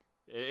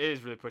 It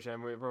is really pushing.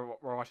 We're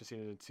watching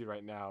season 2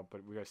 right now,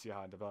 but we gotta see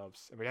how it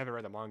develops. And we haven't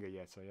read the manga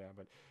yet, so yeah.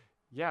 But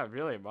yeah,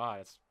 really, wow,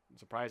 that's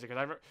surprising.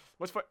 Because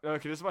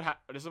okay, this is what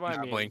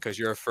I mean. Because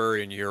you're a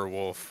furry and you're a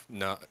wolf.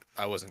 No,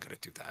 I wasn't gonna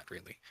do that.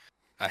 Really,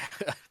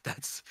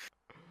 that's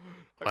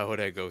why would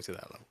I go to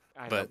that level?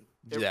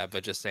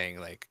 But just saying,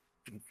 like,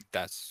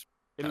 that's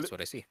what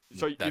I see.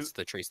 So that's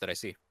the traits that I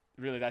see.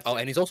 Really, that's. Oh,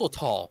 and he's also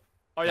tall.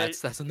 Oh yeah,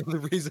 that's another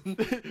reason.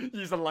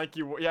 He's a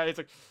lanky. Yeah, it's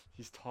like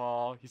he's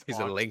tall. He's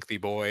a lengthy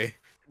boy.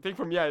 I think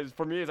for me,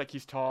 it's like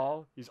he's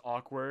tall. He's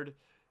awkward.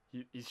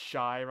 He's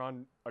shy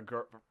around a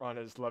girl, around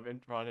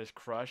his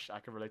crush. I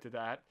can relate to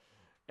that,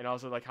 and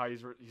also like how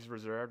he's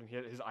reserved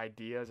and his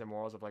ideas and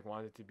morals of like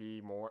wanting to be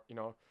more.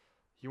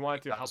 He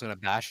wanted to help. I was gonna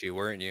bash you,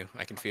 weren't you?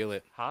 I can feel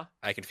it. Huh?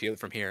 I can feel it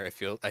from here. I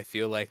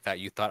feel like that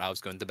you thought I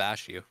was going to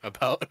bash you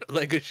about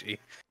Legacy.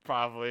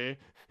 Probably.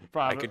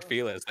 I could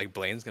feel it. It's like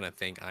Blaine's gonna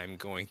think I'm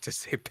going to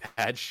say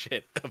bad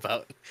shit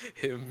about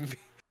him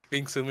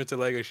being similar to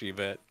Legacy,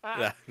 but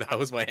that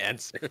was my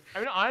answer. I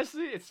mean,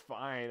 honestly, it's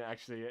fine.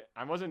 Actually,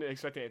 I wasn't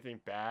expecting anything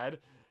bad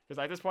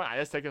because at this point, I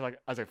just take it like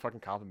as a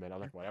fucking compliment.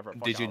 I'm like, whatever.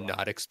 Did you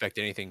not expect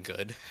anything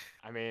good?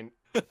 I mean,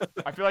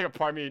 I feel like a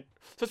part of me,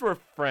 since we're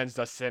friends,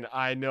 Dustin,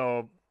 I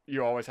know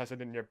you always have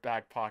something in your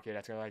back pocket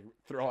that's gonna like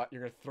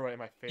you're gonna throw it in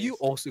my face. You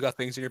also got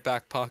things in your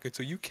back pocket,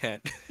 so you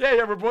can't.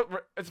 Yeah,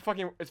 it's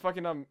fucking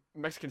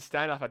Mexican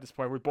standoff at this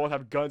point. We both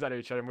have guns at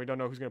each other, and we don't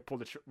know who's gonna pull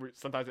the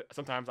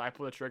sometimes I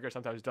pull the trigger,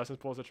 sometimes Dustin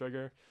pulls the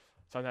trigger,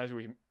 sometimes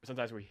we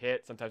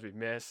hit, sometimes we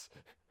miss.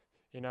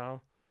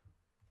 That's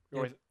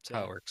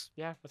how it works.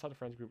 Yeah, that's how the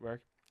friends group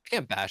work. You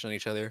can't bash on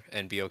each other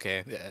and be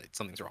okay. Yeah,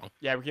 something's wrong.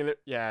 Yeah, we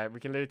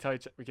can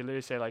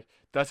literally say like,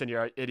 Dustin,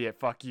 you're an idiot,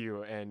 fuck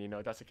you, and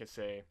Dustin can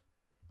say,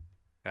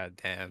 God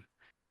damn.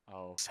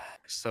 Oh.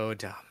 So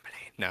dumb,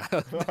 Blaine. No,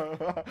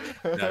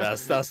 no,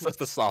 that's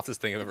the softest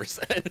thing I've ever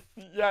said.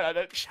 Yeah,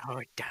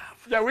 So dumb.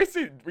 yeah. We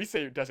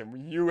say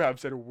Dustin. You have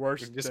said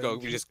worse than.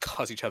 We just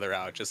cuss each other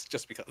out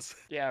just because.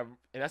 Yeah,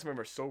 and that's when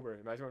we're sober.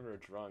 Imagine when we're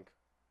drunk.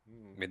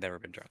 We've never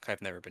been drunk.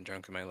 I've never been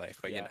drunk in my life,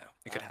 but Yeah,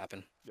 it could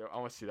happen. Yeah, I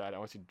want to see that. I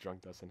want to see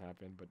drunk Dustin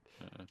happen. But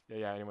Uh-uh.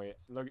 yeah. Anyway,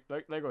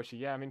 Legoshi.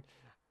 Yeah, I mean,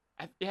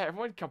 yeah.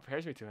 Everyone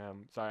compares me to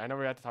him. Sorry, I know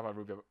we have to talk about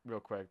RWBY real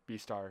quick.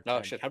 B-Star.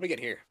 Oh shit! How did we get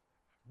here?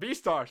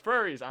 B-Stars,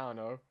 furries. I don't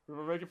know. We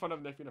were making fun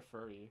of Nick being a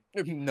furry.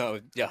 No,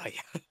 yeah,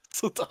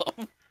 so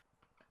dumb.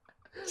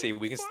 See,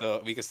 we can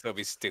still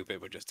be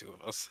stupid with just two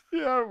of us.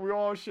 Yeah, we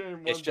all share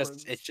one. It's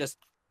just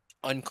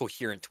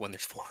uncoherent when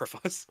there's four of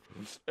us.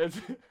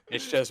 It's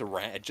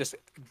It just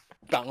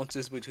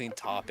bounces between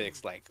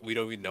topics like we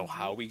don't even know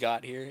how we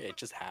got here. It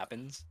just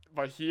happens.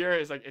 But here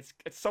is like it's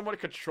somewhat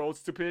controlled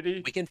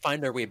stupidity. We can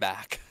find our way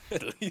back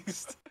at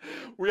least.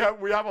 We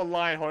have a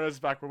line holding us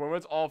back, but when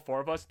it's all four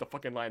of us, the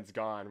fucking line's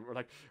gone. We're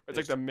like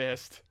like the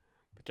mist.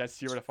 We can't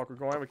see where the fuck we're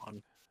going.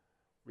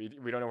 We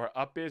don't know where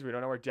up is. We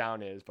don't know where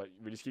down is. But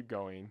we just keep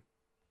going.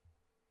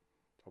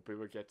 Hopefully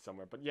we'll get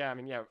somewhere. But yeah, I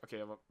mean, yeah.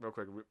 Okay, real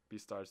quick,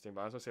 B-Stars thing.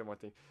 But I just want to say one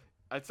thing.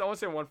 I want to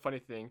say one funny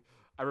thing.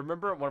 I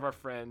remember one of our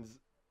friends.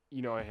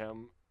 You know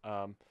him.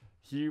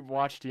 He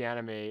watched the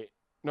anime.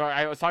 No,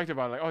 I was talking to him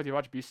about like, oh, did you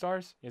watch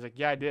B-Stars? He's like,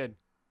 yeah, I did.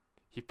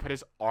 He put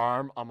his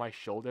arm on my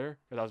shoulder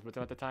because I was with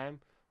him at the time.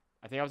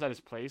 I think I was at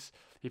his place.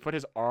 He put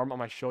his arm on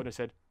my shoulder and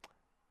said,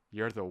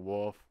 "You're the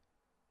wolf."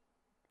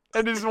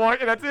 And he just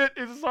walked, and that's it.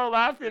 He just started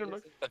laughing. I'm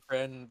like, the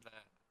friend.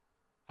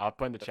 I'll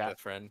put in the chat.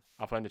 The friend.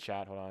 I'll put in the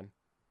chat. Hold on.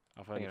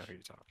 I'll put I in know the who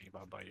you're talking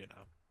about, but you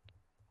know.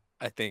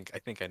 I think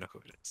I know who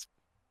it is.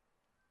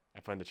 I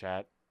put in the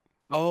chat.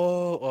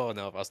 Oh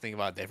no! I was thinking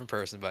about a different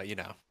person, but you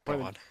know,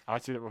 go on. I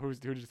want to see who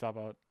did you talk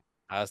about?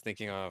 I was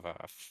thinking of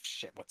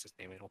shit. What's his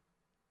name?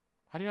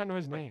 How do you not know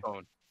his name?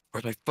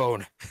 Where's my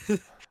phone?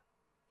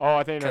 Oh,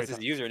 I think because his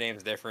username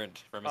is different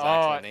from his oh,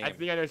 actual name. I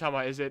think I know what you're talking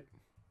about. Is it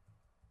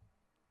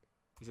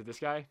this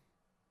guy?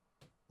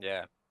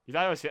 Yeah. You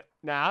thought it was him?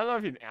 Nah, I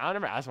don't know if I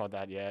never asked about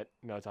that yet.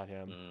 No, it's not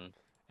him.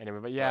 Anyway,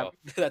 but yeah. Well,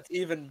 that's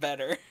even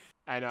better.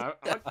 I know.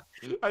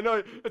 I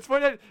know. It's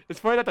funny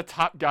that the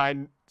top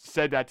guy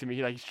said that to me.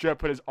 He should have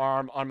put his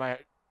arm on my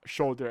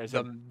shoulder and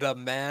said, the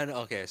man.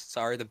 Okay,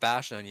 sorry to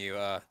bash on you,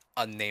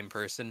 unnamed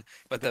person,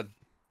 but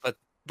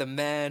the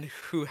man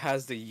who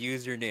has the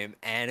username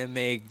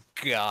Anime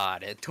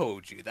God, it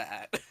told you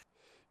that.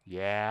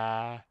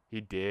 Yeah,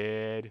 he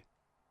did.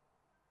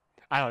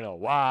 I don't know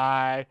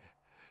why.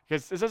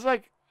 Because it's just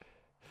like,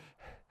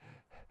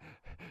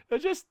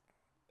 it's just,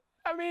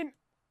 I mean,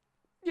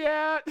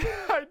 yeah,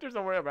 there's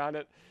no way around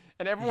it.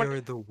 And everyone.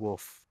 You're the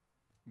wolf.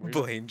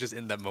 Blaine just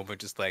in that moment,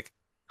 just like,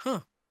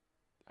 huh.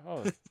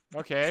 Oh,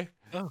 okay.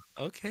 Oh,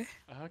 okay.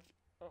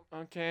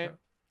 Okay.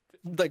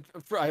 Like,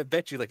 I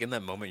bet you, like, in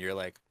that moment, you're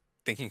like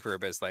thinking for a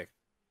bit, it's like,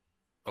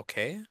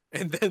 okay.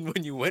 And then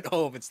when you went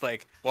home, it's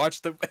like,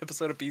 watch the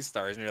episode of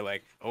B-Stars, and you're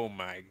like, oh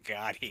my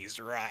god, he's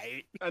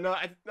right. I know.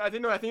 I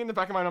think in the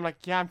back of my mind, I'm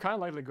like, yeah, I'm kind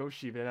of like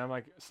Legoshi, but I'm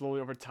like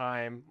slowly over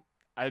time.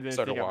 I didn't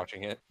started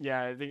watching it.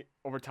 Yeah, I think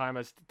over time,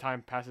 as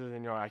time passes,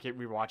 and I keep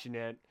rewatching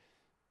it.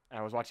 And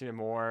I was watching it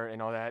more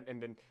and all that,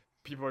 and then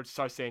people would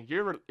start saying,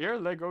 "You're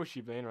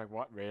Legoshi, Blaine." I'm like,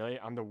 what? Really?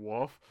 I'm the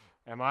wolf?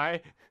 Am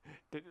I?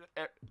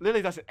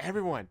 Literally, doesn't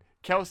everyone?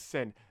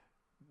 Kelson,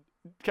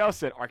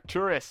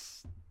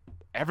 Arcturus,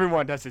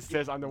 everyone does it.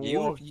 Says I'm the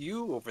wolf.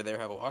 You over there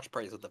have a watch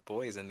parties with the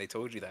boys, and they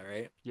told you that,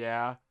 right?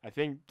 Yeah, I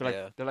think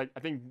they're like, I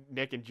think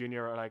Nick and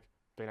Junior are like,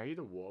 Blaine, are you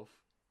the wolf?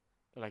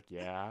 They're like,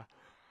 yeah,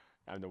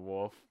 I'm the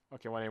wolf.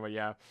 Okay, well anyway,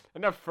 yeah.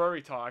 Enough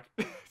furry talk.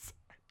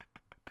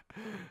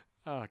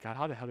 Oh god,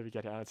 how the hell did we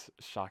get here? That's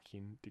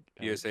shocking.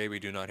 USA, we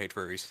do not hate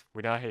furries.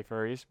 We don't hate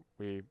furries.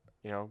 We,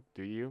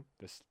 do you?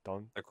 Just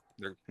don't.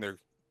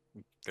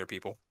 They're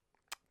people.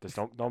 Just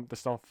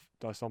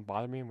don't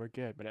bother me, and we're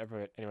good. But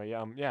anyway,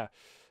 yeah.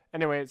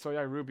 Anyway, so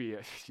yeah,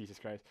 RWBY. Jesus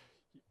Christ.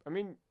 I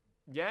mean,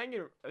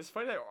 Yang. It's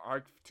funny that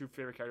our two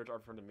favorite characters are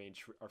from the main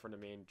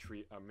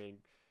main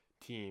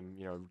team.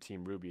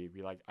 Team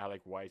RWBY. I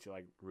like White. You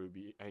like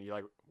RWBY, and you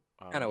like.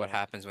 Kind of what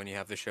happens when you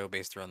have the show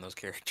based around those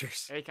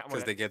characters,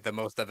 because they get the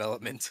most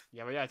development.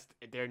 Yeah, but yeah,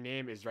 their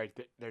name is right.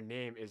 Their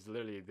name is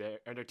literally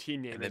and their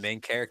team name. And the main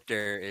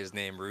character is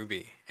named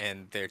RWBY,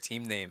 and their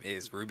team name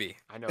is RWBY.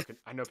 I know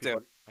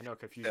people. I know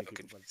confusing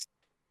people.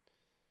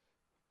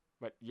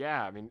 But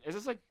yeah, I mean, it's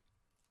just like,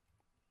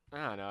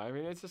 I don't know. I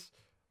mean, it's just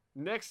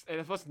Nick's,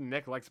 and plus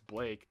Nick likes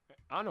Blake.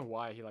 I don't know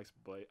why he likes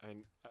Blake. I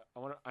mean,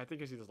 I think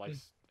he just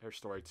likes her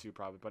story too,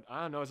 probably. But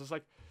I don't know. It's just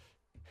like,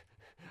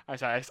 I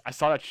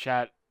saw that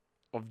chat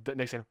of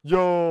Nick saying, "Yo,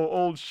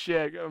 old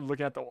shit." I'm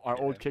looking at our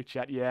old kick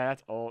chat. Yeah,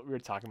 that's old. We were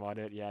talking about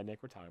it. Yeah, Nick,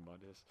 we're talking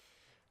about this.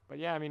 But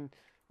yeah, I mean,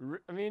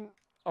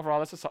 overall,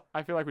 that's just.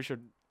 I feel like we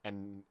should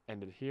end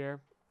it here.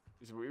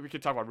 We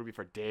could talk about RWBY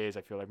for days.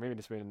 I feel like maybe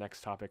this will be the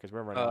next topic because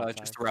we're running out of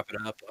time. Just to wrap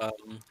it up,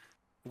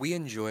 we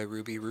enjoy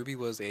RWBY. RWBY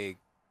was a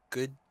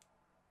good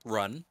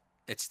run.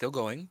 It's still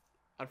going.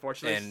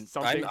 Unfortunately, and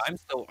I'm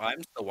still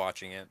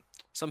watching it.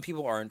 Some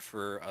people aren't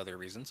for other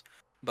reasons.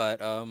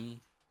 But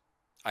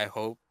I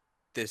hope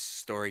this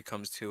story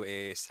comes to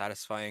a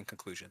satisfying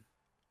conclusion.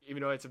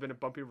 Even though it's been a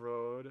bumpy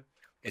road. With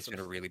It's some,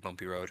 been a really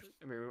bumpy road.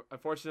 I mean,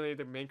 unfortunately,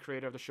 the main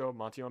creator of the show,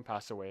 Monty Owen,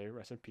 passed away.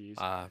 Rest in peace.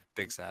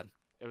 Big sad.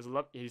 It was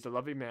he's a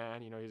lovely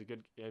man. You know, he's a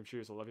good. I'm sure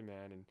he's a lovely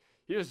man, and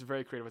he was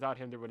very creative. Without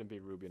him, there wouldn't be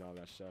RWBY and all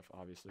that stuff,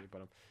 obviously.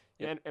 But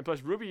Yep. and plus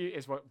RWBY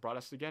is what brought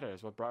us together.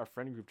 Is what brought our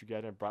friend group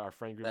together and brought our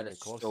friend group That even is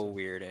closer. so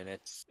weird, and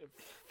it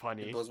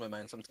Funny. blows my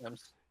mind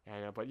sometimes.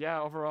 Yeah, but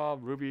yeah, overall,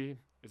 RWBY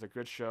is a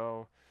good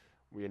show.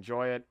 We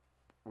enjoy it.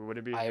 We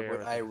wouldn't be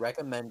here. I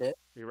recommend it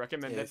We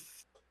recommend it.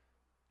 if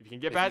If you can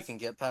get if you past, can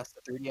get past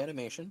the 3D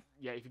animation.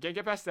 yeah, if you can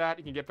get past that,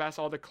 you can get past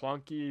all the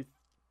clunky,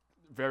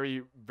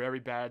 very very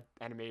bad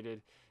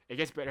animated. It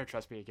gets better.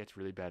 Trust me, it gets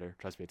really better.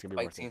 Trust me, it's gonna be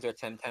Fight worth scenes it. are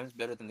 10 times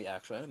better than the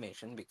actual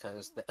animation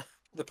because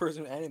the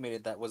person who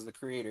animated that was the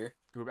creator.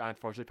 Who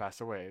unfortunately passed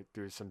away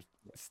due to some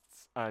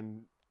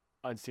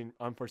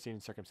unforeseen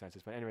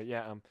circumstances. But anyway,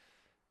 yeah,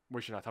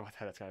 we should not talk about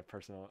that. That's kind of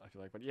personal, I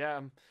feel like. But yeah,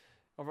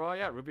 overall,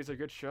 yeah, RWBY's a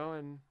good show,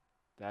 and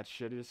that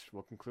shit is.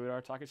 We'll conclude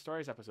our Talking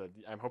Stories episode.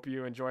 I hope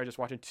you enjoy just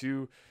watching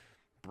two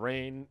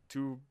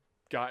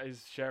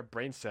guys share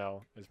brain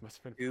cell. This must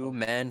have been Two fun.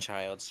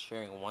 man-childs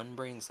sharing one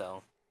brain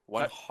cell,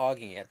 one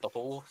hogging it the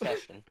whole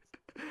session.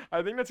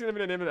 I think that's gonna be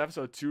the name of the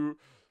episode. Two.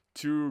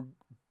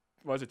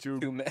 What is it? Two.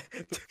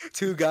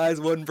 Two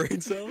guys, one brain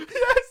cell.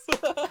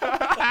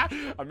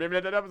 Yes. I'm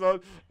naming that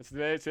episode. It's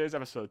today's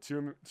episode.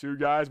 Two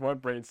guys, one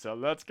brain cell.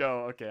 Let's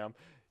go. Okay.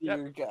 Dear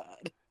Yep.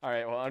 God. All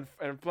right. Well,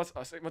 and plus,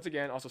 once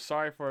again, also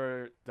sorry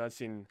for the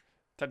unseen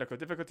technical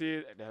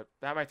difficulty.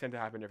 That might tend to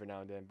happen every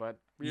now and then, but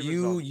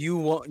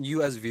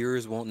You as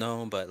viewers won't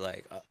know, but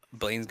like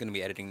Blaine's gonna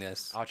be editing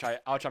this. I'll try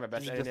my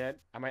best to He edit just- it.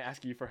 I might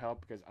ask you for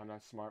help because I'm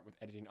not smart with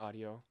editing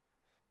audio.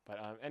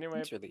 But anyway,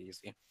 It's really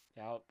easy.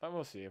 yeah, but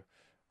we'll see.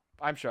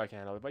 I'm sure I can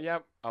handle it. But yeah,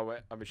 I'll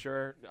be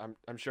sure.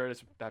 I'm sure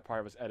that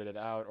part was edited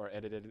out or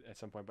edited at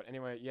some point. But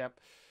anyway, yep.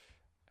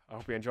 I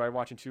hope you enjoyed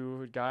watching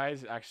two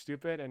guys act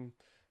stupid. And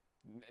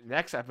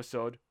next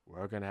episode,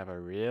 we're gonna have a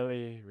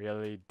really,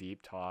 really deep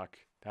talk.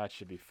 That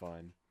should be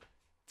fun.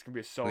 It's gonna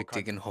be We're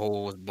digging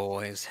holes,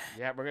 boys.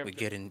 Yeah, we're gonna We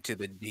get into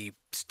the deep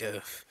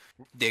stuff.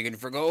 Digging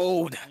for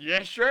gold.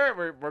 Yeah, sure.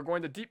 We're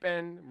going to deep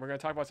end. We're gonna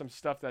talk about some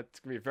stuff that's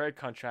gonna be very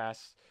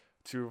contrast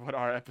to what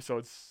our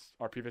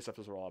previous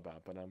episodes were all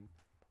about. But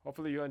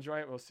hopefully you enjoy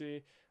it. We'll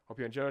see. Hope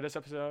you enjoyed this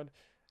episode.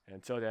 And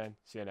until then,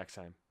 see you next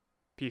time.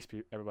 Peace,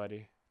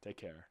 everybody. Take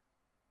care.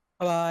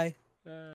 Bye.